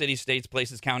various cities, states,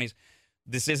 places, counties,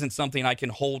 this isn't something I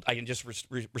can just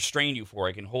restrain you for.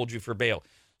 I can hold you for bail.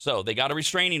 So they got a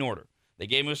restraining order. They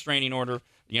gave him a restraining order,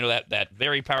 that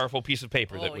very powerful piece of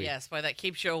paper. Oh, yes, boy, that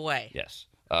keeps you away. Yes.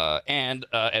 And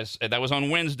that was on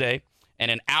Wednesday. And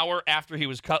an hour after he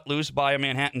was cut loose by a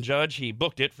Manhattan judge, he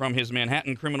booked it from his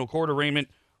Manhattan criminal court arraignment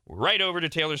right over to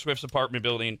Taylor Swift's apartment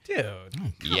building. Dude.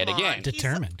 Yet again.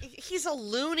 Determined. He's a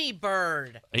loony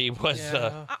bird. He was...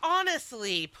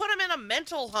 Honestly, put him in a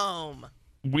mental home.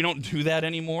 We don't do that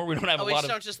anymore. We don't have a lot of...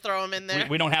 don't just throw him in there?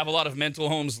 We don't have a lot of mental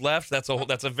homes left. That's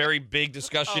a very big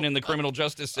discussion in the criminal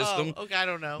justice system. Okay, I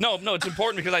don't know. No, it's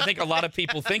important because I think a lot of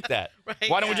people think that. Right,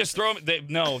 Why don't we just throw them?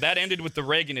 No, that ended with the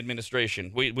Reagan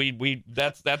administration. We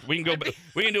can go.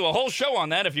 We can do a whole show on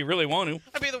that if you really want to.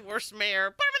 I'd be the worst mayor.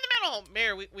 Put him in the mental home.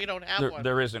 Mayor, we don't have one.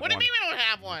 There isn't What do you one. mean we don't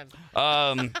have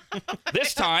one?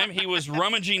 This time he was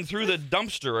rummaging through the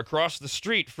dumpster across the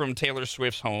street from Taylor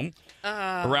Swift's home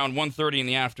around 1:30 in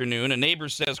the afternoon. A neighbor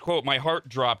says, quote, "My heart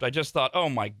dropped. I just thought, oh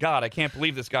my God, I can't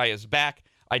believe this guy is back.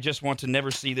 I just want to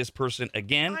never see this person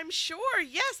again." I'm sure.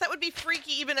 Yes, that would be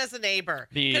freaky even as a neighbor.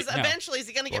 Because eventually is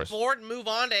he going to get bored and move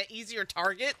on to easier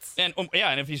targets? And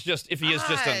and if he is just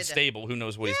unstable, who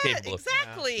knows what he's capable of.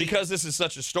 Exactly. Because this is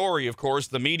such a story, of course,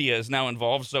 the media is now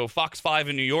involved. So Fox 5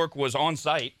 in New York was on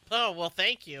site. Oh, well,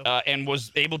 thank you. And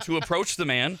was able to approach the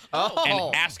man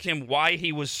and ask him why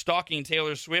he was stalking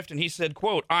Taylor Swift. And he said,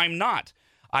 quote, "I'm not.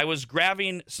 I was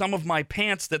grabbing some of my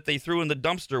pants that they threw in the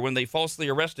dumpster when they falsely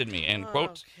arrested me," end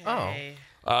quote. Okay.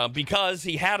 Because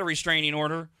he had a restraining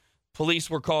order, police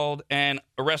were called and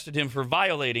arrested him for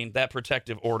violating that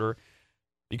protective order.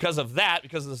 Because of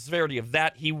the severity of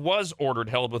that, he was ordered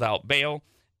held without bail,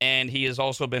 and he has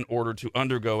also been ordered to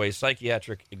undergo a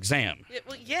psychiatric exam.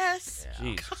 Well, yes.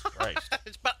 Jesus Christ.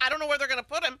 But I don't know where they're going to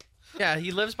put him. Yeah,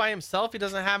 he lives by himself. He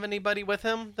doesn't have anybody with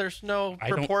him. There's no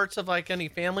reports of like any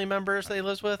family members that he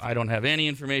lives with. I don't have any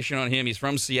information on him. He's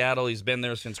from Seattle. He's been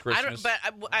there since Christmas.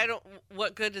 I don't.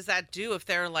 What good does that do if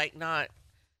they're like not?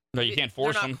 No, you can't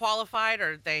force they're them. not qualified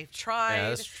or they've tried. Yeah,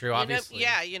 that's true. Obviously.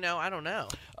 I don't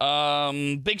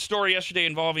know. Big story yesterday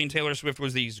involving Taylor Swift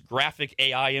was these graphic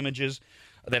AI images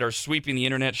that are sweeping the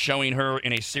internet, showing her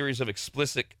in a series of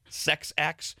explicit sex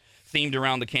acts themed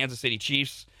around the Kansas City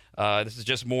Chiefs. This is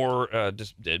just more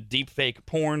deep fake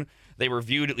porn. They were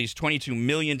viewed at least 22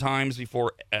 million times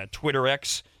before Twitter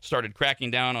X started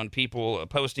cracking down on people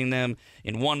posting them.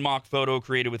 In one mock photo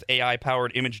created with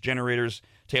AI-powered image generators,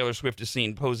 Taylor Swift is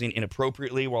seen posing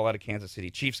inappropriately while at a Kansas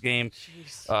City Chiefs game.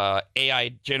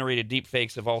 AI-generated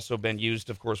deepfakes have also been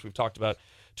used, of course, we've talked about,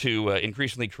 to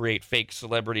increasingly create fake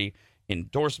celebrity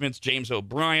endorsements. James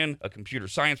O'Brien, a computer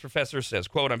science professor, says,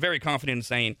 quote, "I'm very confident in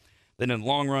saying that in the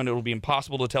long run, it will be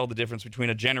impossible to tell the difference between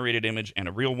a generated image and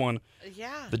a real one.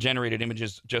 Yeah. The generated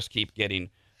images just keep getting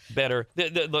better."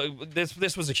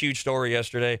 This was a huge story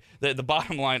yesterday. The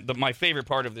bottom line, my favorite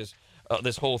part of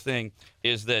this whole thing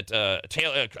is that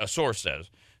Taylor, a source says,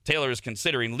 Taylor is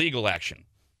considering legal action,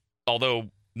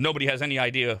 although nobody has any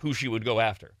idea who she would go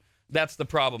after. That's the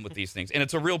problem with these things. And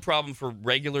it's a real problem for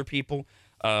regular people.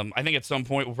 I think at some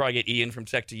point we'll probably get Ian from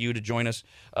Tech to You to join us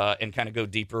and kind of go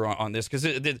deeper on this, because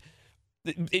the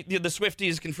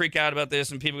Swifties can freak out about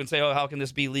this, and people can say, "Oh, how can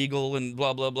this be legal?" and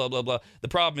blah blah blah blah blah. The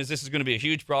problem is this is going to be a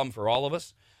huge problem for all of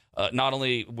us, not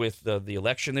only with the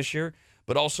election this year,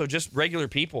 but also just regular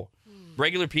people.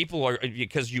 Regular people are,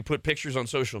 because you put pictures on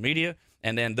social media,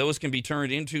 and then those can be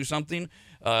turned into something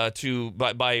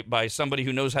by somebody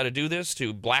who knows how to do this,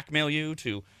 to blackmail you,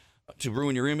 to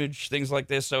ruin your image, things like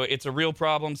this. So it's a real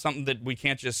problem, something that we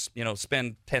can't just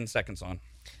spend 10 seconds on.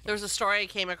 There was a story I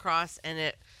came across, and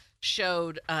it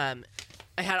showed I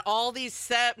had all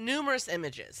these numerous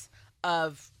images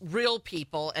of real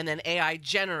people and then AI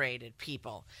generated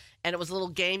people, and it was a little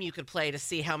game you could play to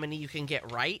see how many you can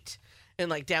get right, and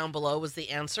like down below was the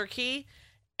answer key,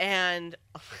 and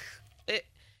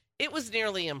it was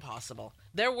nearly impossible.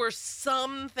 There were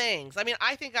some things, I mean,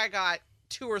 I think I got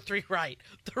 2 or 3 right.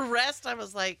 The rest I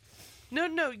was like,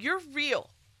 no, you're real.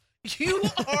 You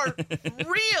are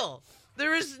real.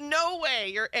 There is no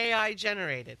way you're AI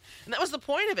generated. And that was the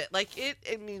point of it. Like,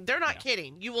 I mean, they're not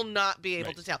kidding. You will not be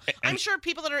able to tell. I'm sure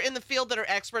people that are in the field that are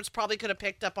experts probably could have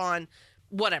picked up on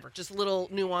whatever, just little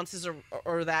nuances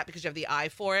or that, because you have the eye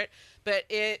for it. But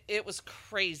it was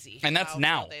crazy. And that's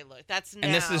now. They look. That's now.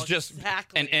 And this is just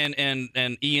exactly.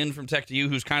 And Ian from Tech to You,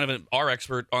 who's kind of our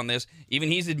expert on this, even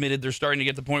he's admitted they're starting to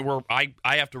get to the point where I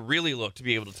have to really look to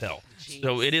be able to tell. Jeez.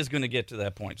 So it is going to get to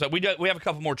that point. So we have a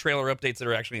couple more trailer updates that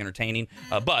are actually entertaining,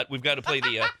 but we've got to play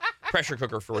the pressure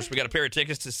cooker first. We got a pair of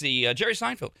tickets to see Jerry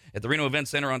Seinfeld at the Reno Event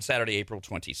Center on Saturday, April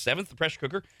 27th. The pressure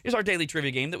cooker is our daily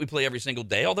trivia game that we play every single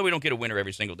day, although we don't get a winner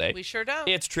every single day. We sure don't.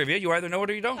 It's trivia. You either know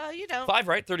it or you don't. You don't. 5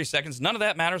 right, 30 seconds. None of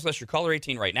that matters unless you're caller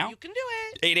 18 right now. You can do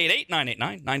it.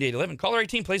 888-989-9811. Caller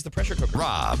 18 plays the pressure cooker.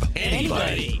 Rob,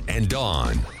 anybody, and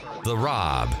Dawn. The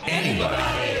Rob,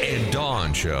 anybody,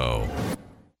 Dawn Show.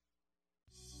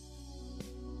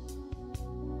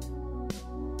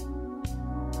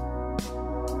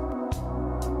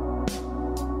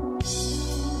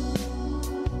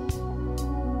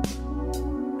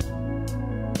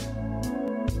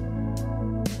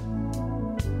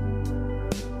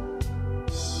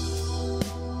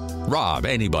 Rob,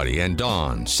 Anybody, and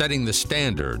Dawn setting the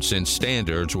standard since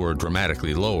standards were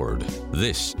dramatically lowered.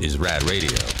 This is RAD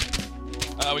Radio.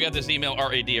 We got this email,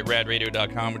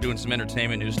 rad@radradio.com. We're doing some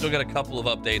entertainment news. Still got a couple of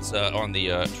updates on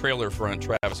the trailer front,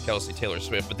 Travis Kelce, Taylor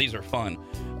Swift, but these are fun,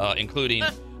 including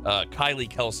Kylie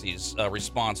Kelsey's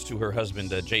response to her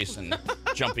husband, Jason,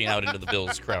 jumping out into the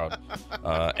Bills crowd,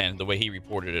 and the way he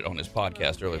reported it on his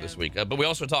podcast earlier this week. But we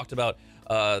also talked about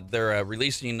they're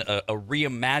releasing a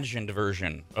reimagined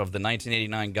version of the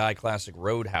 1989 Guy classic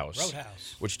Roadhouse,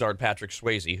 which starred Patrick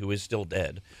Swayze, who is still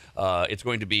dead. It's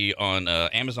going to be on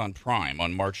Amazon Prime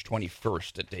on March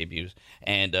 21st. It debuts,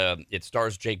 and it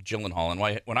stars Jake Gyllenhaal.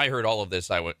 And when I heard all of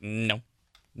this, I went, no,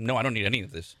 I don't need any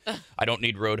of this. I don't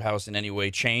need Roadhouse in any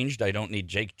way changed. I don't need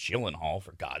Jake Gyllenhaal,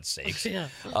 for God's sakes. Yeah.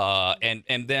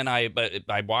 And then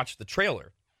I watched the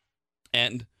trailer,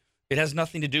 and it has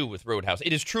nothing to do with Roadhouse.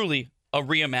 It is truly a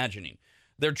reimagining.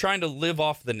 They're trying to live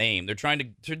off the name. They're trying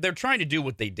to do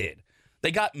what they did.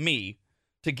 They got me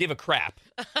to give a crap,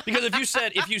 because if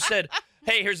you said,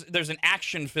 hey, there's an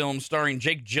action film starring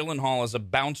Jake Gyllenhaal as a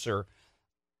bouncer,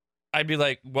 I'd be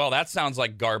like, well, that sounds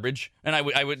like garbage. And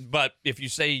I would, but if you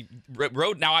say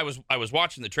now I was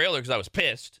watching the trailer because I was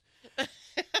pissed.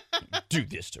 Do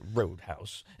this to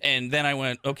Roadhouse. And then I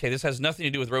went, okay, this has nothing to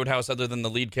do with Roadhouse other than the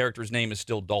lead character's name is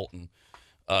still Dalton.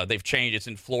 They've changed. It's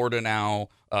in Florida now.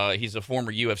 He's a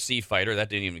former UFC fighter. That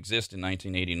didn't even exist in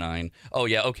 1989. Oh,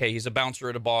 yeah, okay, he's a bouncer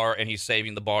at a bar, and he's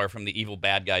saving the bar from the evil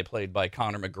bad guy played by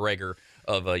Conor McGregor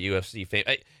of UFC fame.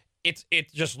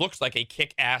 It just looks like a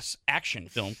kick-ass action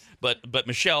film. But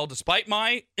Michelle, despite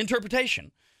my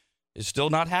interpretation, is still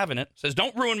not having it. Says,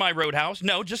 don't ruin my Roadhouse.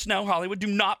 No, just no, Hollywood, do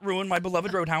not ruin my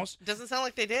beloved Roadhouse. Doesn't sound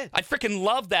like they did. I freaking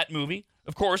love that movie.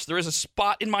 Of course, there is a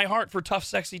spot in my heart for tough,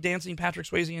 sexy, dancing Patrick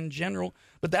Swayze in general,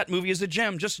 but that movie is a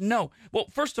gem. Just no. Well,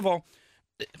 first of all,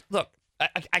 look,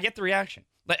 I get the reaction.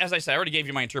 As I said, I already gave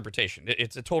you my interpretation.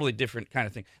 It's a totally different kind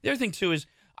of thing. The other thing, too, is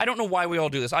I don't know why we all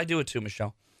do this. I do it, too,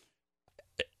 Michelle.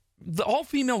 The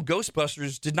all-female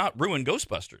Ghostbusters did not ruin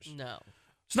Ghostbusters. No.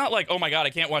 It's not like, oh, my God, I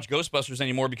can't watch Ghostbusters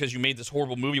anymore because you made this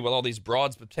horrible movie with all these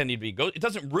broads pretending to be ghosts. It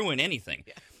doesn't ruin anything.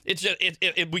 Yeah. It's just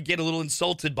we get a little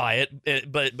insulted by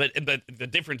it, but the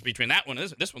difference between that one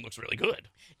is this one looks really good.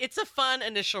 It's a fun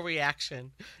initial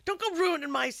reaction. Don't go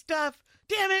ruining my stuff.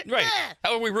 Damn it. Right. Ah.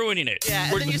 How are we ruining it?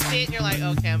 Yeah, and then you see it and you're like,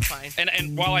 okay, I'm fine.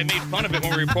 And while I made fun of it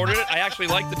when we reported it, I actually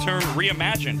like the term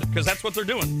reimagined, because that's what they're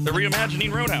doing. They're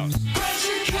reimagining Roadhouse.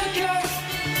 Pressure cooker,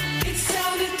 it's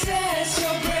time to test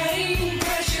your brain.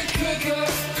 Pressure cooker,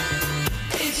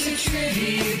 it's a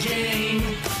trivia game.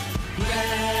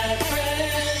 RAD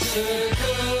pressure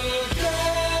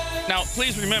cooker. Now,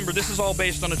 please remember, this is all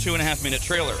based on a 2.5-minute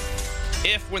trailer.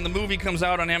 If, when the movie comes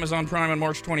out on Amazon Prime on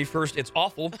March 21st, it's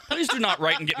awful, please do not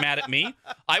write and get mad at me.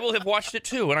 I will have watched it,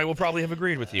 too, and I will probably have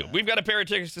agreed with you. We've got a pair of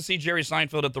tickets to see Jerry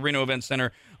Seinfeld at the Reno Event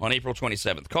Center on April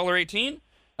 27th. Caller 18.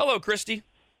 Hello, Christy.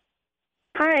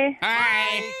 Hi.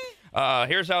 Hi.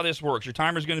 Here's how this works. Your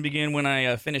timer's going to begin when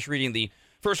I finish reading the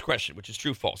first question, which is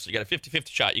true, false. So you got a 50-50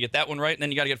 shot. You get that one right, and then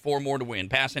you got to get 4 more to win.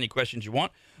 Pass any questions you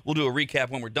want. We'll do a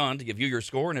recap when we're done to give you your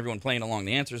score and everyone playing along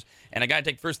the answers. And I got to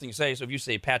take the first thing you say. So if you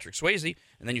say Patrick Swayze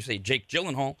and then you say Jake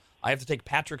Gyllenhaal, I have to take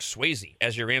Patrick Swayze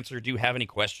as your answer. Do you have any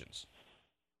questions?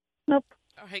 Nope.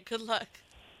 All right, good luck.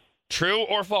 True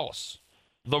or false?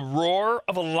 The roar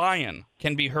of a lion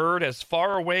can be heard as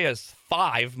far away as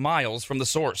 5 miles from the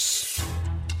source.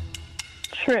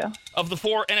 True. Of the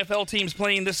 4 NFL teams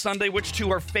playing this Sunday, which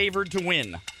 2 are favored to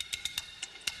win?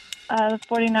 The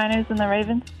 49ers and the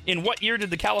Ravens. In what year did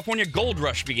the California Gold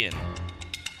Rush begin?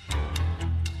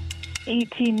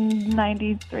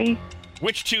 1893.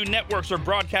 Which 2 networks are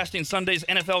broadcasting Sunday's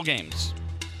NFL games?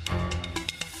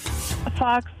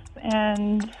 Fox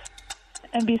and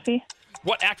NBC.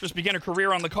 What actress began her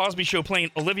career on The Cosby Show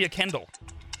playing Olivia Kendall?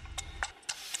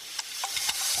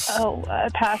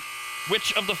 Pass.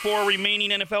 Which of the 4 remaining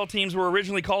NFL teams were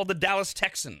originally called the Dallas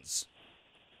Texans?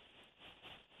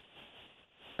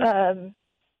 Pass.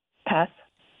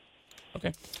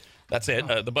 Okay. That's it.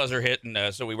 The buzzer hit,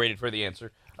 and so we waited for the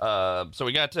answer. So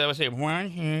we got, let's see,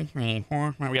 1, 2, 3,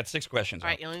 4, 5. We got 6 questions. All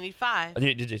right, you only need 5.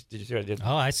 Did you see what I did?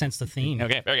 Oh, I sense the theme.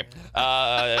 Okay, very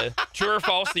good. True or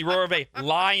false, the roar of a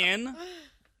lion,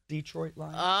 Detroit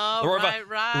Lion. Oh, the roar right,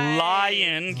 of a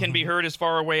lion can be heard as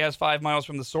far away as 5 miles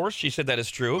from the source. She said that is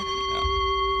true.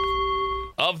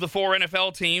 Of the 4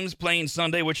 NFL teams playing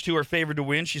Sunday, which 2 are favored to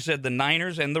win? She said the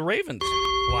Niners and the Ravens.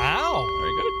 Wow.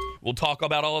 Very good. We'll talk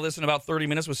about all of this in about 30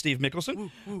 minutes with Steve Mickelson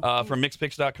from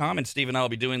MixPix.com. And Steve and I will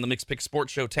be doing the MixPix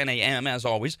Sports Show 10 a.m., as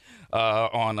always,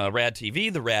 on RAD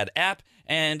TV, the RAD app,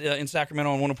 and in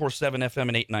Sacramento on 104.7 FM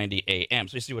and 890 a.m.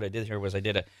 So you see what I did here was I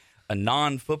did a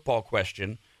non-football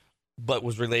question, but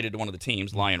was related to one of the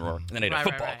teams, Lion Roar, and then I had a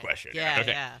football question. Yeah,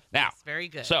 okay. yeah. Now, That's very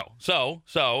good. So,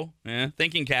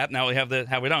 thinking cap, now we have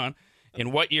it on.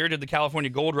 In what year did the California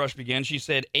Gold Rush begin? She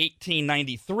said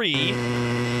 1893.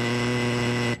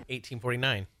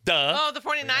 1849. Duh. Oh, the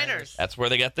 49ers. That's where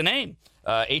they got the name.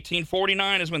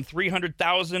 1849 is when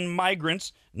 300,000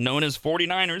 migrants, known as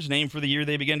 49ers, named for the year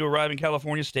they began to arrive in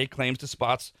California, staked claims to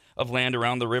spots of land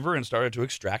around the river and started to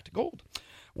extract gold.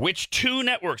 Which 2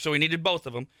 networks, so we needed both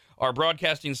of them, are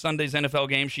broadcasting Sunday's NFL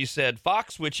game? She said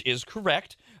Fox, which is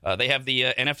correct. They have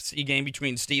the NFC game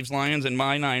between Steve's Lions and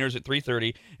my Niners at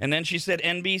 3:30. And then she said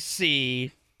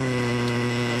NBC.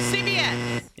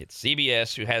 CBS. It's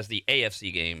CBS, who has the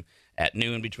AFC game at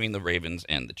noon between the Ravens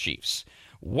and the Chiefs.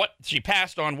 What she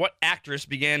passed on, what actress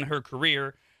began her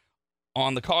career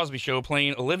on The Cosby Show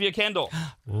playing Olivia Kendall?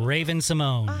 Raven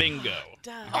Simone. Bingo.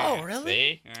 Oh,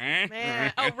 really? See?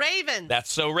 Man. Oh, Ravens.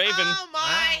 That's so Raven. Oh,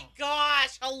 my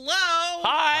gosh. Hello.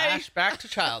 Hi. Flashback to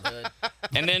childhood.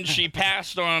 And then she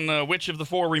passed on which of the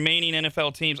 4 remaining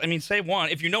NFL teams. I mean, say one.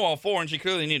 If you know all 4, and she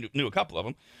clearly knew a couple of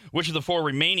them, which of the 4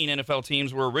 remaining NFL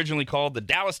teams were originally called the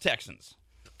Dallas Texans?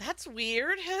 That's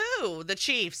weird. Who? The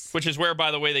Chiefs. Which is where,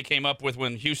 by the way, they came up with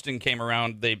when Houston came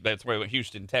around. That's where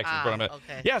Houston, Texas.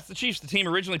 Okay. Yeah, it's the Chiefs. The team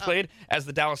originally played as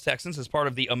the Dallas Texans as part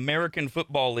of the American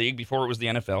Football League before it was the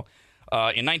NFL.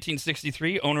 In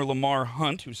 1963, owner Lamar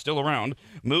Hunt, who's still around,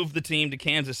 moved the team to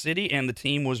Kansas City, and the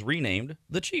team was renamed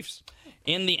the Chiefs.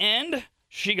 In the end,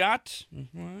 she got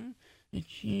 2.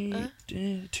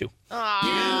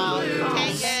 Oh,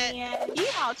 take it.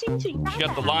 She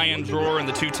got the Lions Roar and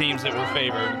the 2 teams that were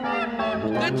favored.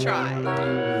 Good try.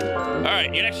 All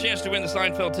right, your next chance to win the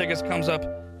Seinfeld tickets comes up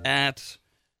at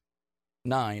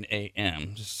 9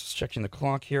 a.m. Just checking the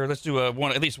clock here. Let's do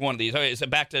at least one of these. Okay, so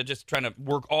back to just trying to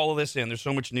work all of this in. There's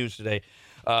so much news today.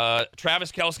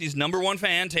 Travis Kelce's number 1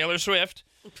 fan, Taylor Swift,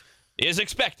 is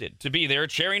expected to be there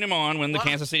cheering him on when the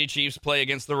Kansas City Chiefs play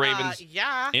against the Ravens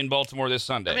in Baltimore this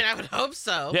Sunday. I mean, I would hope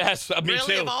so. Yes, me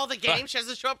really, too. Of all the games, she has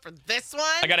to show up for this one?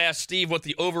 I got to ask Steve what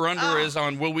the over-under is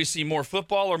on will we see more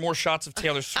football or more shots of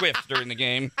Taylor Swift during the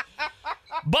game.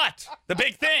 But the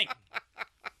big thing,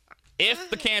 if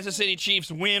the Kansas City Chiefs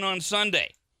win on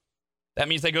Sunday, that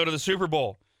means they go to the Super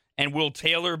Bowl. And will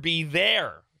Taylor be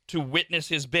there to witness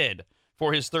his bid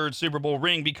for his 3rd Super Bowl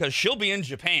ring? Because she'll be in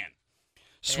Japan.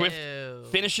 Swift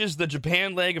finishes the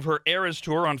Japan leg of her Eras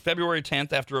Tour on February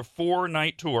 10th after a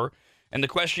 4-night tour. And the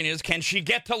question is, can she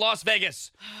get to Las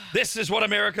Vegas? This is what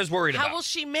America's worried about. How will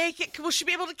she make it? Will she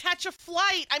be able to catch a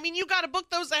flight? I mean, you got to book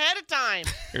those ahead of time.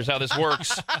 Here's how this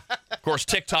works. Of course,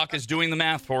 TikTok is doing the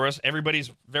math for us.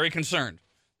 Everybody's very concerned.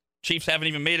 Chiefs haven't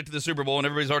even made it to the Super Bowl, and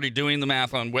everybody's already doing the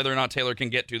math on whether or not Taylor can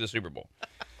get to the Super Bowl.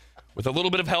 With a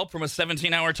little bit of help from a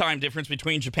 17-hour time difference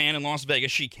between Japan and Las Vegas,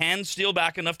 she can steal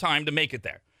back enough time to make it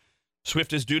there.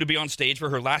 Swift is due to be on stage for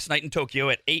her last night in Tokyo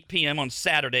at 8 p.m. on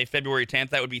Saturday, February 10th.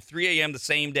 That would be 3 a.m. the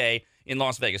same day in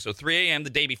Las Vegas. So 3 a.m. the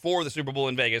day before the Super Bowl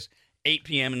in Vegas, 8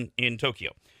 p.m. in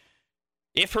Tokyo.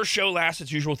 If her show lasts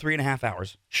its usual 3.5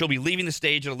 hours, she'll be leaving the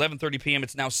stage at 11:30 p.m.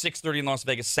 It's now 6:30 in Las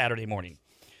Vegas Saturday morning.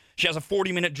 She has a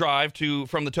 40-minute drive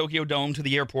from the Tokyo Dome to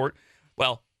the airport.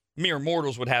 Well, mere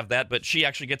mortals would have that, but she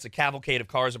actually gets a cavalcade of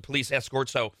cars, a police escort,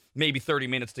 so maybe 30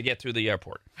 minutes to get to the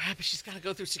airport. Right, but she's got to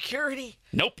go through security.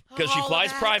 Nope, because she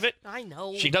flies private. I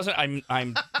know. She doesn't.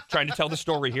 I'm trying to tell the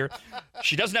story here.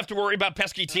 She doesn't have to worry about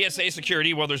pesky TSA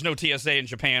security. Well, there's no TSA in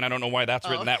Japan. I don't know why that's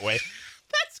written that way.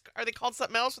 Are they called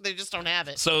something else, or they just don't have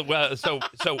it? So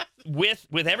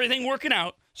with everything working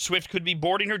out, Swift could be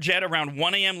boarding her jet around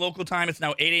 1 a.m. local time. It's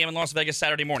now 8 a.m. in Las Vegas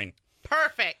Saturday morning.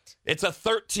 Perfect. It's a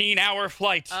 13-hour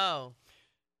flight. Oh.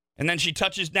 And then she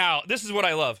touches down. This is what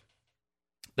I love.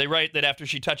 They write that after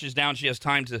she touches down, she has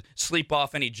time to sleep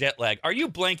off any jet lag. Are you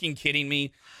blanking kidding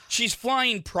me? She's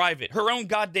flying private, her own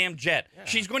goddamn jet. Yeah.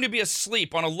 She's going to be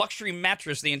asleep on a luxury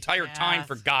mattress the entire time,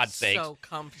 for God's sake. So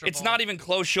comfortable. It's not even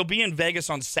close. She'll be in Vegas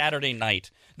on Saturday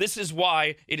night. This is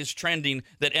why it is trending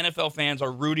that NFL fans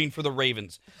are rooting for the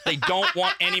Ravens. They don't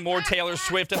want any more Taylor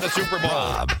Swift at the Super Bowl.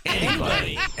 Rob,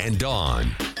 anybody, and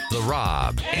Dawn. The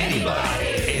Rob,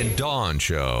 anybody, and Dawn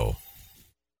Show.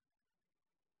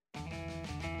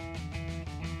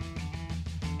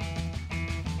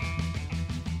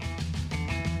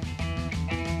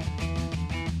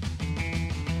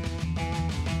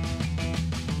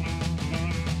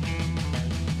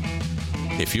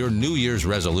 If your New Year's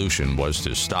resolution was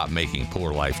to stop making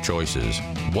poor life choices,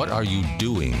 what are you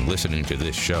doing listening to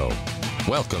this show?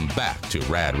 Welcome back to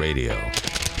RAD Radio.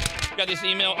 Got this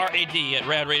email,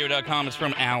 rad@radradio.com. It's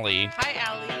from Allie. Hi,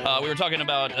 Allie. We were talking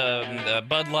about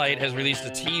Bud Light has released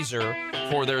a teaser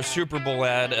for their Super Bowl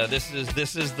ad. This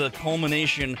is the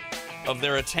culmination of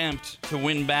their attempt to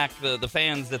win back the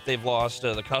fans that they've lost,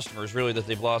 the customers, really, that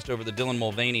they've lost over the Dylan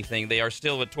Mulvaney thing. They are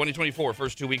still at 2024,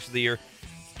 first 2 weeks of the year,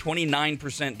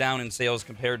 29% down in sales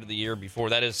compared to the year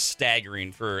before. That is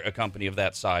staggering for a company of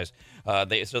that size.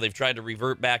 So they've tried to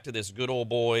revert back to this good old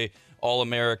boy,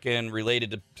 all-American,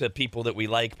 related to people that we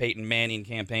like, Peyton Manning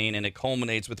campaign, and it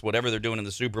culminates with whatever they're doing in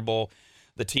the Super Bowl.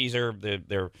 The teaser,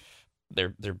 they're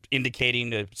indicating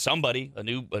to somebody, a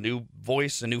new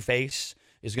voice, a new face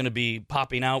is going to be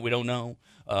popping out. We don't know.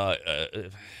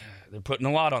 They're putting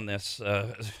a lot on this.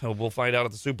 We'll find out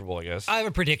at the Super Bowl, I guess. I have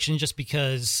a prediction just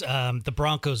because the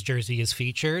Broncos jersey is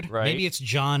featured. Right. Maybe it's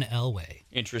John Elway.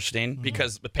 Interesting,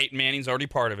 because Peyton Manning's already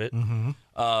part of it. Mm-hmm.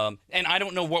 And I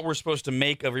don't know what we're supposed to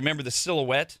make of. Remember the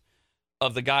silhouette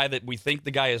of the guy that we think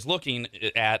the guy is looking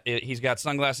at? He's got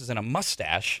sunglasses and a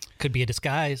mustache. Could be a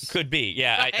disguise. Could be,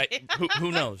 yeah.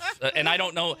 Who knows? And I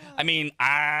don't know. I mean,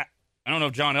 I don't know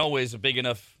if John Elway's a big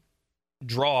enough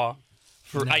draw.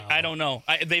 No. I don't know.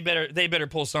 They better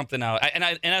pull something out. And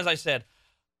as I said,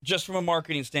 just from a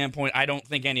marketing standpoint, I don't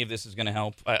think any of this is going to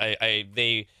help.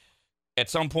 They at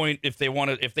some point, if they want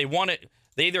it,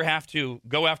 they either have to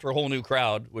go after a whole new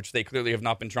crowd, which they clearly have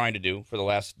not been trying to do for the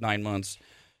last 9 months.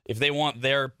 If they want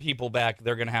their people back,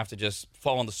 they're going to have to just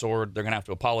fall on the sword. They're going to have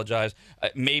to apologize.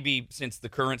 Maybe since the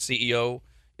current CEO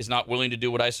is not willing to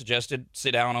do what I suggested,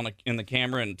 sit down in the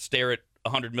camera and stare at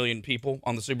 100 million people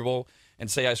on the Super Bowl and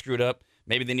say I screwed up.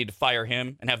 Maybe they need to fire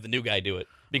him and have the new guy do it,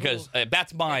 because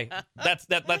that's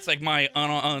like my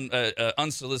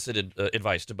unsolicited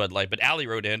advice to Bud Light. But Allie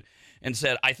wrote in and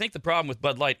said, I think the problem with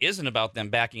Bud Light isn't about them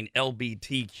backing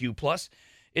LGBTQ+.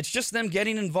 It's just them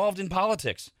getting involved in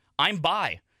politics. I'm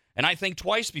bi, and I think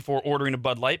twice before ordering a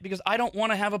Bud Light because I don't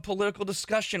want to have a political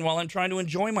discussion while I'm trying to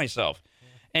enjoy myself.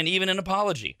 And even an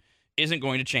apology isn't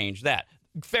going to change that.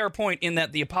 Fair point in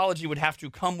that the apology would have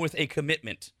to come with a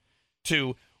commitment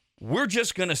to, we're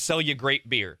just going to sell you great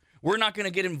beer. We're not going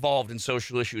to get involved in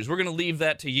social issues. We're going to leave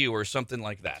that to you, or something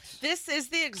like that. This is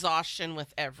the exhaustion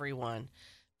with everyone,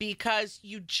 because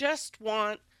you just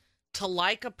want to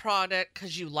like a product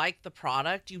because you like the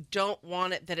product. You don't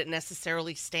want it that it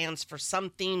necessarily stands for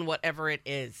something, whatever it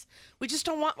is. We just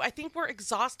don't want, I think we're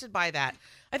exhausted by that.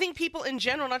 I think people in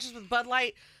general, not just with Bud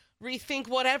Light, rethink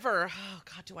whatever. Oh,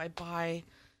 God, do I buy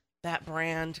that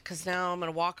brand? Because now I'm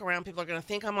going to walk around. People are going to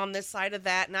think I'm on this side of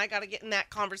that, and I got to get in that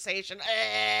conversation.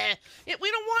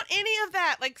 We don't want any of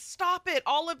that. Like, stop it,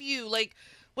 all of you. Like,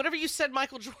 whatever you said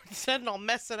Michael Jordan said, and I'll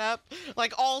mess it up.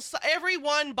 Like,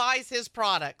 everyone buys his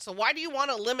product. So why do you want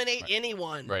to eliminate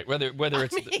anyone? Right. Whether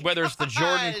it's the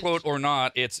Jordan quote or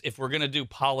not, it's if we're going to do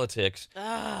politics,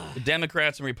 the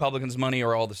Democrats and Republicans' money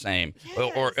are all the same.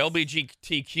 Yes. Or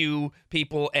LGBTQ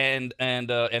people and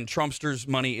Trumpsters'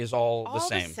 money is all the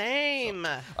same.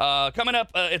 Coming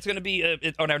up, it's going to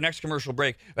be on our next commercial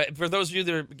break. For those of you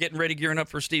that are getting ready, gearing up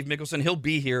for Steve Mickelson, he'll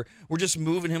be here. We're just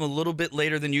moving him a little bit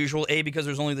later than usual. A, because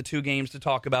there's only the 2 games to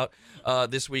talk about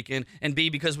this weekend, and B,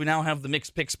 because we now have the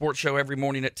Mixed Pick Sports Show every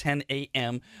morning at 10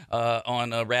 a.m. On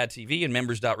RAD TV and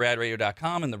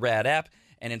members.radradio.com and the RAD app,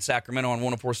 and in Sacramento on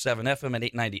 104.7 FM at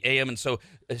 890 AM. And so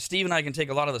Steve and I can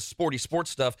take a lot of the sports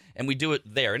stuff, and we do it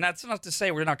there. And that's not to say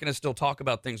we're not going to still talk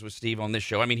about things with Steve on this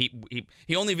show. I mean,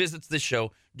 he only visits this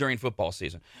show during football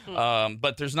season.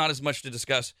 But there's not as much to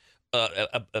discuss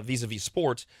vis-a-vis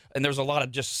sports, and there's a lot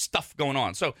of just stuff going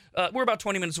on. So we're about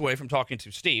 20 minutes away from talking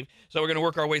to Steve, so we're going to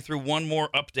work our way through one more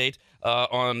update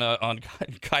on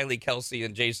Kylie Kelsey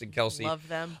and Jason Kelsey. Love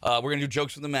them. We're going to do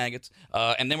jokes from the maggots,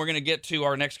 and then we're going to get to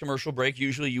our next commercial break.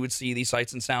 Usually you would see these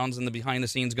sights and sounds and the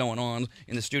behind-the-scenes going on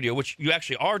in the studio, which you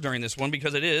actually are during this one,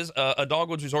 because it is a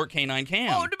Dogwoods Resort Canine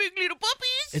Cam. Oh, the big little puppies!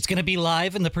 It's going to be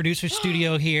live in the producer's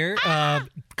studio here.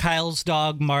 Kyle's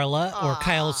dog, Marla, or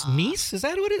Kyle's niece. Is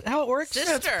that how it works?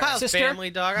 Sister. Kyle's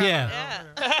family dog. Yeah.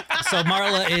 So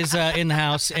Marla is in the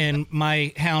house, and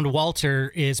my hound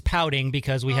Walter is pouting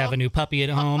because we have a new puppy at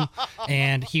home,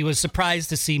 and he was surprised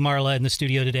to see Marla in the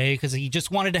studio today because he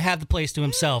just wanted to have the place to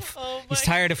himself. He's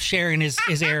tired of sharing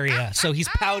his area, so he's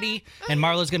pouty, and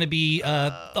Marla's going to be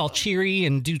all cheery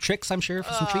and do tricks, I'm sure,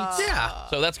 for some treats. Yeah.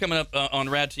 So that's coming up on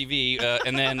RAD TV,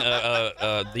 and then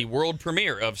the world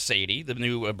premiere of Sadie, the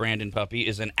new Brandon puppy,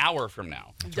 is an hour from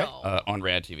now on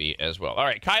RAD TV as well. All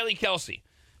right, Kylie Kelsey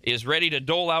is ready to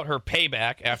dole out her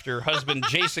payback after husband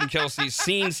Jason Kelsey's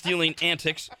scene-stealing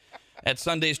antics at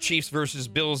Sunday's Chiefs versus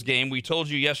Bills game. We told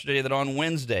you yesterday that on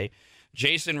Wednesday,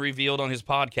 Jason revealed on his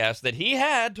podcast that he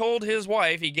had told his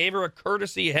wife, he gave her a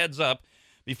courtesy heads up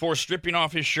before stripping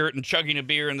off his shirt and chugging a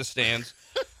beer in the stands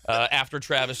after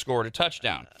Travis scored a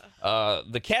touchdown.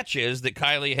 The catch is that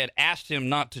Kylie had asked him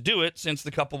not to do it since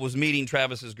the couple was meeting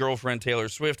Travis's girlfriend, Taylor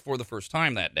Swift, for the first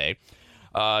time that day.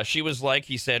 She was like,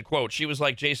 he said, quote, she was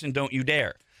like, Jason, don't you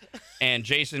dare. And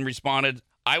Jason responded,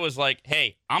 I was like,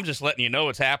 hey, I'm just letting you know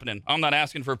what's happening. I'm not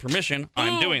asking for permission.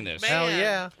 I'm doing this. Man, Hell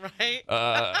yeah.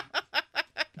 Right?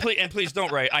 Please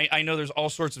don't write. I know there's all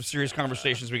sorts of serious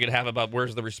conversations we could have about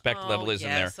where's the respect level is in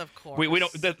there. Yes, of course. We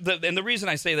don't. And the reason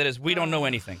I say that is we don't know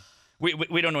anything.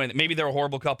 We don't know anything. Maybe they're a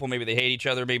horrible couple. Maybe they hate each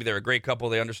other. Maybe they're a great couple.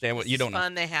 They understand what you don't know.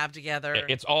 Fun they have together.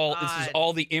 This is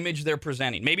all the image they're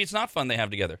presenting. Maybe it's not fun they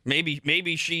have together.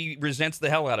 Maybe she resents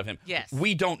the hell out of him. Yes.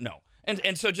 We don't know.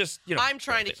 And so just, I'm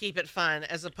trying to keep it fun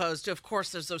as opposed to, of course,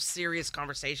 there's those serious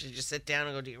conversations. You just sit down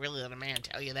and go, do you really let a man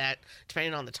tell you that?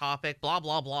 Depending on the topic, blah,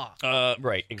 blah, blah.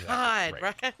 Right, exactly. God,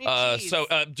 right? Jeez. So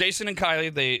Jason and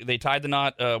Kylie, they tied the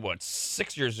knot,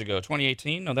 6 years ago,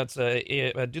 2018? No, that's,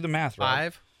 do the math,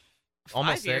 right? 5?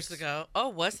 Almost 5 years 6. ago. Oh,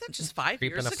 was it just 5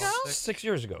 Creeping years up on ago? 6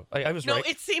 years ago. I was No, right.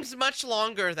 it seems much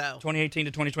longer, though. 2018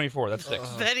 to 2024, that's 6.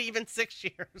 That even 6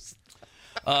 years.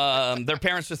 They're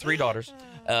parents to 3 daughters.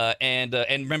 And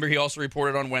remember, he also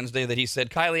reported on Wednesday that he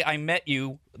said, Kylie, I met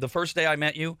you, the first day I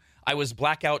met you, I was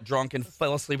blackout drunk and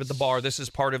fell asleep at the bar. This is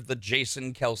part of the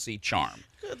Jason Kelsey charm.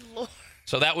 Good Lord.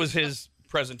 So that was his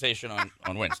presentation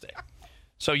on Wednesday.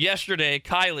 So yesterday,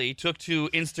 Kylie took to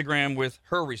Instagram with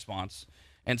her response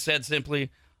and said simply,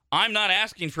 I'm not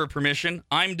asking for permission.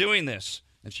 I'm doing this.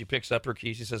 And she picks up her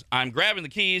keys. She says, I'm grabbing the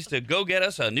keys to go get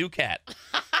us a new cat.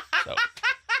 So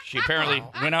she apparently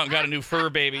went out and got a new fur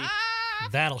baby.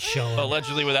 That'll show him.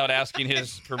 Allegedly without asking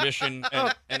his permission.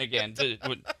 And again,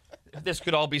 this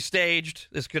could all be staged.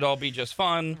 This could all be just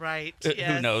fun. Right. Who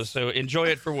Yes. knows? So enjoy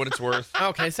it for what it's worth.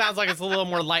 Okay, sounds like it's a little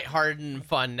more lighthearted and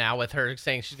fun now with her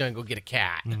saying she's going to go get a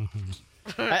cat.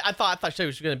 I thought she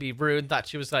was going to be rude. Thought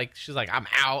she was like, I'm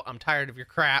out. I'm tired of your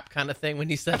crap kind of thing when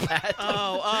he said that.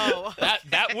 Oh.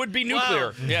 That would be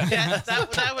nuclear. Whoa. Yeah. Yes,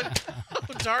 that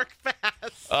would dark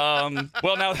fast.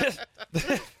 Well, now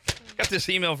got this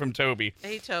email from Toby.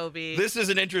 Hey, Toby. This is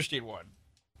an interesting one.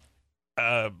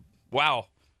 Wow.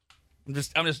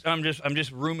 I'm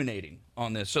just ruminating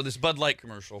on this. So this Bud Light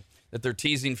commercial that they're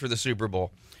teasing for the Super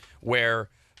Bowl, where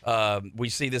we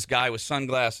see this guy with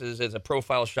sunglasses as a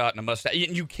profile shot and a mustache.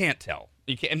 You can't tell.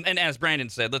 You can't. And as Brandon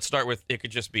said, let's start with it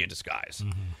could just be a disguise.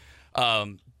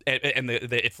 And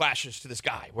it flashes to this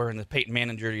guy wearing the Peyton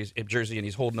Manning jersey, and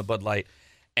he's holding a Bud Light,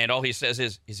 and all he says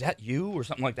is that you or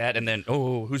something like that? And then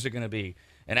who's it going to be?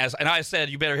 And I said,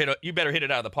 you better hit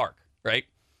it out of the park, right?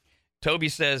 Toby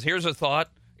says, here's a thought.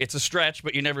 It's a stretch,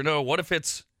 but you never know. What if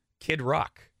it's Kid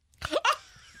Rock?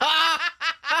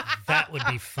 That would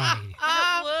be funny.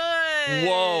 That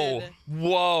would.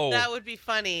 Whoa. That would be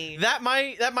funny. That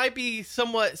might be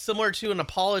somewhat similar to an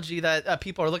apology that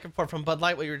people are looking for from Bud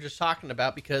Light, what you were just talking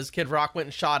about, because Kid Rock went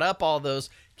and shot up all those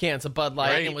cans of Bud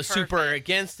Light and was super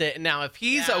against it. And now if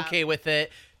he's okay with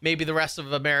it, maybe the rest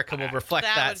of America will reflect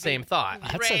that same thought.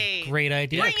 That's a great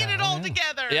idea. Bringing it all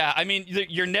together. Yeah, I mean,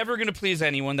 you're never going to please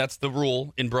anyone. That's the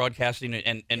rule in broadcasting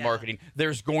and marketing.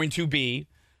 There's going to be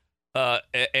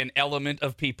an element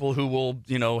of people who will,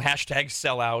 hashtag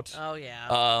sellout. Oh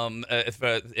yeah.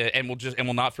 And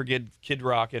we'll not forget Kid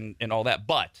Rock and all that.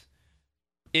 But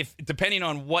if depending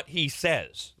on what he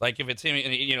says, like if it's him,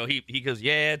 he goes,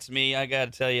 yeah, it's me. I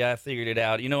got to tell you, I figured it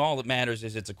out. All that matters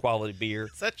is it's a quality beer.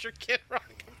 Is that your Kid Rock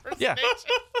Yeah.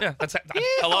 impersonation? Yeah.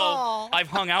 Hello. I've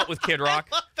hung out with Kid Rock.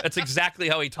 That's exactly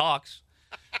how he talks.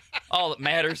 All that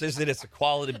matters is that it's a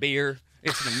quality beer.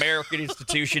 It's an American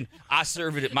institution. I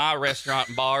serve it at my restaurant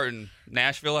and bar in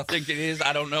Nashville, I think it is.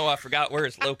 I don't know. I forgot where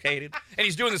it's located. And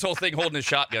he's doing this whole thing holding his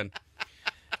shotgun.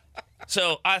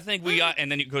 So I think we got,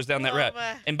 and then it goes down that route.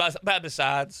 And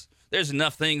besides, there's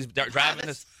enough things driving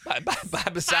us.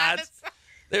 Besides,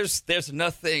 there's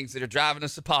enough things that are driving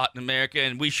us apart in America,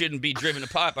 and we shouldn't be driven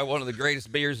apart by one of the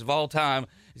greatest beers of all time.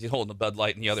 He's holding a Bud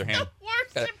Light in the other hand.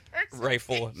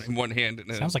 Rifle in one hand.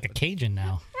 And sounds like a Cajun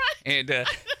now. And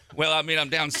I'm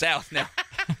down south now.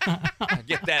 I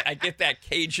get that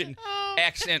Cajun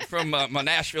accent from my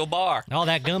Nashville bar. All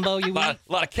that gumbo you eat? A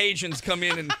lot of Cajuns come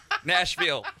in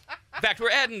Nashville. In fact,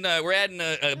 we're adding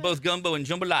both gumbo and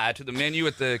jambalaya to the menu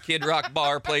at the Kid Rock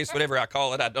bar place, whatever I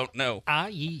call it. I don't know.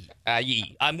 IE.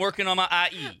 I'm working on my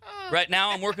IE. Right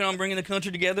now, I'm working on bringing the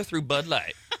country together through Bud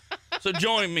Light. So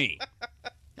join me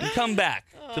and come back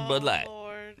to Bud Light.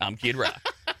 Lord. I'm Kid Rock.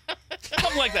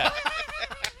 Something like that.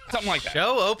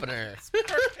 Show opener.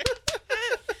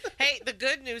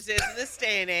 good news is, in this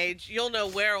day and age, you'll know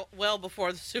well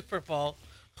before the Super Bowl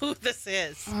who this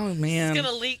is. Oh, man. It's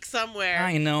going to leak somewhere.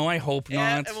 I know. I hope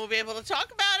not. And we'll be able to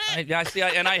talk about it. I see,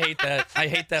 and I hate that. I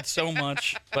hate that so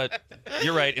much. But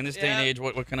you're right. In this day and age,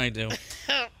 what can I do?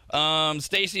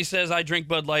 Stacy says, I drink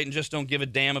Bud Light and just don't give a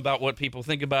damn about what people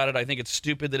think about it. I think it's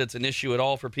stupid that it's an issue at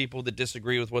all for people that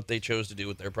disagree with what they chose to do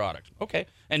with their product. Okay.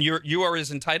 And you are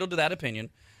as entitled to that opinion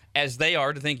as they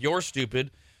are to think you're stupid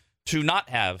to not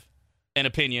have an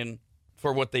opinion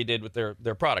for what they did with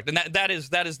their product. And that is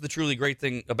the truly great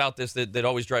thing about this that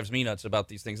always drives me nuts about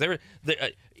these things.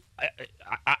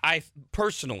 I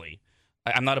personally,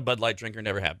 I'm not a Bud Light drinker,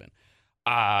 never have been.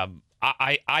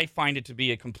 I find it to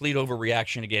be a complete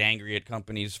overreaction to get angry at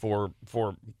companies for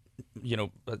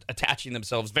attaching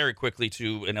themselves very quickly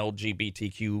to an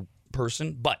LGBTQ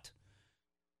person, but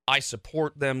I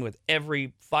support them with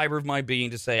every fiber of my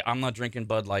being to say I'm not drinking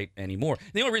Bud Light anymore.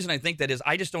 The only reason I think that is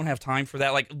I just don't have time for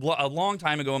that. Like a long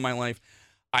time ago in my life,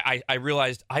 I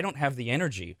realized I don't have the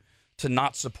energy to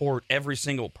not support every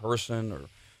single person or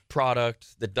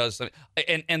product that does something.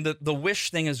 And the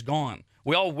wish thing is gone.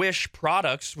 We all wish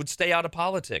products would stay out of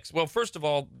politics. Well, first of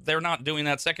all, they're not doing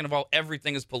that. Second of all,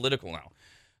 everything is political now.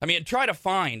 I mean, try to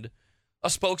find a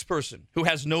spokesperson who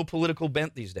has no political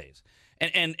bent these days.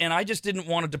 And I just didn't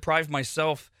want to deprive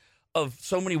myself of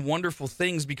so many wonderful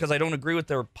things because I don't agree with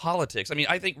their politics. I mean,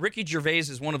 I think Ricky Gervais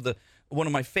is one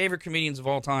of my favorite comedians of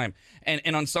all time.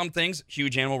 And on some things,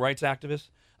 huge animal rights activist.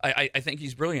 I think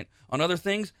he's brilliant. On other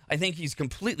things, I think he's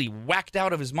completely whacked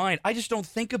out of his mind. I just don't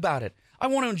think about it. I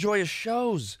want to enjoy his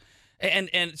shows. And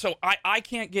so I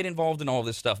can't get involved in all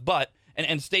this stuff. But,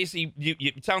 and Stacey,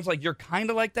 it sounds like you're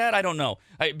kind of like that. I don't know.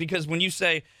 Because when you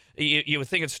say you would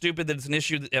think it's stupid that it's an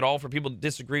issue at all for people to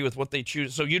disagree with what they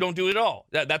choose, so you don't do it at all.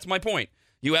 That's my point.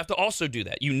 You have to also do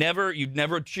that. You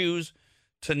never choose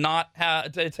to not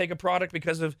to take a product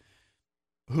because of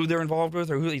who they're involved with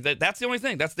or who. That's the only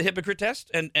thing. That's the hypocrite test.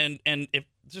 And if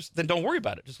just then don't worry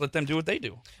about it. Just let them do what they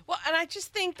do. Well, and I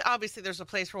just think obviously there's a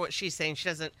place for what she's saying. She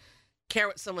doesn't care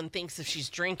what someone thinks if she's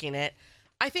drinking it.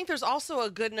 I think there's also a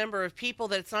good number of people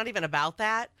that it's not even about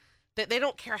that they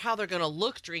don't care how they're going to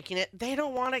look drinking it. They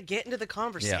don't want to get into the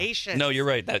conversation. Yeah. No, you're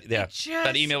right. That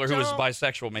emailer who was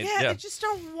bisexual made. Yeah, they just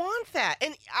don't want that.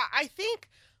 And I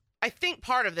think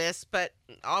part of this, but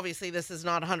obviously this is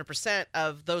not 100%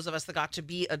 of those of us that got to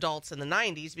be adults in the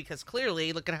 90s, because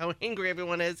clearly, look at how angry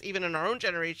everyone is, even in our own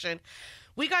generation.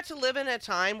 We got to live in a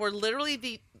time where literally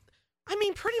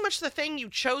pretty much the thing you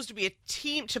chose to be a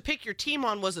team, to pick your team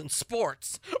on, was in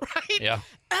sports, right? Yeah.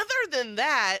 Other than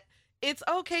that, it's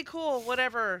okay, cool,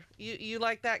 whatever. You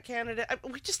like that candidate?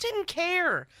 We just didn't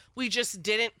care. We just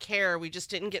didn't care. We just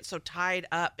didn't get so tied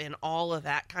up in all of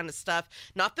that kind of stuff.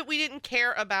 Not that we didn't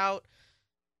care about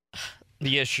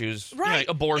the issues, right?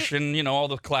 Abortion, all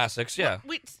the classics, yeah.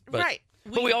 Right.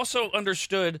 But we also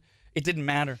understood it didn't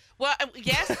matter. Well,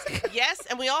 yes,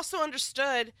 and we also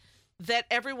understood that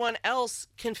everyone else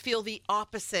can feel the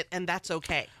opposite, and that's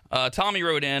okay. Tommy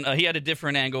wrote in. He had a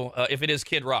different angle. If it is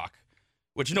Kid Rock,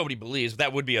 which nobody believes,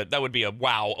 that would be a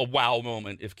wow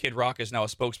moment if Kid Rock is now a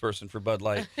spokesperson for Bud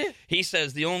Light. He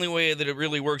says the only way that it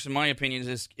really works, in my opinion,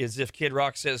 is if Kid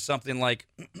Rock says something like,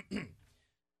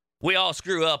 "We all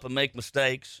screw up and make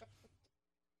mistakes.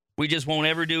 We just won't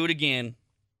ever do it again."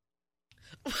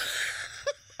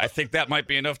 I think that might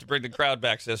be enough to bring the crowd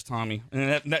back, says Tommy.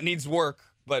 And that needs work,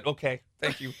 but okay.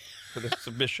 Thank you for the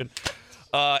submission.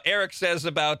 Eric says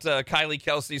about Kylie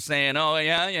Kelsey saying, "Oh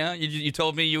yeah, you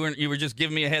told me you were just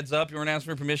giving me a heads up. You weren't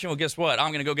asking for permission. Well, guess what?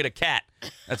 I'm gonna go get a cat."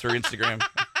 That's her Instagram.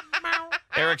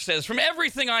 Eric says, "From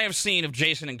everything I have seen of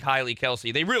Jason and Kylie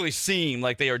Kelsey, they really seem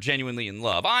like they are genuinely in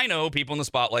love. I know people in the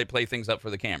spotlight play things up for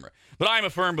the camera, but I'm a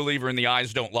firm believer in the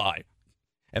eyes don't lie,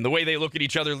 and the way they look at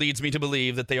each other leads me to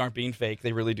believe that they aren't being fake.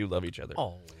 They really do love each other."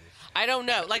 Oh, I don't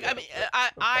know.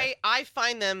 I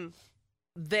find them.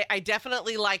 I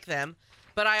definitely like them.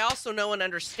 But I also know and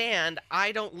understand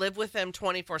I don't live with them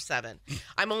 24/7.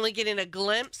 I'm only getting a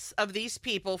glimpse of these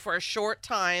people for a short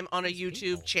time on a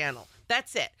YouTube channel.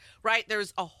 That's it, right?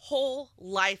 There's a whole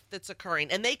life that's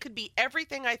occurring, and they could be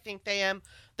everything I think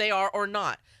they are or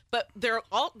not. But they're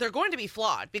going to be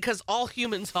flawed, because all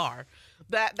humans are.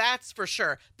 That's for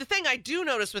sure. The thing I do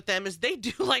notice with them is they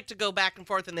do like to go back and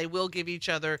forth, and they will give each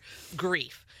other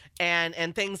grief.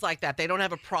 And things like that. They don't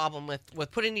have a problem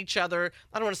with putting each other,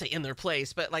 I don't want to say in their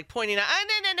place, but like pointing out,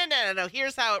 no,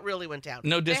 here's how it really went down.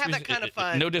 They have that kind of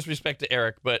fun. No disrespect to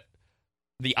Eric, but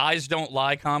the eyes don't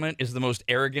lie comment is the most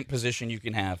arrogant position you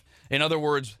can have. In other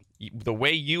words, The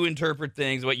way you interpret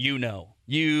things, what you know.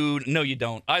 No, you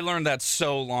don't. I learned that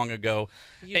so long ago.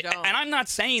 You don't. And I'm not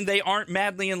saying they aren't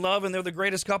madly in love and they're the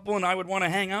greatest couple and I would want to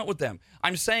hang out with them.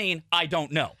 I'm saying I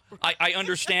don't know. I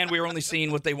understand we're only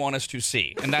seeing what they want us to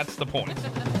see, and that's the point.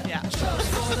 Yeah.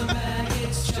 Just for the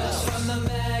maggots, just from the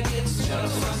maggots,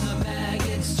 just from the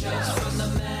maggots, just from the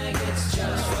maggots,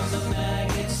 just from the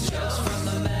maggots, just from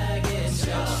the maggots,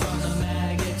 just from the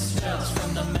maggots, just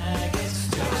from the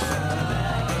maggots, just from the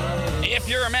maggots. If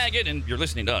you're a maggot, and you're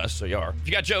listening to us, so you are. If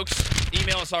you got jokes,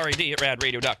 email us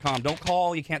rad@radradio.com. Don't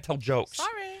call. You can't tell jokes.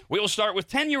 Sorry. We will start with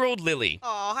 10-year-old Lily.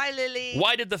 Oh, hi, Lily.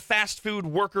 Why did the fast food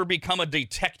worker become a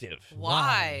detective?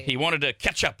 Why? He wanted to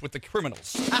catch up with the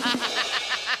criminals.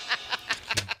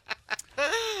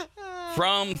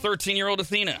 From 13-year-old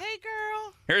Athena. Hey,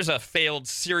 girl. Here's a failed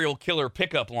serial killer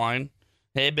pickup line.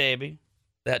 Hey, baby,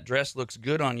 that dress looks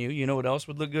good on you. You know what else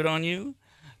would look good on you?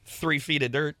 3 feet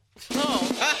of dirt.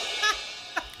 Oh.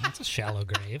 That's a shallow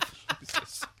grave.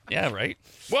 Yeah, right?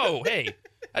 Whoa, hey,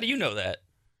 how do you know that?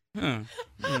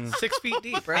 6 feet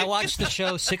deep, right? I watched the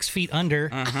show 6 Feet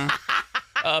Under.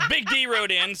 Big D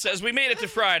wrote in, says, we made it to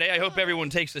Friday. I hope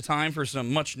everyone takes the time for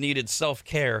some much-needed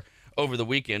self-care over the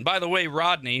weekend. By the way,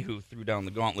 Rodney, who threw down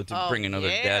the gauntlet to bring in other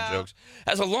dad jokes,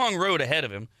 has a long road ahead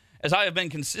of him, as I have been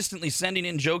consistently sending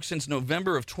in jokes since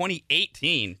November of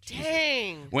 2018.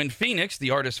 Dang. When Phoenix,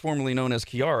 the artist formerly known as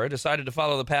Kiara, decided to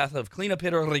follow the path of clean up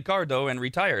hitter Ricardo and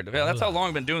retired. Well, that's how long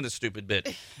I've been doing this stupid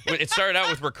bit. It started out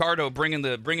with Ricardo bringing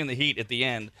the heat at the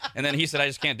end, and then he said, I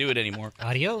just can't do it anymore.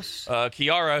 Adios.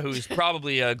 Kiara, who's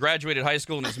probably graduated high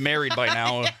school and is married by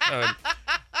now,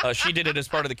 she did it as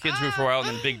part of the kids' group for a while, and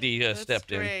then Big D stepped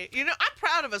Great. You know, I'm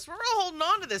proud of us. We're all holding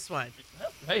on to this one.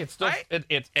 Hey, it's still Right?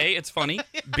 it's funny.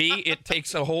 B, it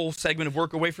takes a whole segment of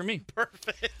work away from me.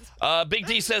 Perfect. Big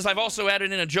D says, I've also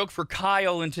added in a joke for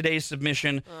Kyle in today's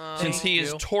submission, since he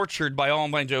is tortured by all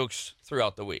my jokes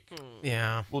throughout the week.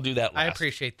 Yeah. We'll do that last. I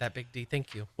appreciate that, Big D.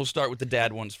 Thank you. We'll start with the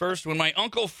dad ones first. When my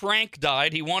Uncle Frank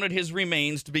died, he wanted his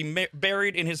remains to be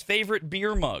buried in his favorite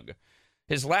beer mug.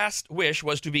 His last wish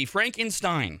was to be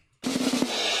Frankenstein.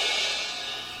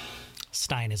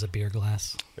 Stein is a beer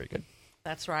glass. Very good.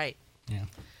 That's right. Yeah.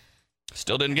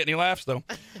 Still didn't get any laughs, though.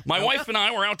 My wife and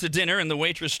I were out to dinner, and the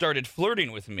waitress started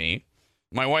flirting with me.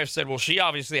 My wife said, well, she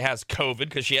obviously has COVID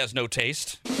because she has no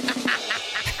taste.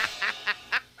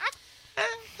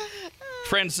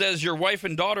 Friend says, your wife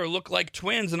and daughter look like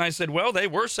twins. And I said, well, they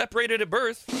were separated at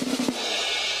birth.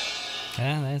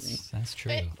 Yeah, that's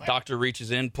true. Doctor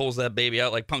reaches in, pulls that baby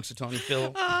out like Punxsutawney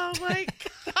Phil. Oh, my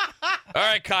God. All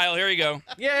right, Kyle, here you go.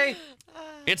 Yay.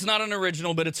 It's not an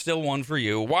original, but it's still one for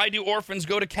you. Why do orphans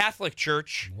go to Catholic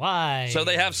church? Why? So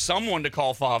they have someone to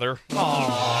call father.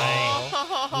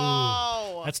 Oh.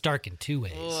 That's dark in two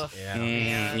ways. Oof.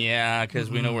 Yeah, because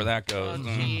we know where that goes. Oh,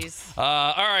 jeez.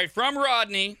 All right, from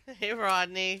Rodney. Hey,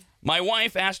 Rodney. My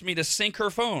wife asked me to sink her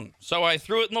phone, so I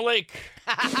threw it in the lake.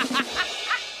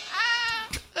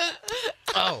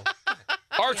 Oh.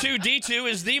 R2-D2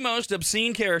 is the most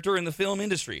obscene character in the film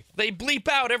industry. They bleep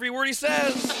out every word he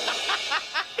says.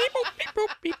 Beep, boop, beep, boop,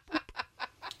 beep, boop.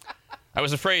 I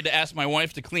was afraid to ask my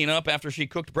wife to clean up after she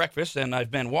cooked breakfast, and I've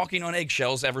been walking on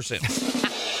eggshells ever since.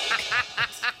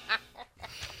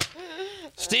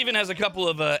 Steven has a couple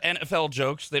of NFL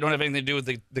jokes. They don't have anything to do with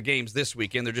the games this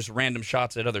weekend. They're just random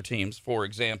shots at other teams. For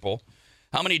example,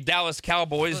 how many Dallas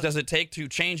Cowboys does it take to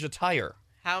change a tire?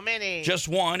 How many? Just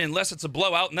one, unless it's a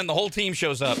blowout, and then the whole team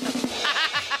shows up.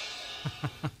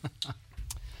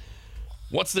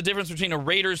 What's the difference between a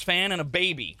Raiders fan and a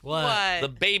baby? What? The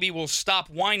baby will stop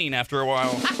whining after a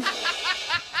while.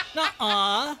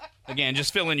 Nuh-uh. Again,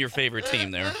 just fill in your favorite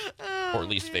team there. Or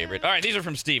least favorite. All right, these are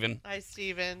from Steven. Hi,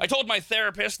 Steven. I told my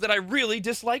therapist that I really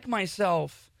dislike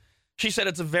myself. She said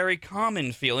it's a very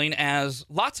common feeling, as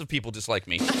lots of people dislike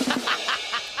me.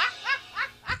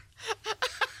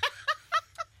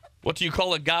 What do you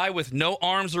call a guy with no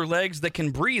arms or legs that can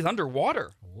breathe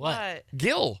underwater? What?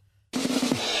 Gil.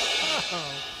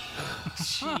 Oh,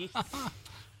 jeez.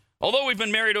 Although we've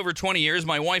been married over 20 years,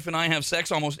 my wife and I have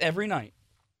sex almost every night.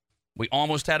 We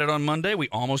almost had it on Monday. We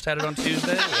almost had it on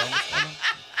Tuesday.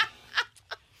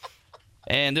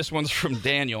 And this one's from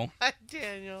Daniel. Hi,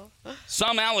 Daniel.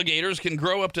 Some alligators can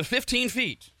grow up to 15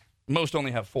 feet. Most only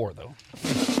have 4, though.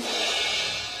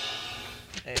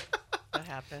 Hey, what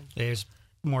happened? There's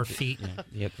more feet.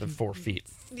 Yeah, the 4 feet.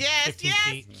 Yes, 15 yes.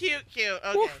 feet. Cute.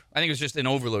 Okay. Woof. I think it was just an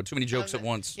overload. Too many jokes at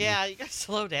once. Yeah, you gotta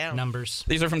slow down. Numbers.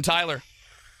 These are from Tyler.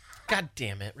 God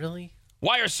damn it, really?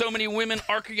 Why are so many women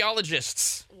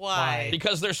archaeologists? Why?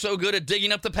 Because they're so good at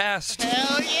digging up the past.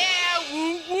 Hell yeah!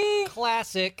 Woo woo!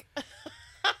 Classic.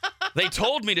 They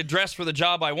told me to dress for the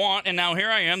job I want, and now here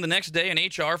I am the next day in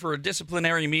HR for a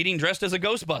disciplinary meeting dressed as a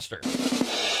Ghostbuster.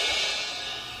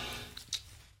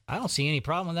 I don't see any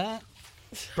problem with that.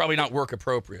 Probably not work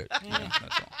appropriate. Yeah,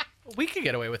 that's all. We could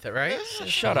get away with it, right?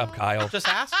 Shut up, Kyle. Just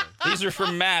asking. These are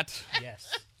from Matt.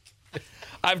 Yes.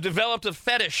 I've developed a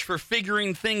fetish for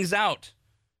figuring things out.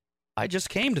 I just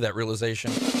came to that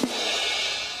realization.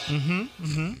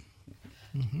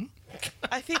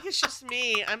 I think it's just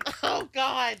me. Oh,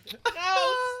 God.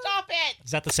 No, stop it.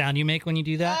 Is that the sound you make when you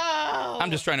do that? Oh.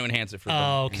 I'm just trying to enhance it for them.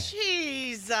 Oh, okay.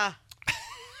 Jeez.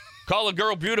 Call a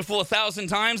girl beautiful 1,000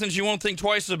 times and she won't think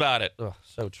twice about it. Ugh,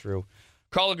 so true.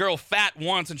 Call a girl fat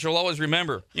once and she'll always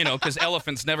remember. You know, because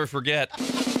elephants never forget.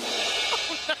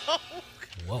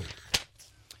 Whoa.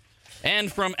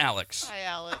 And from Alex. Hi,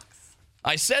 Alex.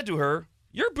 I said to her,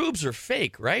 your boobs are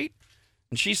fake, right?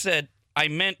 And she said, I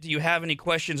meant, do you have any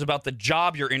questions about the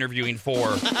job you're interviewing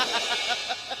for?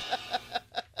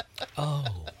 Oh.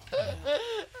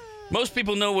 Most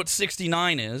people know what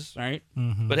 69 is, right?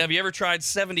 Mm-hmm. But have you ever tried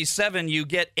 77? You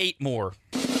get 8 more.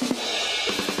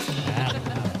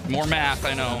 More math,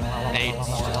 I know. 8.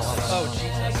 Oh,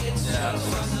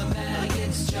 Jesus.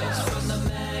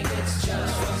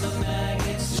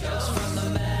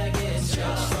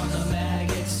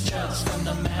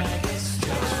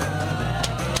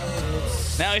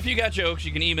 Now, if you got jokes,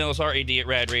 you can email us,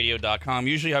 rad@radradio.com.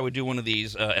 Usually I would do one of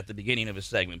these at the beginning of a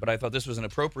segment, but I thought this was an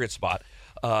appropriate spot.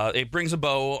 It brings a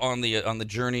bow on the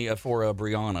journey for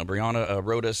Brianna. Brianna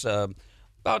wrote us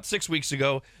about 6 weeks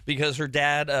ago because her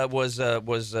dad was at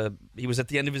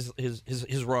the end of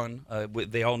his run.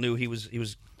 They all knew he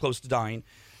was close to dying,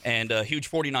 and a huge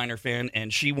 49er fan,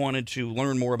 and she wanted to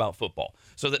learn more about football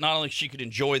so that not only she could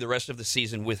enjoy the rest of the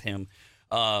season with him,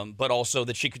 but also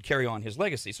that she could carry on his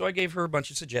legacy. So I gave her a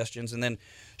bunch of suggestions, and then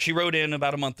she wrote in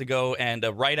about a month ago, and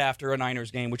right after a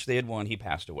Niners game, which they had won, he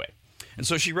passed away. And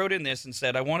so she wrote in this and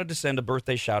said, I wanted to send a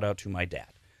birthday shout-out to my dad.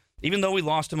 Even though we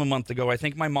lost him a month ago, I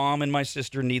think my mom and my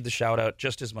sister need the shout-out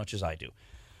just as much as I do.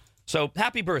 So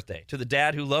happy birthday to the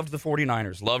dad who loved the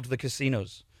 49ers, loved the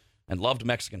casinos, and loved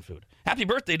Mexican food. Happy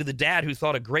birthday to the dad who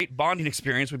thought a great bonding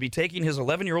experience would be taking his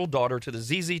 11-year-old daughter to the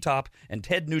ZZ Top and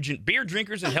Ted Nugent Beer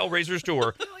Drinkers and Hellraisers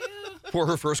tour for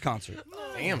her first concert.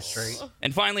 Damn straight.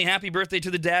 And finally, happy birthday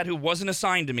to the dad who wasn't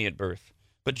assigned to me at birth,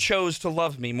 but chose to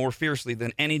love me more fiercely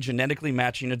than any genetically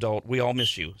matching adult. We all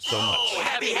miss you so much. Oh,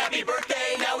 happy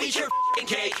birthday, now eat your f***ing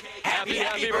cake.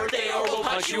 Happy birthday, or we'll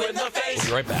punch you in the face.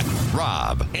 We'll be right back.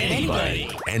 Rob, Anybody.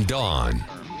 and Dawn.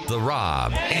 The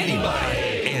Rob,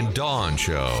 Anybody. and Dawn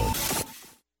Show.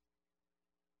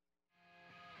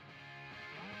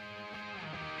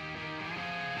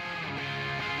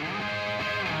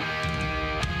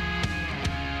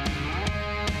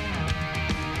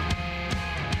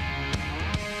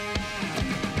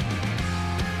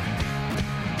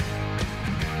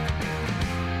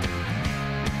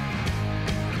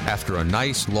 After a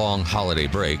nice long holiday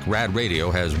break, RAD Radio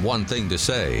has one thing to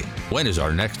say. When is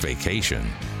our next vacation?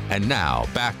 And now,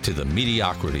 back to the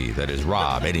mediocrity that is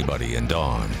Rob, Anybody, and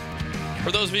Dawn. For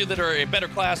those of you that are a better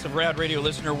class of Rad Radio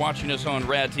listener watching us on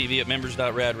Rad TV at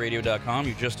members.radradio.com,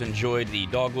 you just enjoyed the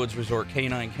Dogwoods Resort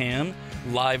Canine Cam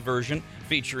live version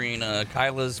featuring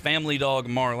Kyla's family dog,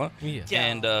 Marla,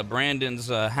 and Brandon's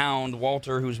hound,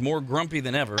 Walter, who's more grumpy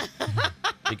than ever.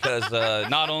 Because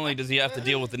not only does he have to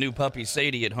deal with the new puppy,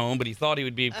 Sadie, at home, but he thought he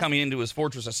would be coming into his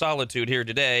fortress of solitude here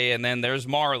today, and then there's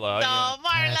Marla. Oh,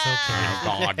 Marla. That's okay.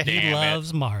 God damn He it.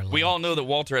 loves Marla. We all know that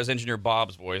Walter has Engineer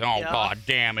Bob's voice. Oh, Yeah. God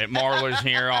damn it. Marla's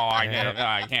here. Oh,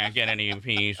 I can't get any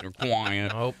peace or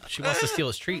quiet. Oh, she wants to steal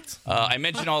his treats. I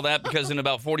mention all that because in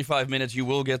about 45 minutes, you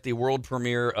will get the world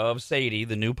premiere of Sadie,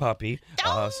 the new puppy.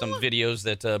 Some videos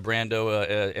that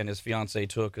Brando and his fiance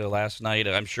took last night.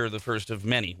 I'm sure the first of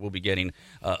many we'll be getting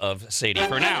of Sadie.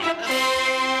 For now,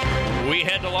 we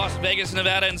head to Las Vegas,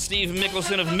 Nevada, and Steve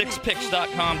Mickelson of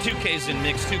MixPix.com. 2Ks in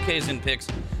Mix, 2Ks in Pix.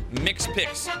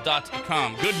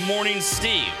 MixPix.com. Good morning,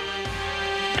 Steve.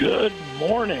 Good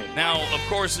morning. Now, of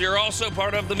course, you're also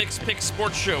part of the Mix Pix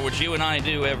Sports Show, which you and I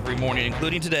do every morning,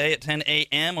 including today at 10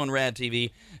 a.m. on Rad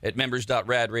TV at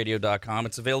members.radradio.com.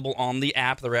 It's available on the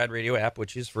app, the Rad Radio app,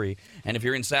 which is free. And if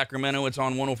you're in Sacramento, it's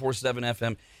on 104.7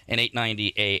 FM and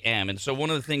 890 a.m. And so one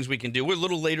of the things we can do, we're a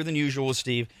little later than usual with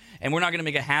Steve, and we're not going to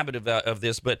make a habit of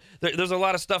this, but there's a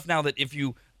lot of stuff now that if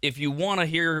you want to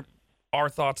hear our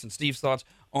thoughts and Steve's thoughts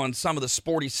on some of the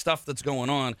sporty stuff that's going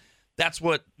on, that's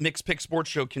what Mix Pick Sports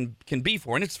Show can be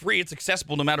for. And it's free. It's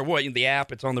accessible no matter what. In the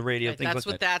app, it's on the radio, things That's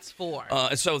like what that. that's for.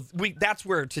 So that's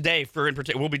where today, in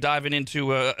particular, we'll be diving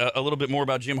into a little bit more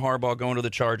about Jim Harbaugh going to the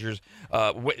Chargers.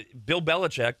 Bill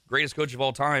Belichick, greatest coach of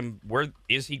all time, where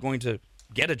is he going to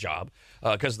get a job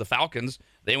because the Falcons,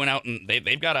 they went out and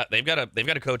they've got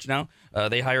a coach now.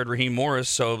 They hired Raheem Morris,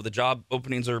 so the job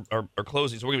openings are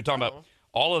closing. So we're going to be talking about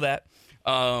all of that.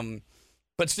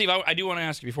 But Steve, I do want to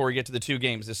ask you before we get to the two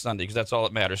games this Sunday, because that's all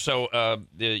that matters. So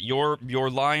your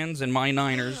Lions and my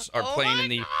Niners are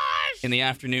playing in the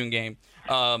afternoon game.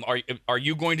 Are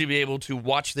you going to be able to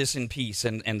watch this in peace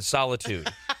and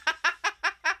solitude?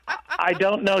 I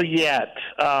don't know yet.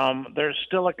 There's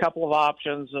still a couple of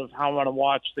options of how I'm going to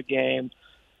watch the game.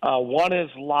 One is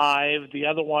live. The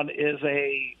other one is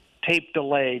a tape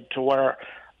delayed, to where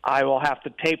I will have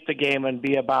to tape the game and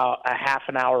be about a half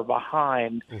an hour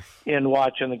behind in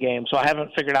watching the game. So I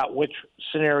haven't figured out which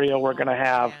scenario we're going to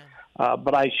have,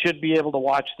 but I should be able to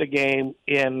watch the game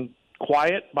in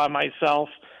quiet by myself.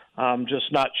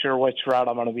 Just not sure which route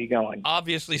I'm going to be going.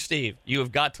 Obviously, Steve, you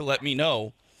have got to let me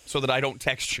know so that I don't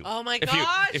text you. Oh my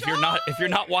gosh! If you're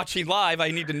not watching live, I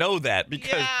need to know that,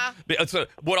 because so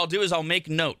what I'll do is I'll make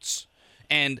notes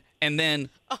and then.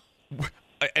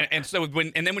 And so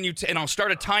when I'll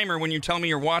start a timer when you tell me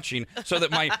you're watching, so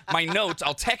that my notes,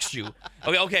 I'll text you.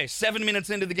 Okay, 7 minutes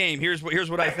into the game, here's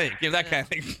what I think. That kind of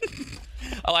thing.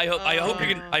 I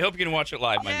hope you can watch it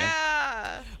live, my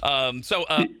man. So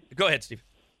go ahead, Steve.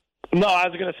 No, I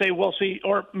was going to say we'll see,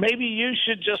 or maybe you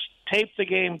should just tape the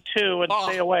game too and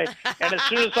stay away. And as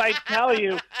soon as I tell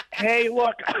you, hey,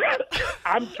 look,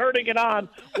 I'm turning it on,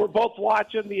 we're both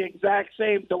watching the exact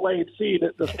same delayed feed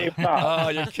at the same time. Oh,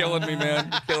 you're killing me, man.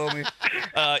 You're killing me.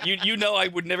 You know I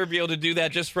would never be able to do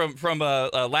that. Just from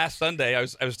last Sunday, I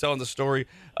was telling the story.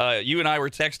 You and I were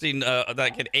texting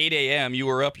like at 8 a.m. You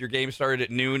were up. Your game started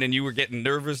at noon, and you were getting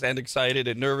nervous and excited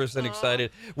and nervous and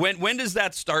excited. When does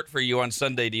that start for you on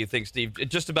Sunday, do you think, Steve?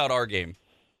 Just about our game.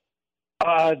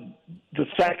 The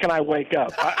second I wake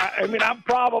up. I mean, I'm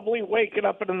probably waking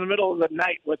up in the middle of the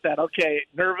night with that. Okay,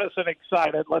 nervous and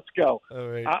excited. Let's go. All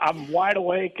right. I'm wide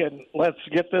awake, and let's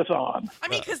get this on. I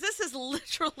mean, because this has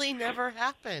literally never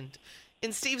happened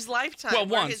in Steve's lifetime. Well,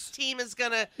 where once. his team is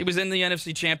gonna. He was in the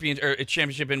NFC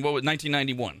championship in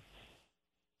 1991.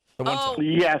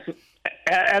 Yes,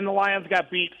 and the Lions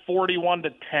got beat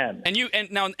 41-10.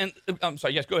 I'm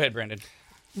sorry. Yes, go ahead, Brandon.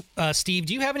 Steve,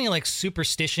 do you have any like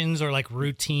superstitions or like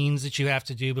routines that you have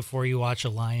to do before you watch a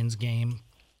Lions game?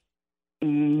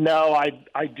 No,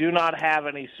 I do not have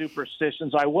any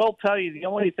superstitions. I will tell you the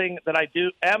only thing that I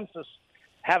do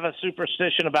have a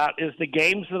superstition about is the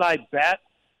games that I bet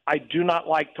I do not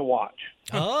like to watch.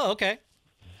 Oh, okay.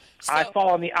 I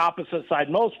fall on the opposite side.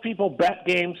 Most people bet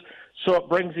games so it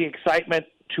brings the excitement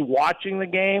to watching the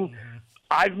game. Mm-hmm.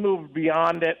 I've moved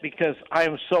beyond it because I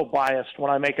am so biased when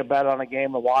I make a bet on a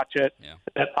game and watch it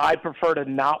that I prefer to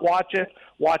not watch it,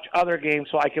 watch other games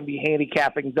so I can be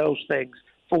handicapping those things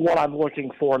for what I'm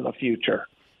looking for in the future.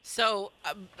 So,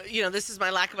 this is my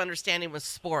lack of understanding with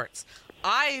sports.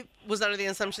 I was under the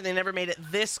assumption they never made it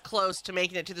this close to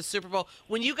making it to the Super Bowl.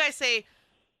 When you guys say,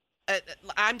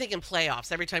 I'm thinking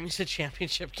playoffs every time you say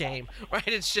championship game, right?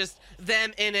 It's just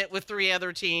them in it with 3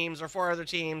 other teams or 4 other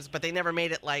teams, but they never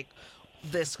made it like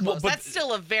this close. Well, that's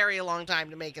still a very long time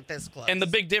to make it this close. And the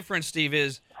big difference, Steve,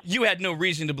 is you had no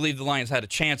reason to believe the Lions had a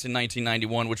chance in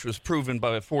 1991, which was proven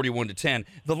by 41-10.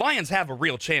 The Lions have a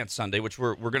real chance Sunday, which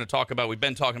we're going to talk about. We've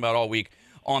been talking about all week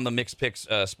on the Mixed Picks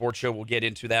Sports Show. We'll get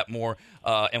into that more,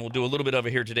 and we'll do a little bit of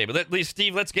it here today. But at least,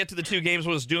 Steve, let's get to the two games.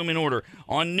 We'll just do them in order.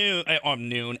 At noon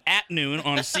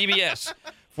on CBS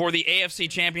for the AFC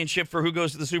Championship for who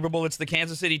goes to the Super Bowl. It's the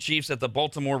Kansas City Chiefs at the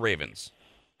Baltimore Ravens.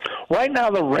 Right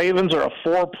now, the Ravens are a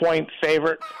 4-point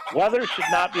favorite. Weather should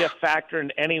not be a factor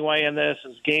in any way in this,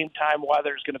 as game time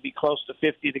weather is going to be close to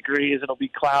 50 degrees. It'll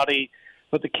be cloudy.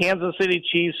 But the Kansas City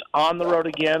Chiefs on the road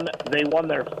again. They won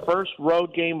their first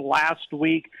road game last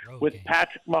week with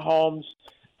Patrick Mahomes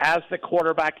as the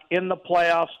quarterback in the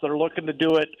playoffs. They're looking to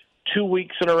do it 2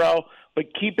 weeks in a row. But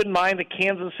keep in mind the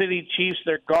Kansas City Chiefs,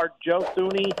 their guard Joe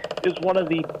Thuney is one of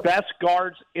the best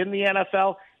guards in the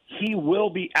NFL. He will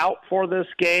be out for this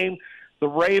game. The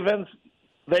Ravens,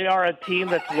 they are a team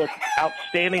that's looked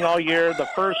outstanding all year. The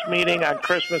first meeting on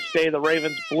Christmas Day, the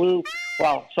Ravens blew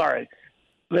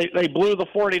They blew the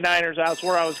 49ers. That's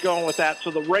where I was going with that.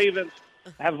 So the Ravens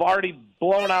have already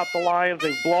blown out the Lions.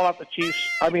 They've blown out the Chiefs.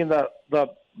 The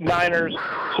Niners.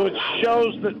 So it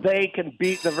shows that they can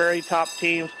beat the very top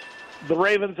teams. The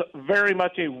Ravens, very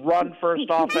much a run-first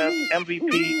offense.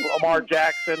 MVP Lamar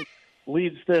Jackson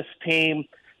leads this team.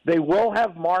 They will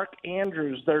have Mark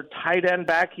Andrews, their tight end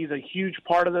back. He's a huge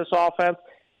part of this offense.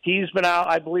 He's been out,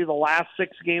 I believe, the last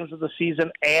 6 games of the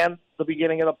season and the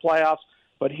beginning of the playoffs.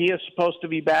 But he is supposed to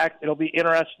be back. It'll be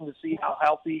interesting to see how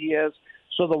healthy he is.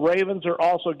 So the Ravens are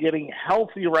also getting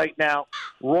healthy right now,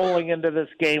 rolling into this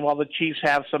game while the Chiefs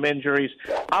have some injuries.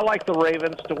 I like the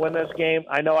Ravens to win this game.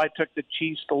 I know I took the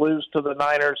Chiefs to lose to the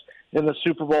Niners in the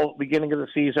Super Bowl at the beginning of the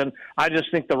season. I just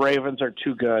think the Ravens are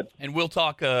too good. And we'll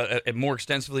talk more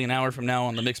extensively an hour from now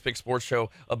on the Mixed Pick Sports Show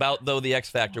about, though, the X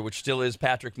Factor, which still is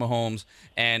Patrick Mahomes.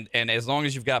 And as long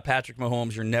as you've got Patrick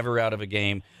Mahomes, you're never out of a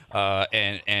game.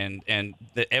 Everybody,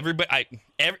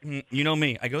 you know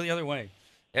me, I go the other way.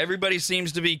 Everybody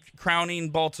seems to be crowning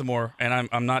Baltimore, and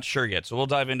I'm not sure yet. So we'll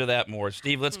dive into that more.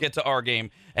 Steve, let's get to our game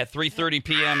at 3:30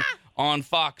 p.m. on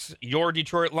Fox. Your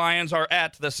Detroit Lions are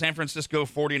at the San Francisco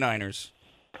 49ers.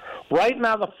 Right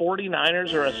now, the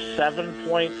 49ers are a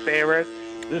 7-point favorite.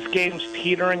 This game's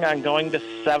teetering on going to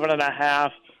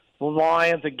 7.5. The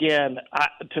Lions, again,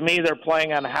 to me, they're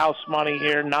playing on house money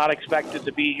here, not expected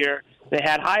to be here. They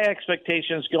had high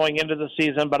expectations going into the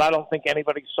season, but I don't think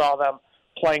anybody saw them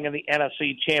playing in the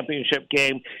NFC Championship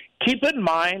game. Keep in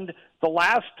mind, the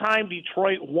last time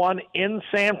Detroit won in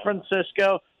San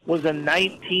Francisco was in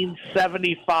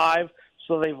 1975,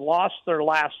 so they've lost their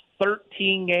last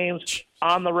 13 games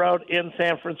on the road in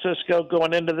San Francisco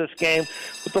going into this game.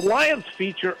 But the Lions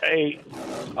feature a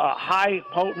high,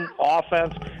 potent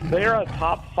offense. They're a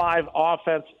top 5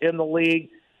 offense in the league.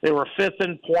 They were 5th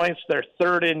in points. They're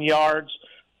 3rd in yards.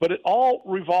 But it all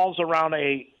revolves around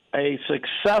a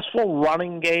successful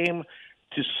running game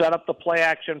to set up the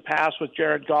play-action pass with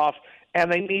Jared Goff,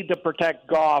 and they need to protect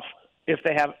Goff if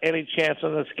they have any chance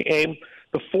in this game.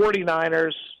 The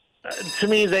 49ers, to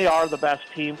me, they are the best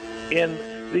team in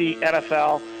the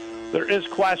NFL. There is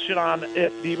question on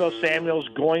if Deebo Samuel's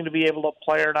going to be able to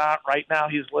play or not. Right now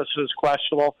he's listed as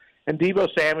questionable, and Deebo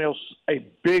Samuel's a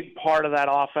big part of that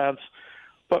offense.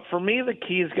 But for me, the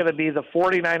key is going to be the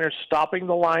 49ers stopping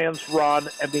the Lions' run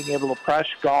and being able to press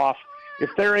Goff. If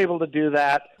they're able to do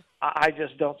that, I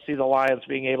just don't see the Lions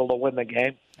being able to win the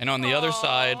game. And on the other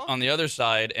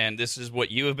side, and this is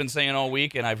what you have been saying all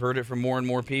week, and I've heard it from more and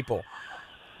more people,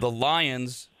 the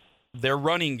Lions, their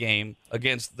running game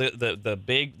against the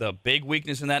big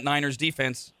weakness in that Niners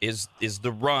defense is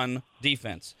the run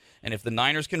defense. And if the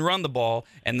Niners can run the ball,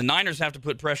 and the Niners have to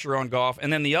put pressure on Goff,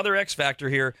 and then the other X factor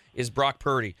here is Brock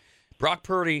Purdy. Brock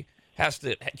Purdy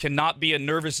cannot be a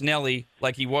nervous Nelly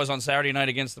like he was on Saturday night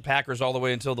against the Packers all the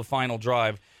way until the final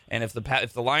drive. And if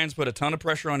the Lions put a ton of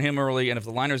pressure on him early, and if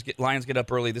the Lions get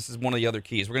up early, this is one of the other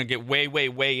keys. We're going to get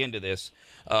way into this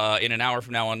in an hour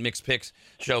from now on Mixed Picks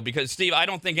Show, because, Steve, I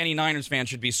don't think any Niners fan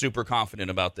should be super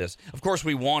confident about this. Of course,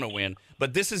 we want to win,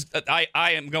 but this is I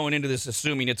am going into this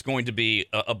assuming it's going to be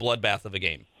a bloodbath of a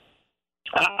game.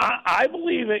 I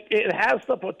believe it has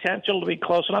the potential to be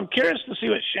close, and I'm curious to see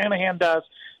what Shanahan does,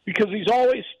 because he's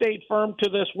always stayed firm to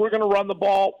this. We're going to run the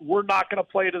ball. We're not going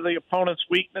to play to the opponent's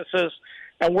weaknesses,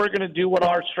 and we're going to do what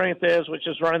our strength is, which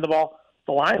is running the ball.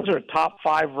 The Lions are a top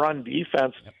 5 run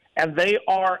defense, and they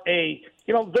are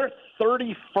they're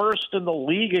 31st in the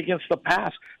league against the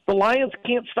pass. The Lions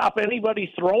can't stop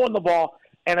anybody throwing the ball,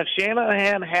 and if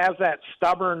Shanahan has that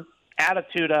stubborn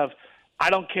attitude of, I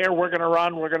don't care, we're going to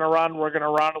run, and we're going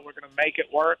to make it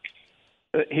work,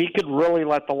 he could really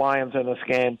let the Lions in this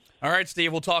game. All right,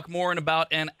 Steve, we'll talk more in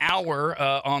about an hour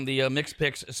on the Mixed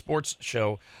Picks Sports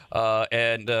Show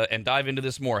and dive into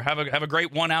this more. Have a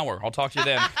great 1 hour. I'll talk to you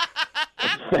then.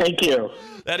 Thank you.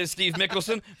 That is Steve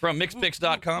Mickelson from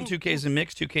MixedPicks.com, 2Ks and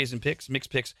Mix, 2Ks and Picks,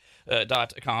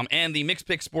 MixedPicks.com, and the Mixed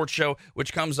Picks Sports Show,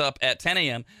 which comes up at 10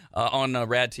 a.m. On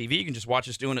RAD TV. You can just watch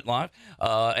us doing it live,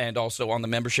 and also on the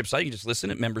membership site. You can just listen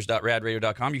at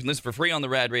members.radradio.com. You can listen for free on the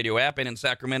Rad Radio app, and in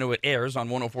Sacramento it airs on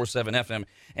 104.7 FM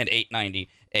and 890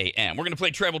 a.m. We're going to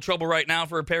play Treble Trouble right now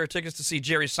for a pair of tickets to see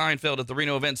Jerry Seinfeld at the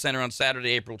Reno Event Center on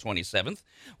Saturday, April 27th.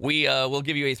 We will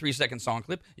give you a 3-second song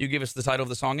clip. You give us the title of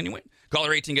the song and you win.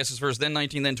 Caller 18 guesses first, then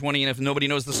 19, then 20, and if nobody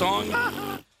knows the song,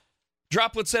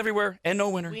 droplets everywhere and no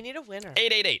winner. We need a winner.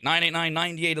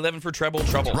 888-989-9811 for Treble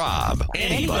Trouble. Rob,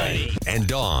 anybody, and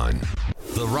Dawn.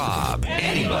 The Rob,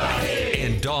 anybody,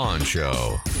 and Dawn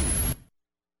Show.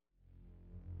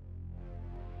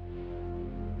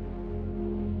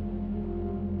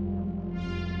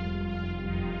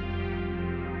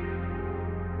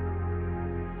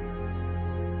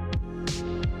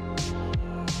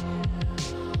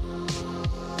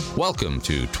 Welcome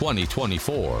to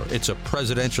 2024. It's a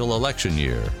presidential election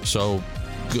year, so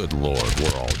good Lord,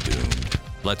 we're all doomed.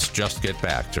 Let's just get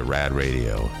back to Rad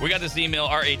Radio. We got this email,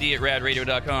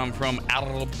 rad@radradio.com, from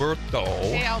Alberto.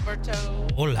 Hey, Alberto.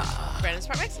 Hola. Brandon's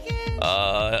part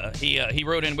Mexican. He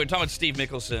wrote in, we're talking about Steve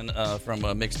Mickelson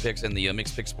from Mixed Picks and the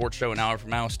Mixed Picks Sports Show. An hour from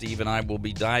now, Steve and I will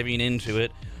be diving into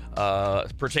it,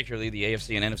 particularly the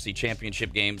AFC and NFC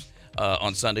championship games.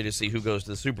 on Sunday to see who goes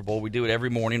to the Super Bowl. We do it every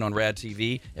morning on RAD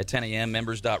TV at 10 a.m.,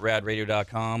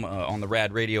 members.radradio.com, on the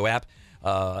RAD Radio app.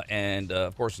 And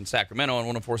of course, in Sacramento on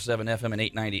 104.7 FM and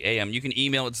 890 AM. You can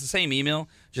email. It's the same email.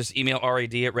 Just email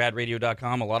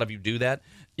rad@radradio.com. A lot of you do that.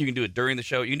 You can do it during the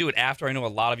show. You can do it after. I know a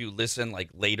lot of you listen like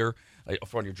later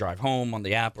on your drive home on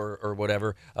the app or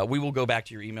whatever. We will go back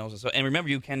to your emails. And remember,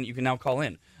 you can now call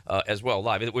in as well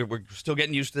live. We're still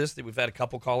getting used to this. We've had a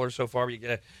couple callers so far.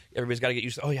 Everybody's got to get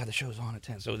used to, oh, yeah, the show's on at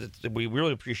 10. So we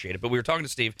really appreciate it. But we were talking to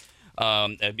Steve.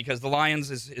 Because the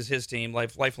Lions is his team,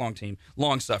 lifelong team,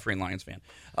 long-suffering Lions fan.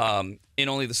 In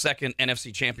only the second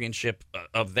NFC championship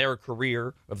of their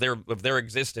career, of their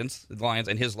existence, the Lions,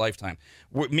 in his lifetime.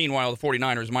 Meanwhile, the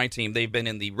 49ers, my team, they've been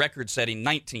in the record-setting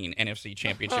 19 NFC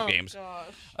championship games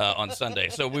on Sunday.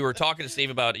 So we were talking to Steve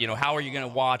about, how are you going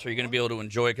to watch? Are you going to be able to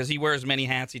enjoy it? Because he wears many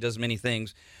hats, he does many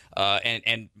things,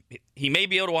 and he may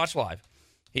be able to watch live.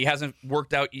 He hasn't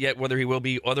worked out yet whether he will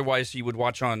be. Otherwise, he would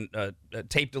watch on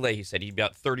tape delay, he said. He'd be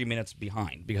about 30 minutes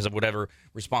behind because of whatever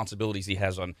responsibilities he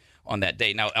has on that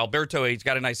day. Now, Alberto, he's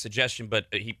got a nice suggestion, but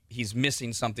he's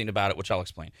missing something about it, which I'll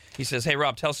explain. He says, hey,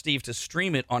 Rob, tell Steve to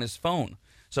stream it on his phone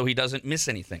so he doesn't miss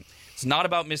anything. It's not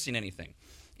about missing anything.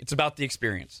 It's about the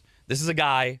experience. This is a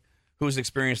guy who has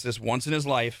experienced this once in his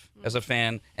life as a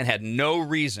fan and had no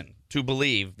reason to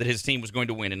believe that his team was going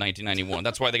to win in 1991.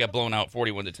 That's why they got blown out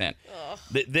 41-10.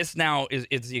 This now is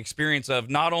the experience of,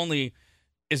 not only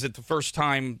is it the first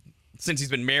time since he's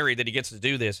been married that he gets to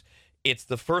do this, it's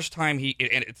the first time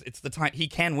it's the time he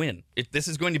can win. This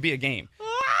is going to be a game.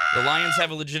 The Lions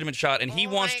have a legitimate shot, and he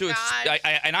wants to.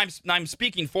 I'm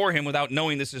speaking for him without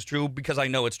knowing this is true because I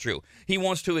know it's true. He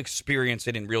wants to experience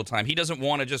it in real time. He doesn't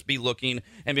want to just be looking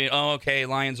and be, oh, okay,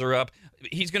 Lions are up.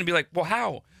 He's going to be like, well,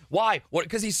 how? Why? What?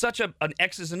 Because he's such an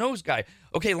X's and O's guy.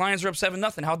 Okay, Lions are up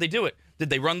 7-0. How'd they do it? Did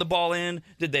they run the ball in?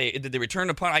 Did they return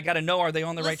the punt? I got to know, are they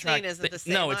on the right track? Isn't the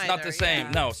same no, it's not the same.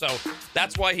 Yeah. No, so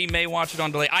that's why he may watch it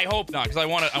on delay. I hope not, because I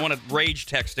want to rage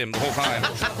text him the whole time.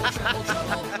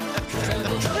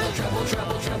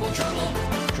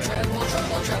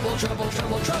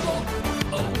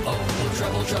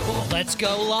 Let's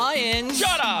go, Lions!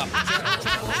 Shut up!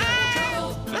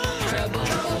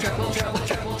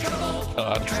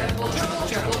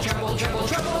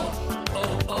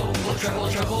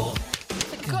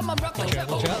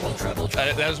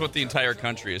 That is what the entire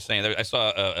country is saying. I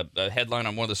saw a headline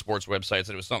on one of the sports websites,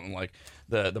 and it was something like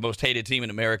the most hated team in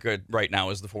America right now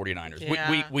is the 49ers.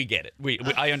 Yeah. We get it.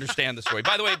 I understand the story.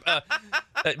 By the way,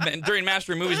 during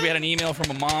Master of Movies, we had an email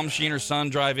from a mom. She and her son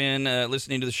drive in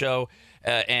listening to the show.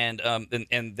 And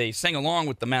they sang along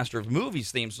with the Master of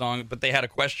Movies theme song, but they had a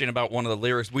question about one of the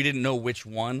lyrics. We didn't know which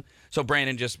one, so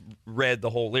Brandon just read the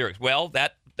whole lyrics. Well,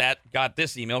 that got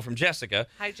this email from Jessica.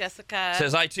 Hi, Jessica.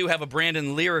 Says, I, too, have a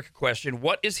Brandon lyric question.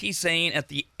 What is he saying at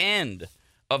the end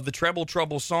of the Treble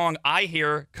Trouble song? I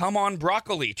hear, come on,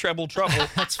 broccoli, treble trouble.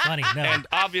 That's funny. No. And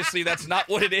obviously that's not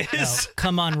what it is. No.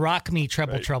 Come on, rock me,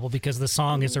 treble trouble, because the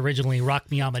song is originally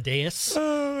Rock Me Amadeus.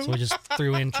 So we just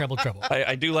threw in treble trouble.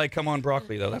 I do like come on,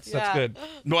 broccoli, though. That's good.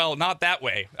 Well, not that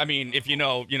way. I mean, if you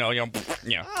know.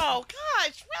 Oh,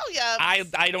 gosh, William.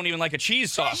 I don't even like a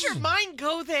cheese sauce. Does your mind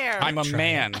go there? I'm a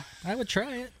man. I would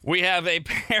try it. We have a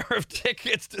pair of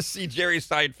tickets to see Jerry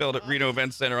Seinfeld at Reno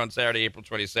Event Center on Saturday, April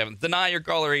 27th. Deny your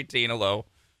caller 18. Hello.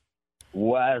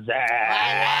 What's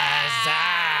that?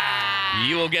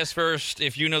 You will guess first.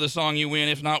 If you know the song, you win.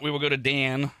 If not, we will go to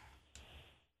Dan.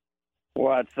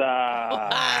 What's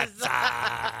up?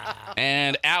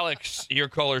 And Alex, your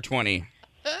caller 20.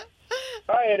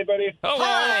 Hi, anybody. Oh,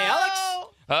 hi,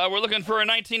 Alex. We're looking for a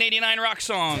 1989 rock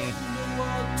song.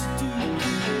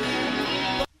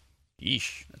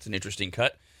 Yeesh, that's an interesting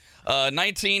cut.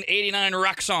 1989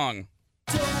 rock song.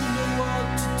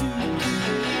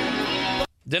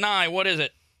 Deny, what is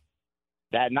it?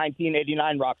 That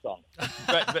 1989 rock song.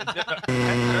 Very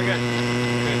good.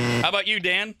 How about you,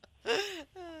 Dan?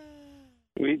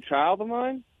 Sweet Child of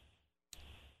Mine?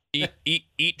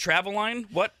 Eat travel line?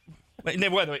 What? It's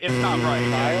not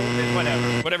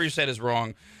right. Whatever you said is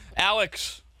wrong.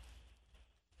 Alex.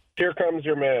 Here Comes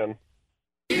Your Man.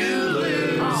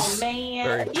 Oh, man.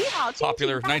 Very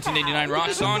popular 1989 rock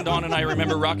song. Dawn and I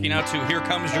remember rocking out to Here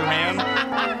Comes Your Man.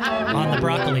 On the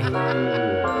broccoli.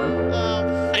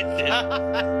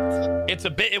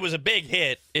 It was a big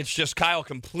hit. It's just Kyle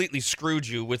completely screwed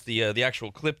you with the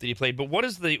actual clip that he played. But what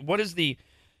is the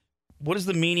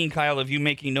meaning, Kyle, of you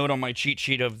making note on my cheat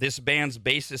sheet of this band's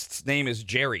bassist's name is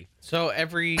Jerry? So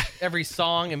every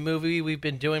song and movie we've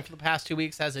been doing for the past 2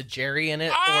 weeks has a Jerry in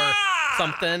it or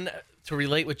something to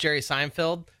relate with Jerry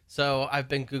Seinfeld. So I've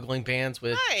been Googling bands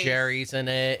with Nice. Jerry's in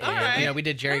it. And, right. we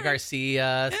did Jerry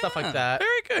Garcia, stuff like that.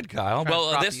 Very good, Kyle. Trying to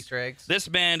Well, drop this Easter eggs. this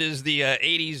band is the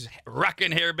 80s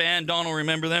rockin' hair band. Dawn will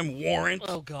remember them, Warrant.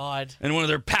 Oh, God. And one of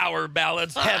their power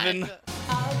ballads, Heaven.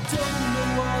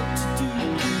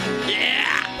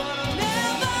 Yeah!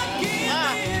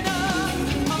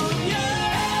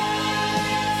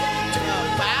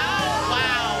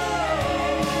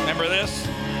 Wow. Remember this?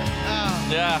 Oh,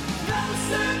 Yeah.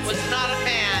 was not a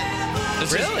fan.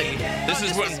 This Really? This is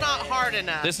this when was not hard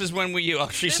enough. this is when we.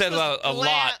 She This said was a glam-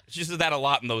 lot. She said that a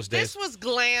lot in those days. This was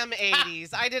glam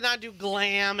 80s. I did not do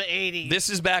glam 80s. This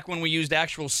is back when we used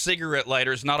actual cigarette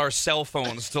lighters, not our cell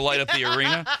phones, to light up the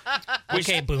arena.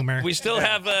 Okay, boomer. We still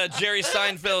have Jerry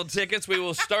Seinfeld tickets. We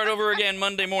will start over again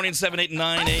Monday morning, 7, 8,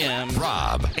 9 a.m.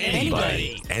 Rob,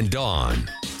 anybody, and Dawn.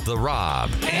 The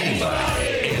Rob,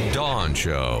 anybody, and Dawn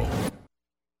Show.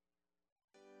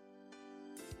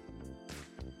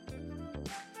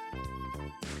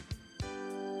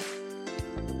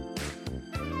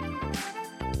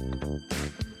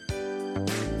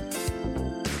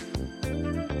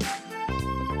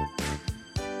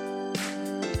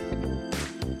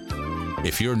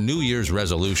 If your New Year's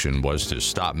resolution was to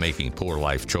stop making poor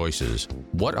life choices,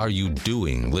 what are you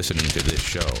doing listening to this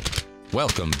show?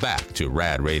 Welcome back to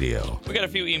RAD Radio. We got a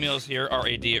few emails here,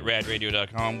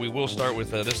 rad@radradio.com. We will start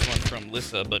with this one from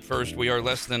Lissa, but first we're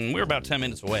about 10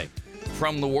 minutes away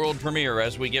from the world premiere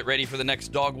as we get ready for the next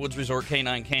Dogwoods Resort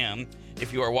Canine Cam.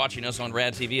 If you are watching us on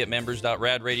Rad TV at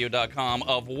members.radradio.com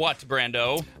of what,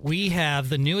 Brando? We have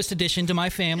the newest addition to my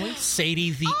family,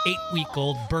 Sadie, the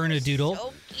 8-week-old Bernedoodle.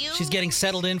 So cute. She's getting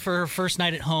settled in for her first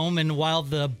night at home, and while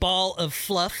the ball of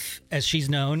fluff, as she's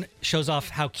known, shows off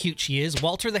how cute she is,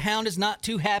 Walter the Hound is not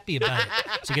too happy about it.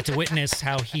 So you get to witness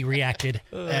how he reacted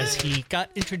as he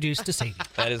got introduced to Sadie.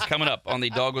 That is coming up on the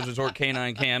Dogwoods Resort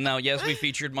Canine Cam. Now, yes, we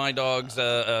featured my dogs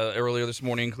earlier this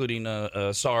morning, including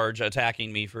Sarge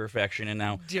attacking me for affection, and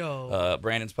now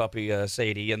Brandon's puppy,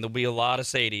 Sadie. And there'll be a lot of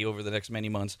Sadie over the next many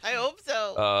months. I hope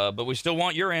so. But we still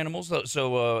want your animals,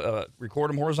 so record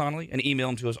them horizontally and email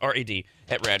them to us,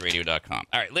 rad@radradio.com.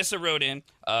 All right, Lissa wrote in.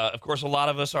 Of course, a lot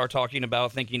of us are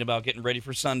thinking about getting ready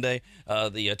for Sunday,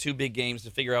 the two big games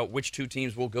to figure out which two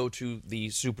teams will go to the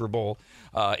Super Bowl,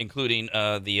 including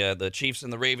the Chiefs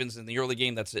and the Ravens in the early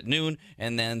game, that's at noon,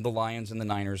 and then the Lions and the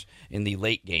Niners in the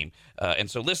late game.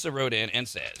 And so Lissa wrote in and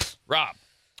says, Rob,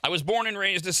 I was born and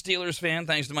raised a Steelers fan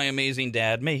thanks to my amazing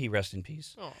dad. May he rest in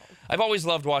peace. Aww. I've always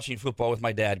loved watching football with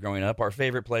my dad growing up. Our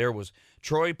favorite player was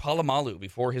Troy Polamalu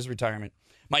before his retirement.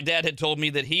 My dad had told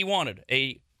me that he wanted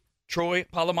a Troy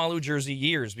Polamalu jersey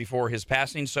years before his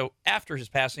passing, so after his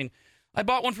passing, I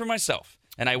bought one for myself,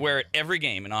 and I wear it every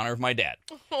game in honor of my dad.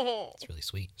 That's really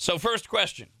sweet. So first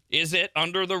question, is it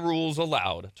under the rules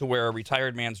allowed to wear a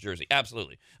retired man's jersey?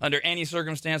 Absolutely. Under any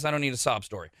circumstance, I don't need a sob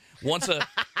story. Once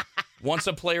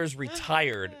a player's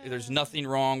retired, there's nothing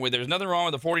wrong with a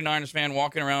 49ers fan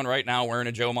walking around right now wearing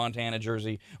a Joe Montana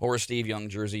jersey or a Steve Young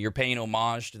jersey. You're paying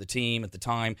homage to the team at the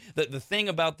time. The thing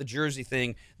about the jersey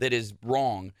thing that is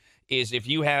wrong is if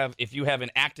you have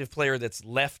an active player that's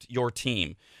left your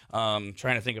team. Trying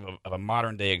to think of a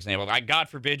modern day example. God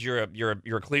forbid you're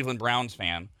a Cleveland Browns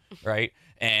fan, right?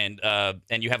 And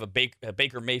you have a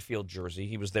Baker Mayfield jersey.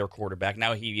 He was their quarterback.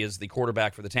 Now he is the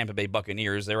quarterback for the Tampa Bay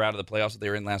Buccaneers. They're out of the playoffs that they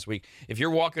were in last week. If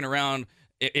you're walking around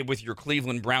with your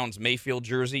Cleveland Browns Mayfield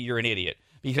jersey, you're an idiot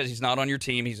because he's not on your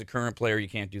team. He's a current player. You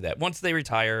can't do that. Once they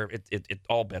retire, it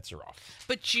all bets are off.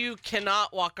 But you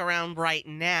cannot walk around right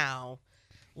now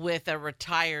with a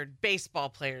retired baseball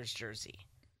player's jersey.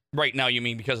 Right now, you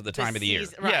mean because of the time of the year?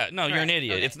 Right, yeah, no, you're an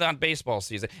idiot. Okay. It's not baseball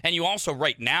season. And you also,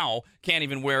 right now, can't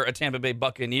even wear a Tampa Bay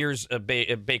Buccaneers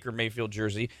Baker Mayfield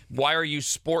jersey. Why are you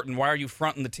sporting? Why are you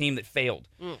fronting the team that failed?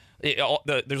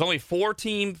 There's only 4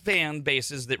 team fan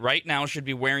bases that right now should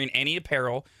be wearing any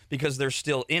apparel because they're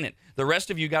still in it. The rest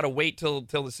of you got to wait till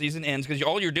the season ends because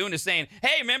all you're doing is saying,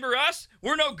 hey, remember us?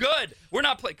 We're no good. We're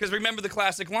not playing. Because remember the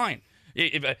classic line.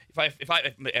 If I,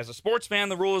 as a sports fan,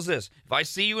 the rule is this: if I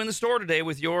see you in the store today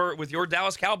with your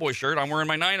Dallas Cowboy shirt, I'm wearing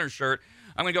my Niners shirt.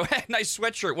 I'm gonna go, hey, nice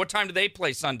sweatshirt. What time do they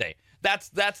play Sunday? That's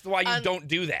why you don't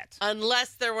do that.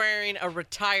 Unless they're wearing a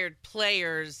retired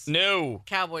player's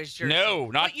Cowboys jersey. No,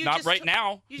 not right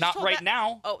now. Not right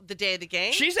now. Oh, the day of the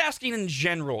game? She's asking in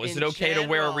general. Is it okay to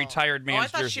wear a retired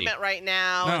man's jersey? I thought she meant right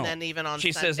now and then even on Sunday.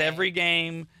 She says every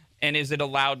game. And is it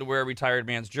allowed to wear a retired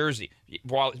man's jersey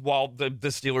while the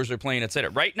Steelers are playing, et cetera?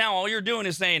 Right now, all you're doing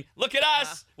is saying, look at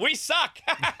us. We suck.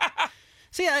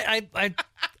 See,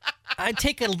 I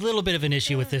take a little bit of an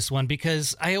issue with this one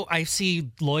because I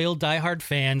see loyal diehard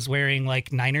fans wearing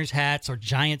like Niners hats or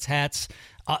Giants hats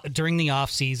during the off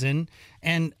season,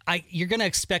 And you're going to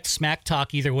expect smack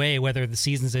talk either way, whether the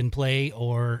season's in play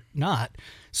or not.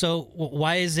 So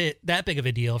why is it that big of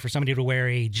a deal for somebody to wear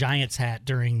a Giants hat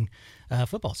during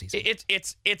football season?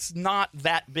 It's not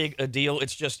that big a deal.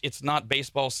 It's not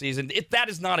baseball season. That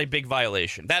is not a big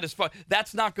violation.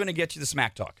 That's not going to get you the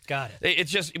smack talk. Got it.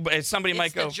 It's just somebody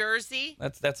might go the jersey.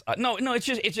 That's no. It's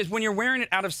just when you're wearing it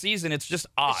out of season, it's just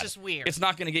odd. It's just weird. It's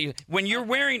not going to get you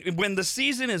when the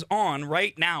season is on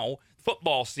right now,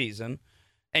 football season.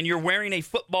 And you're wearing a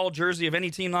football jersey of any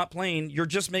team not playing, you're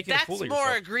just making a fool of yourself. That's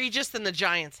more egregious than the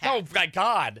Giants hat. Oh, my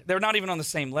God. They're not even on the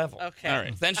same level. Okay. All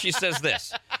right. Then she says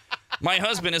this. My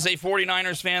husband is a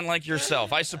 49ers fan like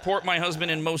yourself. I support my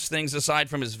husband in most things aside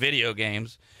from his video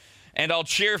games, and I'll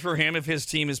cheer for him if his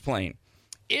team is playing.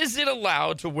 Is it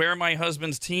allowed to wear my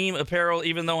husband's team apparel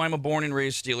even though I'm a born and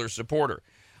raised Steelers supporter?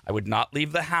 I would not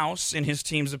leave the house in his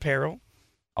team's apparel.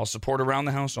 I'll support around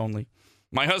the house only.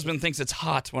 My husband thinks it's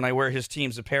hot when I wear his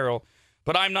team's apparel,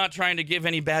 but I'm not trying to give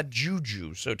any bad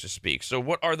juju, so to speak. So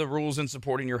what are the rules in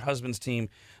supporting your husband's team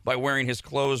by wearing his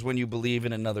clothes when you believe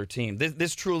in another team?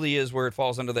 This truly is where it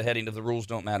falls under the heading of the rules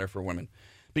don't matter for women.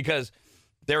 Because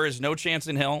there is no chance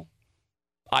in hell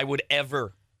I would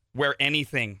ever wear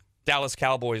anything Dallas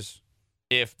Cowboys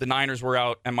if the Niners were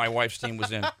out and my wife's team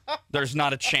was in. There's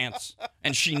not a chance,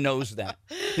 and she knows that.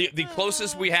 The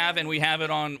closest we have, and we have it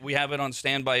on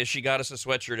standby, is she got us a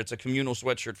sweatshirt. It's a communal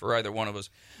sweatshirt for either one of us.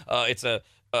 It's a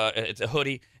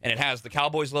hoodie, and it has the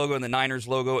Cowboys logo and the Niners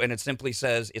logo, and it simply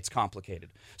says it's complicated.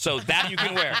 So that you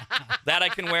can wear. That I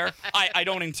can wear. I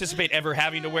don't anticipate ever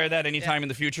having to wear that anytime in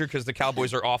the future because the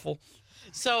Cowboys are awful.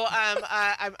 So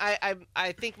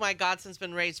I think my godson's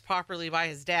been raised properly by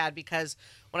his dad, because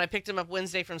when I picked him up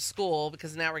Wednesday from school,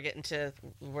 because now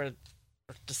we're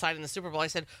deciding the Super Bowl, I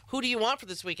said, who do you want for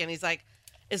this weekend? He's like,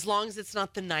 as long as it's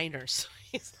not the Niners.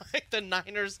 He's like, the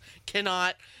Niners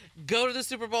cannot go to the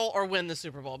Super Bowl or win the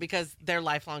Super Bowl because they're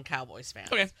lifelong Cowboys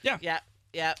fans. Okay, yeah.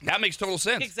 Yeah. That makes total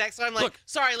sense. Exactly. So I'm like,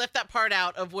 sorry, I left that part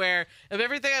out of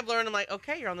everything I've learned. I'm like,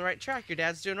 okay, you're on the right track. Your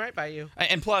dad's doing right by you.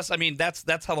 And plus, I mean, that's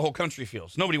how the whole country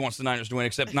feels. Nobody wants the Niners to win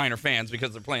except Niner fans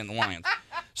because they're playing the Lions.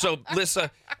 So, Lissa,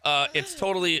 it's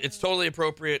totally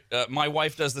appropriate. My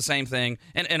wife does the same thing.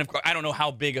 And of course, I don't know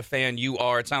how big a fan you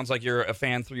are. It sounds like you're a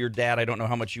fan through your dad. I don't know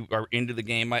how much you are into the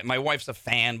game. My wife's a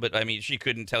fan, but I mean, she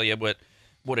couldn't tell you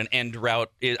what an end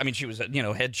route is. I mean, she was head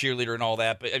cheerleader and all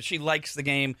that, but she likes the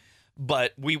game.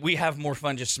 But we have more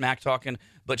fun just smack talking.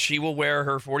 But she will wear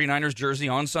her 49ers jersey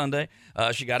on Sunday.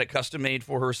 She got it custom made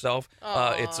for herself.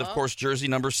 It's, of course, jersey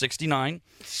number 69.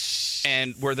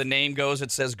 And where the name goes, it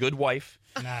says good wife.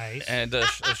 Nice. And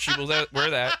she will wear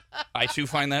that. I, too,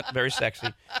 find that very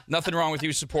sexy. Nothing wrong with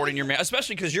you supporting your man,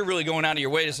 especially because you're really going out of your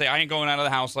way to say, I ain't going out of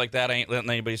the house like that. I ain't letting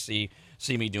anybody see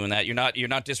me doing that. You're not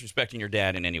disrespecting your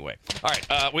dad in any way. All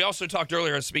right. We also talked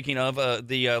earlier, speaking of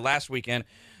the last weekend,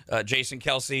 Jason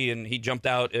Kelsey, and he jumped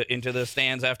out into the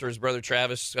stands after his brother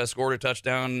Travis scored a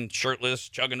touchdown, shirtless,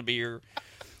 chugging a beer.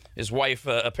 His wife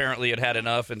apparently had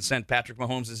enough and sent Patrick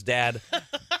Mahomes' dad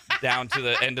down to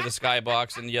the end of the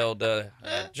skybox and yelled,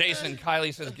 Jason,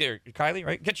 Kylie says, Kylie,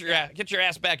 right? Get your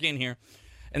ass back in here.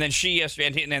 And then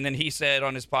and then he said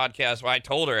on his podcast, well, I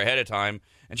told her ahead of time,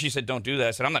 and she said, don't do that.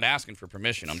 I said, I'm not asking for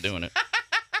permission. I'm doing it.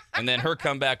 And then her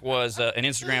comeback was an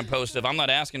Instagram post of, I'm not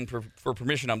asking for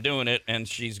permission, I'm doing it, and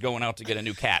she's going out to get a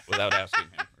new cat without asking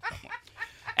him.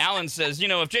 Alan says,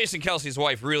 if Jason Kelsey's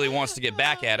wife really wants to get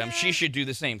back at him, she should do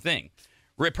the same thing.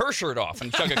 Rip her shirt off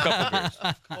and chug a couple beers.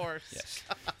 Of course. Yes.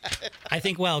 I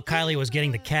think while Kylie was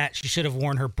getting the cat, she should have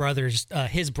worn his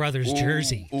brother's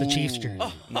jersey, the Chiefs jersey.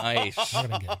 Nice. That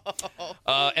would have been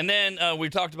good. And then we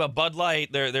talked about Bud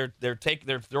Light. They're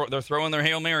throwing their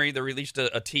Hail Mary. They released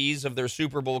a tease of their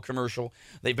Super Bowl commercial.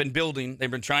 They've been building. They've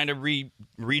been trying to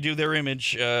redo their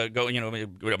image.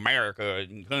 America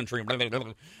country. Blah, blah,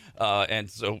 blah. And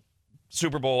so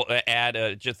Super Bowl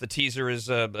ad. Just the teaser is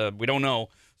we don't know.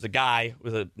 It's a guy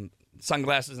with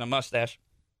sunglasses and a mustache.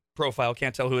 Profile,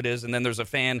 can't tell who it is. And then there's a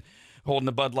fan holding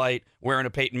a Bud Light, wearing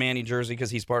a Peyton Manning jersey because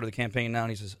he's part of the campaign now.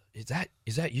 And he says,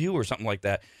 is that you or something like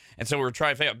that? And so we're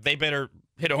trying to figure out, they better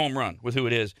hit a home run with who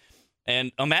it is.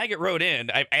 And a maggot wrote in,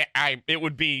 it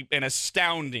would be an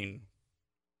astounding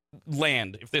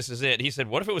land if this is it. He said,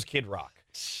 what if it was Kid Rock?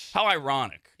 How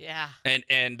ironic. Yeah. And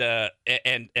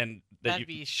that'd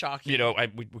be shocking.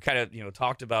 We kind of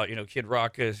talked about, Kid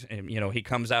Rock is, he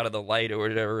comes out of the light or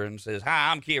whatever and says,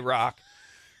 hi, I'm Kid Rock.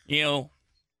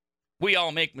 We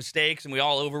all make mistakes and we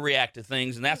all overreact to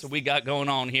things, and that's what we got going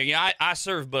on here. I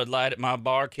serve Bud Light at my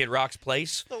bar, Kid Rock's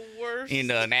Place. The worst. In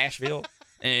Nashville.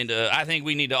 And I think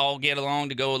we need to all get along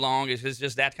to go along. It's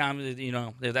just that kind of,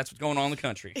 that's what's going on in the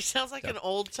country. He sounds like an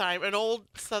old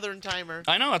Southern timer.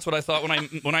 I know. That's what I thought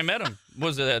when I met him.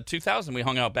 Was 2000? We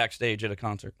hung out backstage at a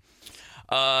concert.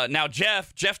 Now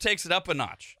Jeff takes it up a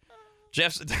notch.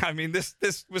 This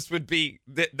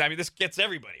gets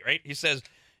everybody, right? He says,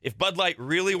 if Bud Light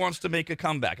really wants to make a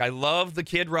comeback, I love the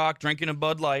Kid Rock drinking a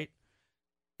Bud Light,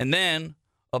 and then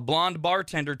a blonde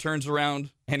bartender turns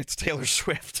around and it's Taylor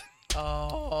Swift.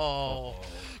 Oh.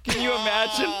 Can you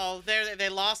imagine? Oh, they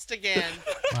lost again.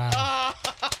 Wow.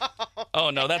 Oh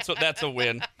no, that's a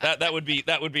win. That would be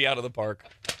out of the park.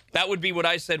 That would be what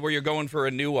I said, where you're going for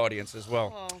a new audience as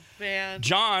well. Oh man.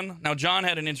 John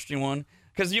had an interesting one,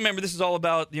 because you remember this is all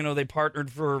about, they partnered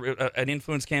for an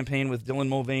influence campaign with Dylan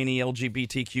Mulvaney,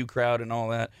 LGBTQ crowd and all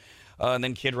that. And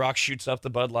then Kid Rock shoots up the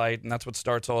Bud Light, and that's what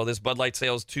starts all this. Bud Light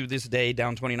sales to this day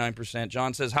down 29%.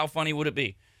 John says, how funny would it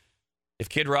be if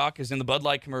Kid Rock is in the Bud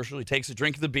Light commercial, he takes a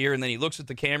drink of the beer, and then he looks at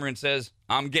the camera and says,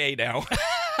 I'm gay now.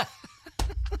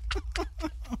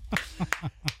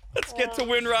 Let's get to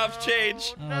Win Rob's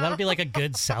Change. Oh, that would be like a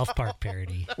good South Park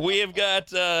parody. We have got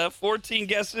 14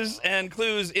 guesses and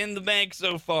clues in the bank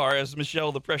so far, as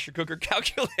Michelle, the pressure cooker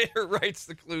calculator, writes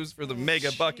the clues for the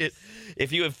mega bucket.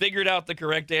 If you have figured out the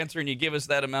correct answer and you give us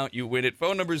that amount, you win it.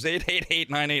 Phone number is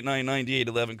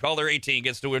 888-989-9811. Caller 18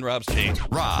 gets to Win Rob's Change.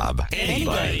 Rob,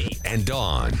 anybody, and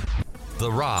Dawn. The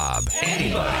Rob,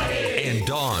 anybody, and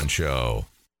Dawn Show.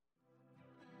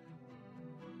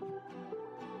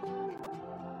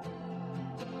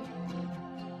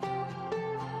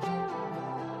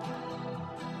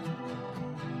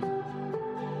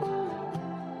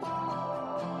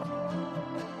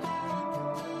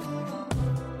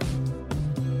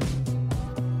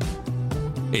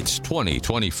 It's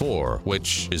 2024,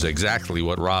 which is exactly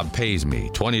what Rob pays me,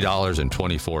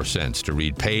 $20.24 to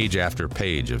read page after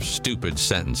page of stupid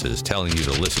sentences telling you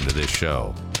to listen to this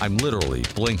show. I'm literally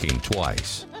blinking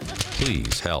twice.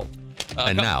 Please help.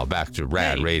 And now back to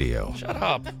RAD Radio. Shut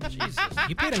up. Jesus.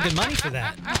 You paid him good money for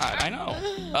that. God, I know.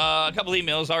 A couple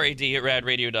emails,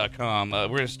 rad@radradio.com. We're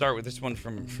going to start with this one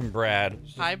from Brad.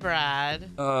 Hi, Brad.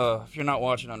 If you're not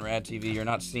watching on Rad TV, you're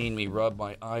not seeing me rub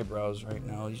my eyebrows right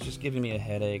now. He's just giving me a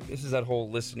headache. This is that whole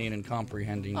listening and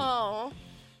comprehending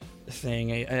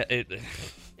thing.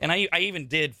 And I even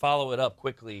did follow it up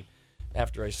quickly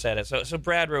after I said it. So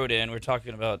Brad wrote in. We're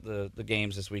talking about the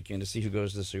games this weekend to see who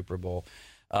goes to the Super Bowl.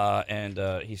 And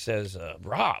he says,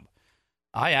 Rob,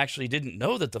 I actually didn't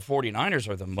know that the 49ers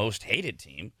are the most hated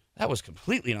team. That was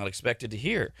completely not expected to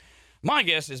hear. My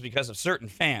guess is because of certain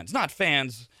fans, not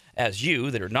fans as you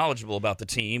that are knowledgeable about the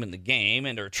team and the game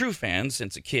and are true fans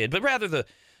since a kid, but rather the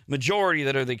majority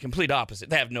that are the complete opposite.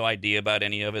 They have no idea about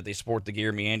any of it. They sport the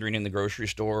gear meandering in the grocery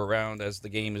store around as the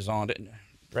game is on.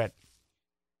 Brad,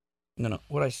 no.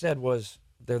 What I said was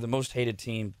they're the most hated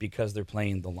team because they're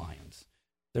playing the Lions.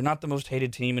 They're not the most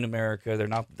hated team in America. They're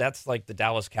not. That's like the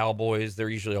Dallas Cowboys. They're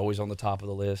usually always on the top of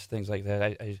the list. Things like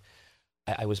that.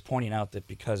 I was pointing out that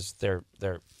because the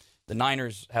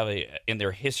Niners in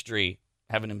their history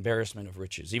have an embarrassment of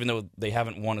riches. Even though they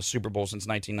haven't won a Super Bowl since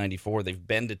 1994, they've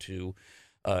been to two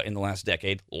in the last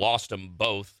decade. Lost them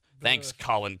both. Thanks,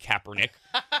 Colin Kaepernick.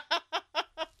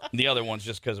 The other one's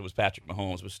just because it was Patrick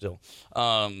Mahomes, but still,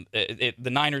 the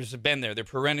Niners have been there. They're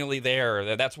perennially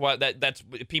there. That's why that's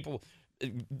people.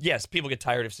 Yes, people get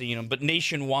tired of seeing them, but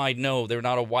nationwide, no, they're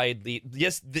not a widely.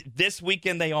 Yes, this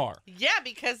weekend they are. Yeah,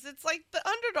 because it's like the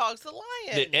underdogs, the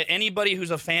Lions. Anybody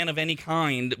who's a fan of any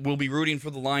kind will be rooting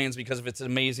for the Lions because of its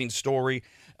amazing story.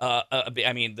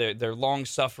 I mean, they're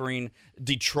long-suffering.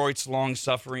 Detroit's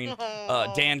long-suffering.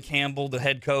 Dan Campbell, the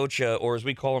head coach, or as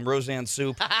we call him, Roseanne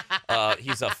Soup.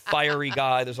 He's a fiery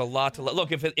guy. There's a lot to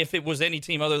look. If it was any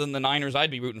team other than the Niners, I'd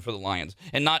be rooting for the Lions,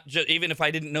 and not just even if I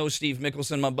didn't know Steve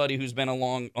Mickelson, my buddy, who's been a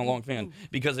long fan,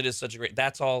 because it is such a great.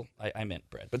 That's all I meant,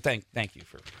 Brad. But thank you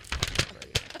for.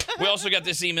 We also got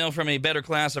this email from a better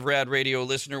class of Rad Radio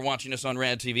listener watching us on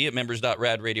Rad TV at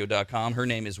members.radradio.com. Her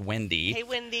name is Wendy. Hey,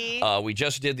 Wendy. We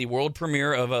just did the world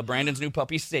premiere of Brandon's new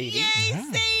puppy, Sadie. Yay,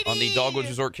 Sadie! On the Dogwoods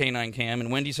Resort Canine Cam. And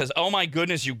Wendy says, oh my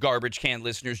goodness, you garbage can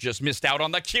listeners just missed out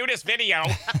on the cutest video.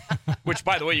 Which,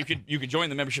 by the way, you could join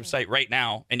the membership site right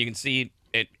now, and you can see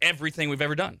everything we've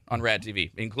ever done on Rad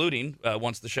TV, including,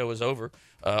 once the show is over,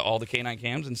 all the Canine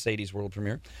Cams and Sadie's world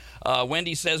premiere.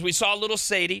 Wendy says, we saw little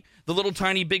Sadie, the little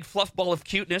tiny big fluff ball of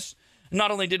cuteness. Not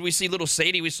only did we see little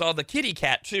Sadie, we saw the kitty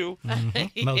cat, too.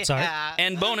 Mm-hmm. Mozart. Yeah.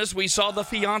 And bonus, we saw the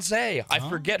fiancée. I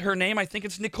forget her name. I think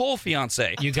it's Nicole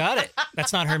Fiancé. You got it.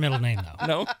 That's not her middle name, though.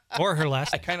 No? Or her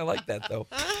last I name. kind of like that, though.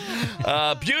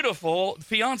 Beautiful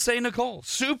fiancé Nicole.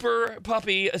 Super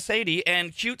puppy Sadie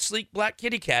and cute, sleek black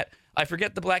kitty cat I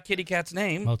forget the black kitty cat's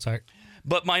name. Mozart.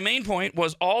 But my main point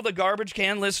was all the garbage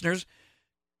can listeners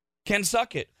can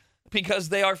suck it because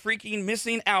they are freaking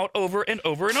missing out over and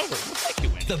over and over. Well, thank you,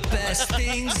 Wendy. The best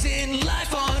things in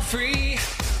life on free.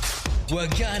 We're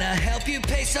gonna help you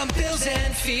pay some bills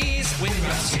and fees.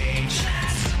 Windrow's change.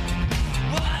 That's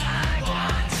what I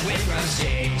want. Windrow's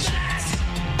change. That's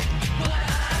what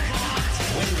I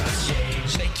want. Windrow's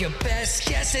change. Make your best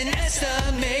guess and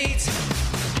estimate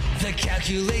the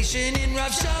calculation in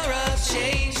rough jar of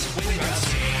change. Windrow's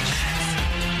change.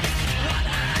 That's what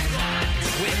I want.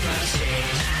 Windrow's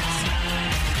change.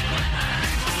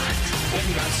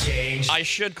 I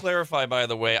should clarify, by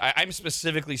the way, I'm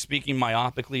specifically speaking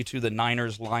myopically to the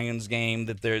Niners-Lions game,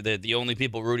 that the only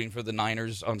people rooting for the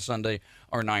Niners on Sunday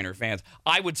are Niner fans.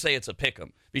 I would say it's a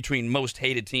pick'em between most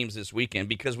hated teams this weekend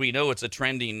because we know it's a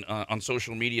trending on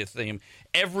social media theme.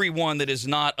 Everyone that is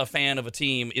not a fan of a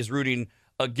team is rooting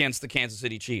against the Kansas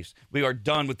City Chiefs. We are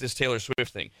done with this Taylor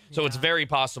Swift thing. So it's very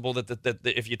possible that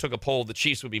if you took a poll, the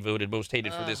Chiefs would be voted most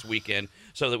hated for this weekend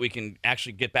so that we can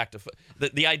actually get back to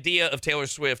the idea of Taylor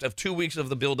Swift, of 2 weeks of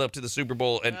the build-up to the Super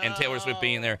Bowl and Taylor Swift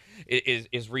being there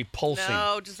is repulsing.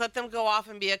 No, just let them go off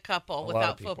and be a couple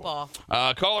without football.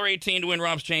 Caller 18 to win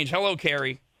Rob's change. Hello,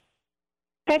 Carrie.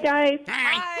 Hey, guys.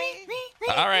 Hi.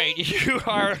 All right, you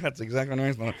are, that's exactly what I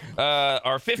was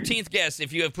our 15th guess.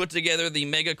 If you have put together the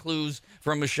mega clues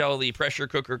from Michelle, the pressure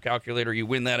cooker calculator, you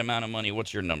win that amount of money.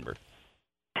 What's your number?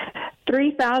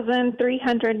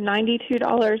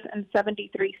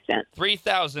 $3,392.73.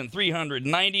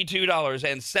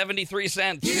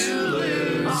 $3,392.73. You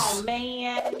lose. Oh,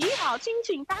 man. 你好，心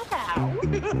情发好。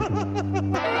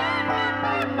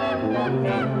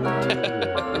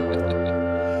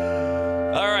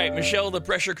All right, Michelle, the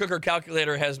pressure cooker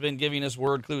calculator has been giving us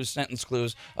word clues, sentence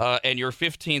clues, and your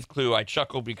 15th clue, I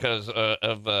chuckle because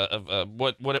of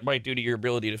what it might do to your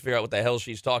ability to figure out what the hell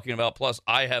she's talking about. Plus,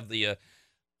 I have the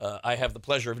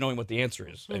pleasure of knowing what the answer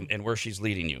is and where she's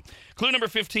leading you. Clue number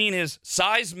 15 is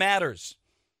size matters.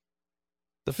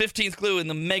 The 15th clue in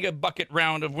the mega bucket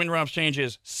round of Win Rob's Change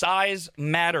is size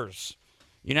matters.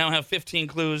 You now have 15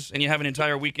 clues, and you have an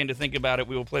entire weekend to think about it.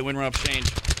 We will play Win Rob's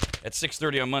Change at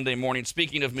 6:30 on Monday morning.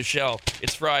 Speaking of Michelle,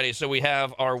 it's Friday, so we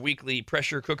have our weekly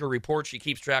pressure cooker report. She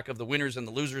keeps track of the winners and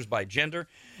the losers by gender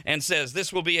and says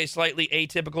this will be a slightly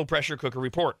atypical pressure cooker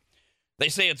report. They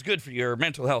say it's good for your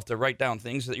mental health to write down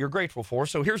things that you're grateful for,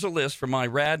 so here's a list from my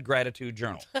RAD Gratitude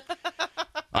Journal.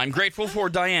 I'm grateful for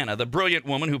Diana, the brilliant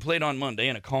woman who played on Monday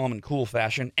in a calm and cool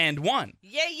fashion and won.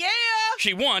 Yeah, yeah.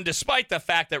 She won despite the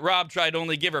fact that Rob tried to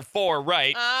only give her 4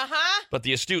 right. Uh-huh. But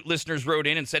the astute listeners wrote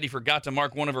in and said he forgot to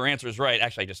mark one of her answers right.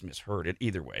 Actually, I just misheard it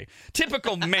either way.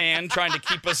 Typical man trying to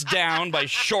keep us down by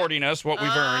shorting us what we've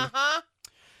earned.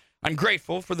 I'm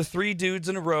grateful for the 3 dudes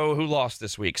in a row who lost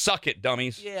this week. Suck it,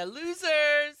 dummies. Yeah,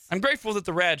 losers. I'm grateful that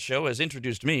the RAD Show has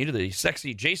introduced me to the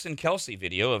sexy Jason Kelsey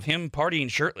video of him partying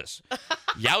shirtless.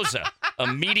 Yowza. A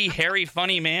meaty, hairy,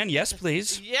 funny man. Yes,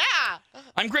 please. Yeah.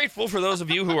 I'm grateful for those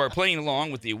of you who are playing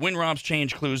along with the Win Rob's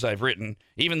Change clues I've written,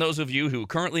 even those of you who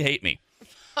currently hate me.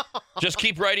 Just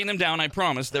keep writing them down, I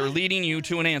promise. They're leading you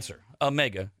to an answer, a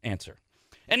mega answer.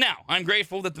 And now, I'm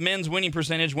grateful that the men's winning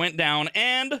percentage went down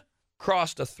and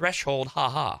crossed a threshold,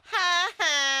 ha-ha.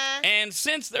 And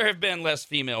since there have been less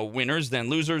female winners than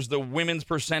losers, the women's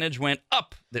percentage went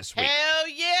up this week. Hell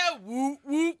yeah. Whoop,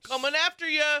 whoop. Coming after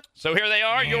you. So here they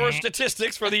are, your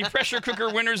statistics for the pressure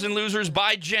cooker winners and losers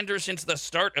by gender since the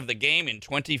start of the game in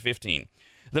 2015.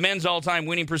 The men's all-time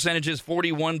winning percentage is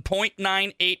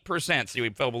 41.98%. See, we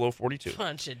fell below 42.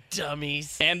 Bunch of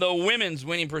dummies. And the women's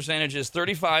winning percentage is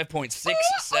 35.67%.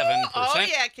 Oh,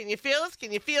 yeah. Can you feel us?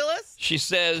 Can you feel us? She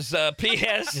says,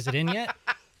 P.S. Is it in yet?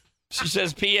 She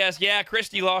says, P.S. Yeah,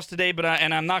 Christy lost today,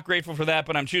 and I'm not grateful for that,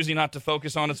 but I'm choosing not to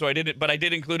focus on it, so I didn't. But I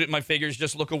did include it in my figures.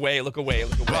 Just look away, look away,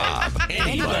 look away. Rob,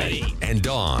 anybody, and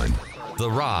Dawn.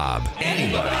 The Rob,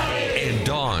 anybody, and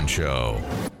Dawn Show.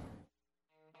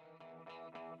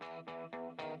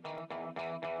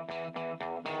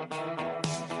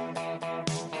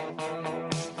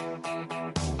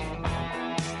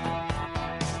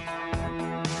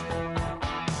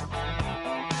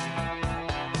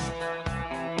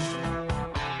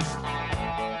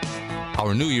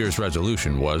 Our New Year's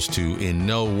resolution was to in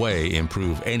no way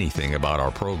improve anything about our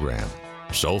program.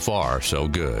 So far, so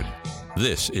good.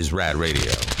 This is RAD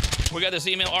Radio. We got this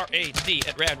email,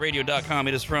 rad@radradio.com.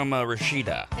 It is from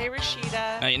Rashida. Hey,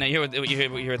 Rashida. Now, you hear that? You hear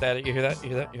that? You hear that?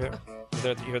 You hear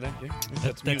that?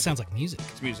 Yeah. That sounds like music.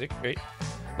 It's music, great.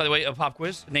 By the way, a pop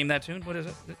quiz. Name that tune. What is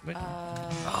it?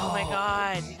 Oh my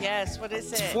God. Yes. What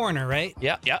is it? It's Foreigner, right?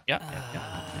 Yeah. You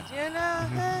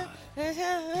know,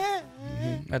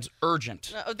 That's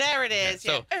urgent. Oh, there it is.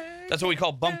 So that's what we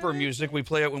call bumper music. We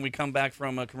play it when we come back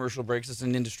from commercial breaks. It's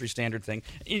an industry standard thing.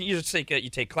 You just take you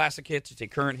take classic hits, you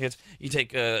take current hits, you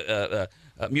take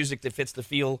music that fits the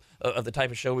feel of the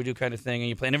type of show we do, kind of thing, and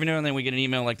you play. And every now and then we get an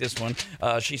email like this one.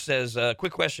 She says,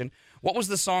 "Quick question: what was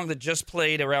the song that just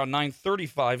played around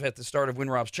 9:35 at the start of Win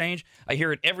Rob's Change? I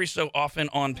hear it every so often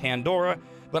on Pandora,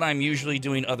 but I'm usually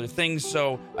doing other things,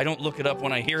 so I don't look it up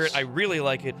when I hear it. I really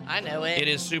like it. I know it. It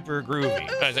is super groovy.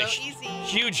 It's So a easy.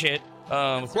 huge hit.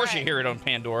 Of course, you hear it on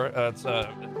Pandora.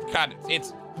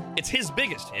 It's his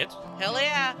biggest hit. Hell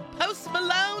yeah. Post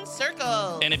Malone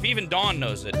Circle. And if even Dawn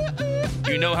knows it,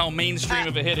 you know how mainstream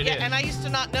of a hit it is. Yeah, and I used to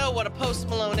not know what a Post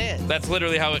Malone is. That's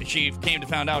literally how she came to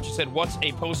find out. She said, "What's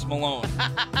a Post Malone?"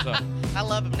 So, I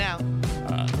love him now.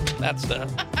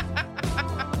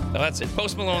 that's it.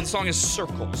 Post Malone's song is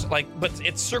Circles, but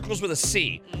it's Circles with a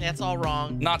C. That's all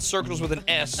wrong. Not Circles with an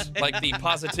S, like the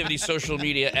Positivity social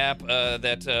media app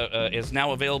that is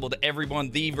now available to everyone.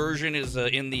 The version is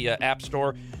in the App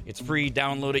Store. It's free.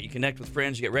 Download it. You connect with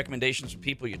friends. You get recommendations from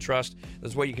people you trust.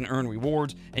 That's why you can earn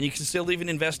rewards. And you can still even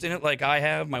invest in it like I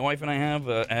have, my wife and I have,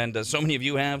 and so many of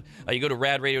you have. You go to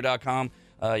radradio.com.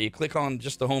 You click on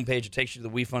just the homepage. It takes you to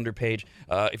the WeFunder page.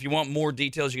 If you want more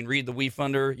details, you can read the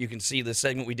WeFunder. You can see the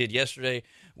segment we did yesterday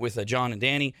with John and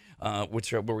Danny,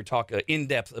 where we talk in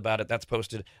depth about it. That's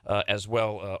posted as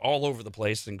well all over the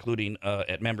place, including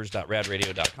at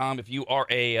members.radradio.com. If you are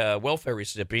a welfare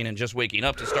recipient and just waking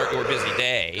up to start your busy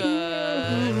day,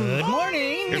 Good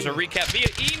morning. here's a recap via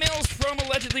emails from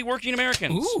allegedly working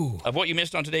Americans of what you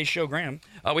missed on today's show, Graham.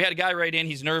 We had a guy write in.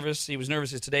 He's nervous. He was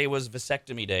nervous as today was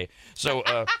vasectomy day. So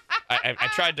I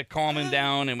tried to calm him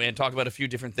down and talk about a few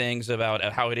different things about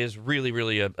how it is really,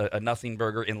 really a nothing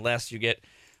burger unless you get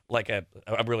like a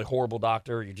really horrible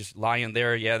doctor. You're just lying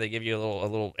there. Yeah, they give you a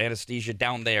little anesthesia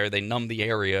down there. They numb the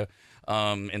area.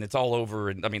 And it's all over.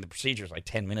 And I mean, the procedure is like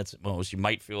 10 minutes at most. You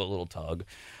might feel a little tug.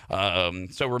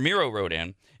 So Ramiro wrote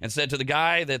in and said to the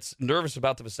guy that's nervous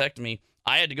about the vasectomy,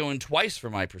 I had to go in twice for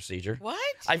my procedure. What?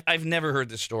 I've never heard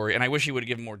this story, and I wish he would have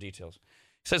given more details.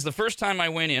 He says, the first time I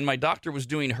went in, my doctor was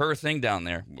doing her thing down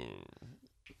there.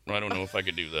 I don't know if I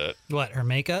could do that. What, her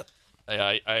makeup?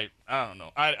 I don't know.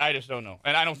 I just don't know.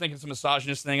 And I don't think it's a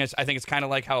misogynist thing. I think it's kind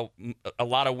of like how a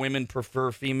lot of women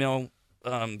prefer female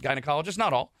gynecologists.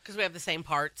 Not all. Because we have the same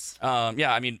parts.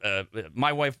 Yeah, I mean,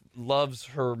 my wife loves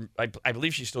her. I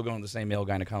believe she's still going to the same male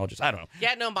gynecologist. I don't know.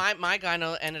 Yeah, no, my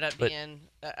gyno ended up being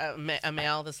a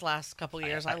male this last couple of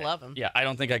years. I love him. Yeah, I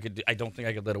don't think I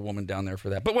could let a woman down there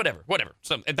for that. But whatever.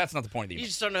 So that's not the point of the email. You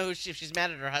just don't know if she's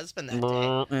mad at her husband that day.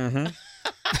 Mm-hmm.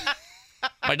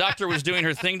 My doctor was doing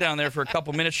her thing down there for a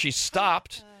couple minutes. She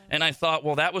stopped, and I thought,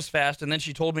 well, that was fast. And then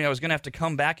she told me I was going to have to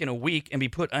come back in a week and be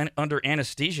put under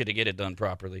anesthesia to get it done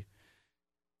properly.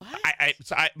 What?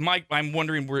 I'm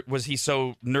wondering, was he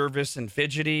so nervous and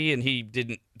fidgety, and she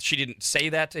didn't say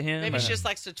that to him? Maybe she just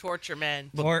likes to torture men.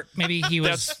 Or maybe he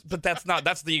was... That's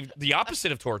the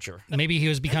opposite of torture. Maybe he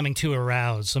was becoming too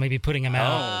aroused, so maybe putting him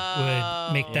out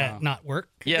would make that not work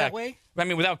that way? I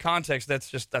mean, without context,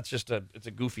 it's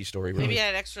a goofy story, really. Maybe you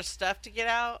had extra stuff to get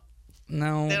out?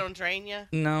 No. They don't drain you?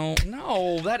 No,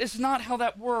 that is not how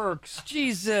that works.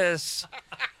 Jesus.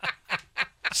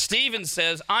 Steven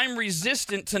says, I'm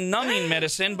resistant to numbing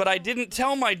medicine, but I didn't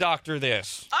tell my doctor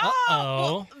this.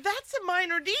 Well, that's a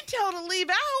minor detail to leave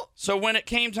out. So when it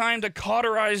came time to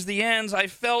cauterize the ends, I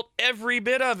felt every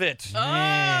bit of it.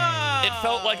 It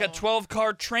felt like a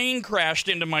 12-car train crashed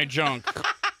into my junk.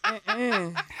 How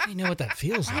do you know what that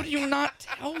feels like? How do you not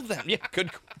tell them? Yeah,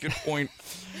 good point.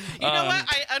 You know what?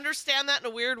 I understand that in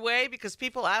a weird way because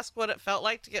people ask what it felt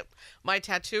like to get my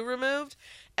tattoo removed.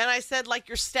 And I said, like,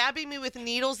 you're stabbing me with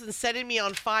needles and setting me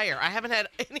on fire. I haven't had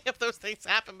any of those things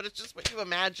happen, but it's just what you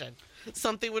imagine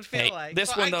something would feel like.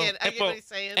 This one, though, I get what he's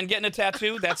saying. And getting a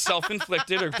tattoo, that's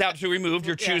self-inflicted, or tattoo removed,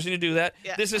 you're choosing to do that.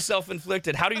 Yeah. This is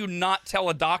self-inflicted. How do you not tell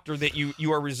a doctor that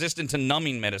you are resistant to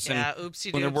numbing medicine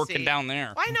when they're working down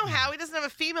there? Well, I know how. He doesn't have a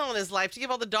female in his life to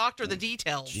give all the doctor the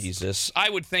details. Jesus. I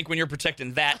would think when you're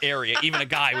protecting that area, even a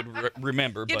guy would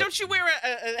remember. Yeah, but... don't you wear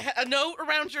a note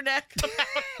around your neck?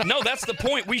 No, that's the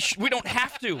point. We don't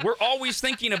have to. We're always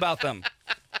thinking about them.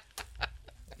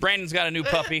 Brandon's got a new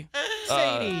puppy.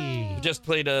 Just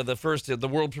played the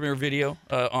world premiere video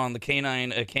on the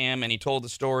Canine Cam, and he told the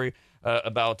story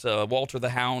about Walter the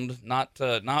Hound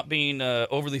not being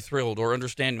overly thrilled or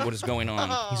understanding what is going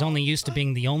on. He's only used to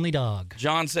being the only dog.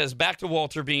 John says, back to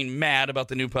Walter being mad about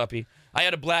the new puppy. I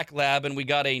had a black lab, and we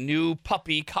got a new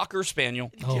puppy Cocker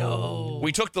Spaniel. Oh.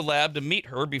 We took the lab to meet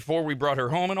her before we brought her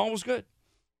home, and all was good.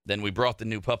 Then we brought the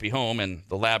new puppy home, and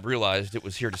the lab realized it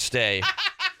was here to stay.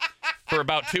 For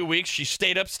about 2 weeks, she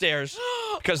stayed upstairs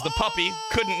because the puppy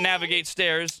couldn't navigate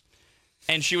stairs,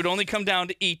 and she would only come down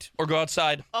to eat or go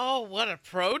outside. Oh, what a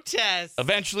protest.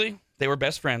 Eventually, they were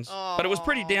best friends, but it was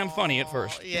pretty damn funny at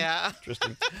first. Yeah.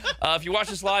 Interesting. If you watch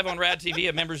us live on Rad TV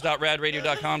at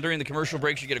members.radradio.com, during the commercial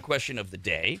breaks, you get a question of the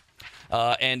day.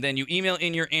 And then you email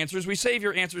in your answers. We save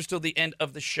your answers till the end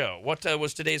of the show. What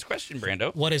was today's question,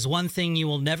 Brando? What is one thing you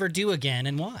will never do again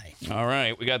and why? All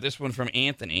right. We got this one from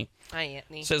Anthony. Hi,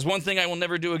 Anthony. Says, one thing I will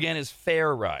never do again is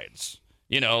fair rides.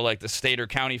 You know, like the state or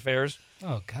county fairs.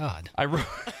 Oh, God. I wrote...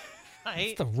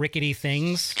 Right. The rickety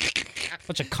things.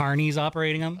 Bunch of carnies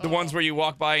operating them. The ones where you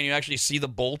walk by and you actually see the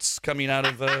bolts coming out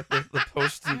of the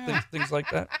posts and things like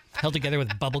that. Held together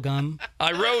with bubble gum.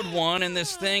 I rode one, and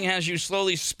this thing has you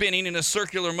slowly spinning in a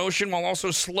circular motion while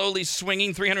also slowly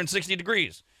swinging 360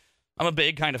 degrees. I'm a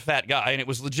big, kind of fat guy, and it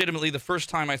was legitimately the first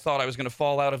time I thought I was going to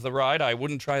fall out of the ride. I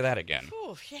wouldn't try that again.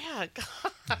 Oh, yeah.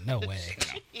 God. No way.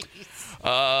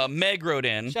 Meg wrote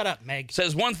in. Shut up, Meg.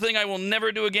 Says, one thing I will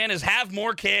never do again is have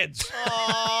more kids.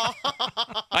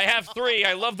 I have 3.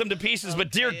 I love them to pieces,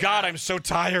 but dear God, I'm so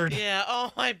tired. Yeah.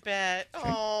 Oh, I bet.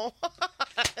 Oh.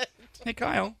 Hey,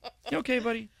 Kyle. You okay,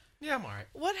 buddy? Yeah, I'm all right.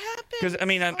 What happened? Because,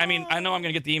 I know I'm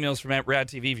going to get the emails from Rad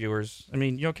TV viewers. I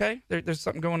mean, you okay? There's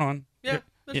something going on. Yeah,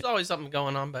 there's always something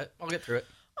going on, but I'll get through it.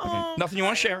 Okay. Nothing you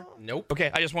want to share? Nope. Okay,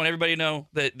 I just want everybody to know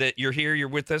that you're here, you're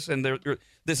with us, and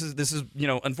this is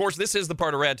unfortunately, this is the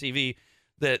part of Rad TV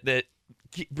that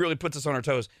really puts us on our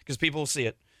toes because people will see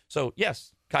it. So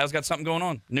yes, Kyle's got something going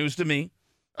on. News to me,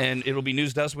 and it'll be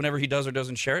news to us whenever he does or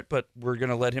doesn't share it. But we're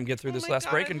gonna let him get through this last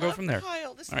break and go from there.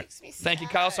 Kyle, this makes me sad. Thank you,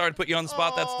 Kyle. Sorry to put you on the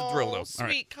spot. That's the drill, though. Sweet All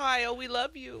right. Kyle, we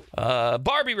love you.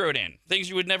 Barbie wrote in things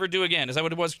you would never do again. Is that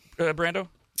what it was, Brando?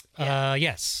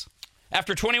 Yes.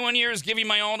 After 21 years giving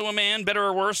my all to a man, better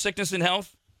or worse, sickness and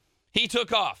health, he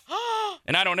took off.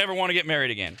 And I don't ever want to get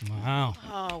married again. Wow.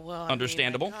 Oh, well.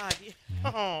 Understandable.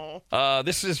 Oh.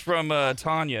 This is from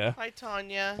Tanya. Hi,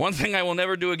 Tanya. One thing I will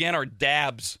never do again are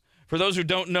dabs. For those who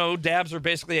don't know, dabs are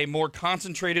basically a more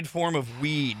concentrated form of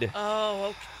weed. Oh,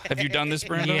 okay. Have you done this,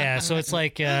 Brando? Yeah, so it's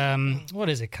like, what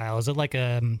is it, Kyle? Is it like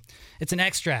it's an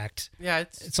extract. Yeah,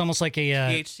 it's almost like a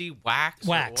THC wax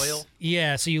or oil.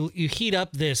 Yeah, so you heat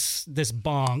up this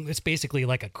bong. It's basically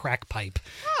like a crack pipe.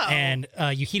 Oh. And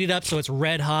you heat it up so it's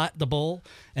red hot, the bowl,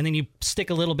 and then you stick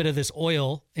a little bit of this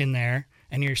oil in there,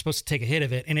 and you're supposed to take a hit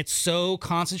of it. And it's so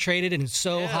concentrated and it's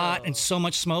so hot and so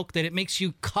much smoke that it makes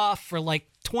you cough for like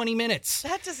 20 minutes.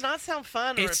 That does not sound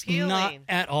fun or It's appealing. not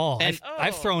at all.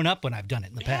 I've thrown up when I've done it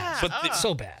in the past. But It's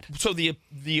so bad. So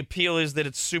the appeal is that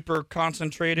it's super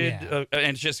concentrated, and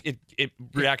it's just it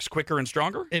reacts quicker and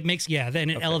stronger. It makes then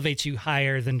it elevates you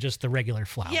higher than just the regular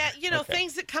flour. Yeah,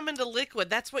 things that come into liquid,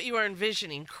 that's what you are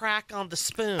envisioning. Crack on the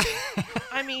spoon.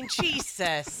 I mean,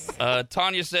 Jesus.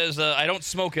 Tanya says, I don't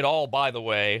smoke at all, by the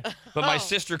way, but my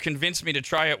sister convinced me to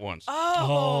try it once.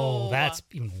 Oh, that's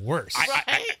even worse.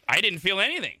 I didn't feel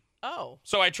anything. Oh.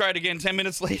 So I tried again 10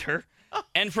 minutes later,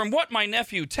 and from what my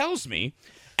nephew tells me,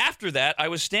 after that, I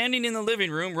was standing in the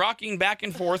living room, rocking back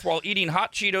and forth while eating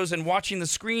hot Cheetos and watching the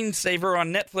screensaver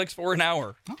on Netflix for an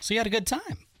hour. Oh, so you had a good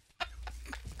time.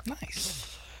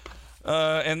 Nice.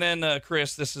 And then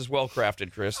Chris, this is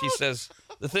well-crafted, Chris. He says,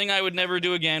 the thing I would never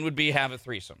do again would be have a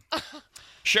threesome.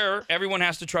 Sure, everyone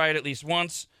has to try it at least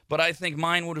once, but I think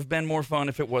mine would have been more fun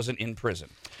if it wasn't in prison.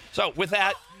 So with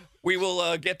that, we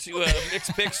will get to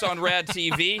Mixed Picks on Rad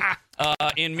TV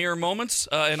in mere moments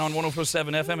and on 104.7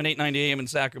 FM and 890 AM in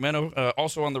Sacramento.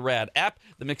 Also on the Rad app.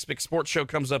 The Mixed Picks Sports Show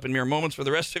comes up in mere moments. For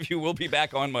the rest of you, we'll be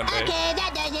back on Monday. Okay,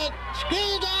 that does it. Screw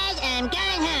you guys, I'm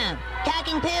going home.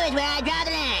 Talking poo is where I draw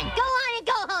the line. Go on and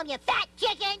go home, you fat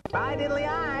chicken. Bye,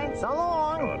 diddly-eye. So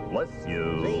long. God bless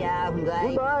you. See ya.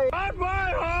 Goodbye.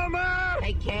 Bye-bye, Homer.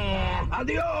 Take care.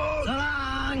 Adios. So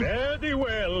long. Very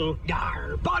well.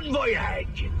 Yar. Bon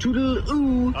voyage.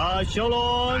 Toodle-oo. So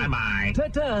long. Bye-bye.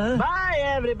 Ta-ta. Bye,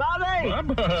 everybody.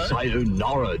 Bye-bye.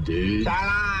 Sayonara, dude. So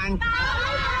long.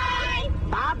 Bye.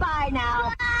 Bye-bye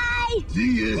now. Bye.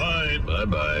 See ya. Bye.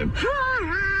 Bye-bye.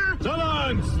 So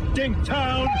long, Stink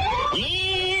Town.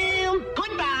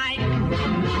 Goodbye.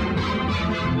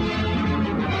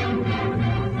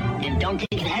 And don't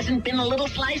think it hasn't been a little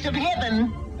slice of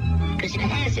heaven, because it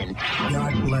hasn't.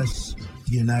 God bless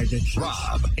the United States.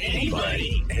 Rob,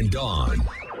 anybody, and Dawn.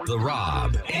 The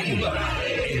Rob,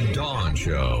 anybody, and Dawn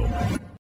Show.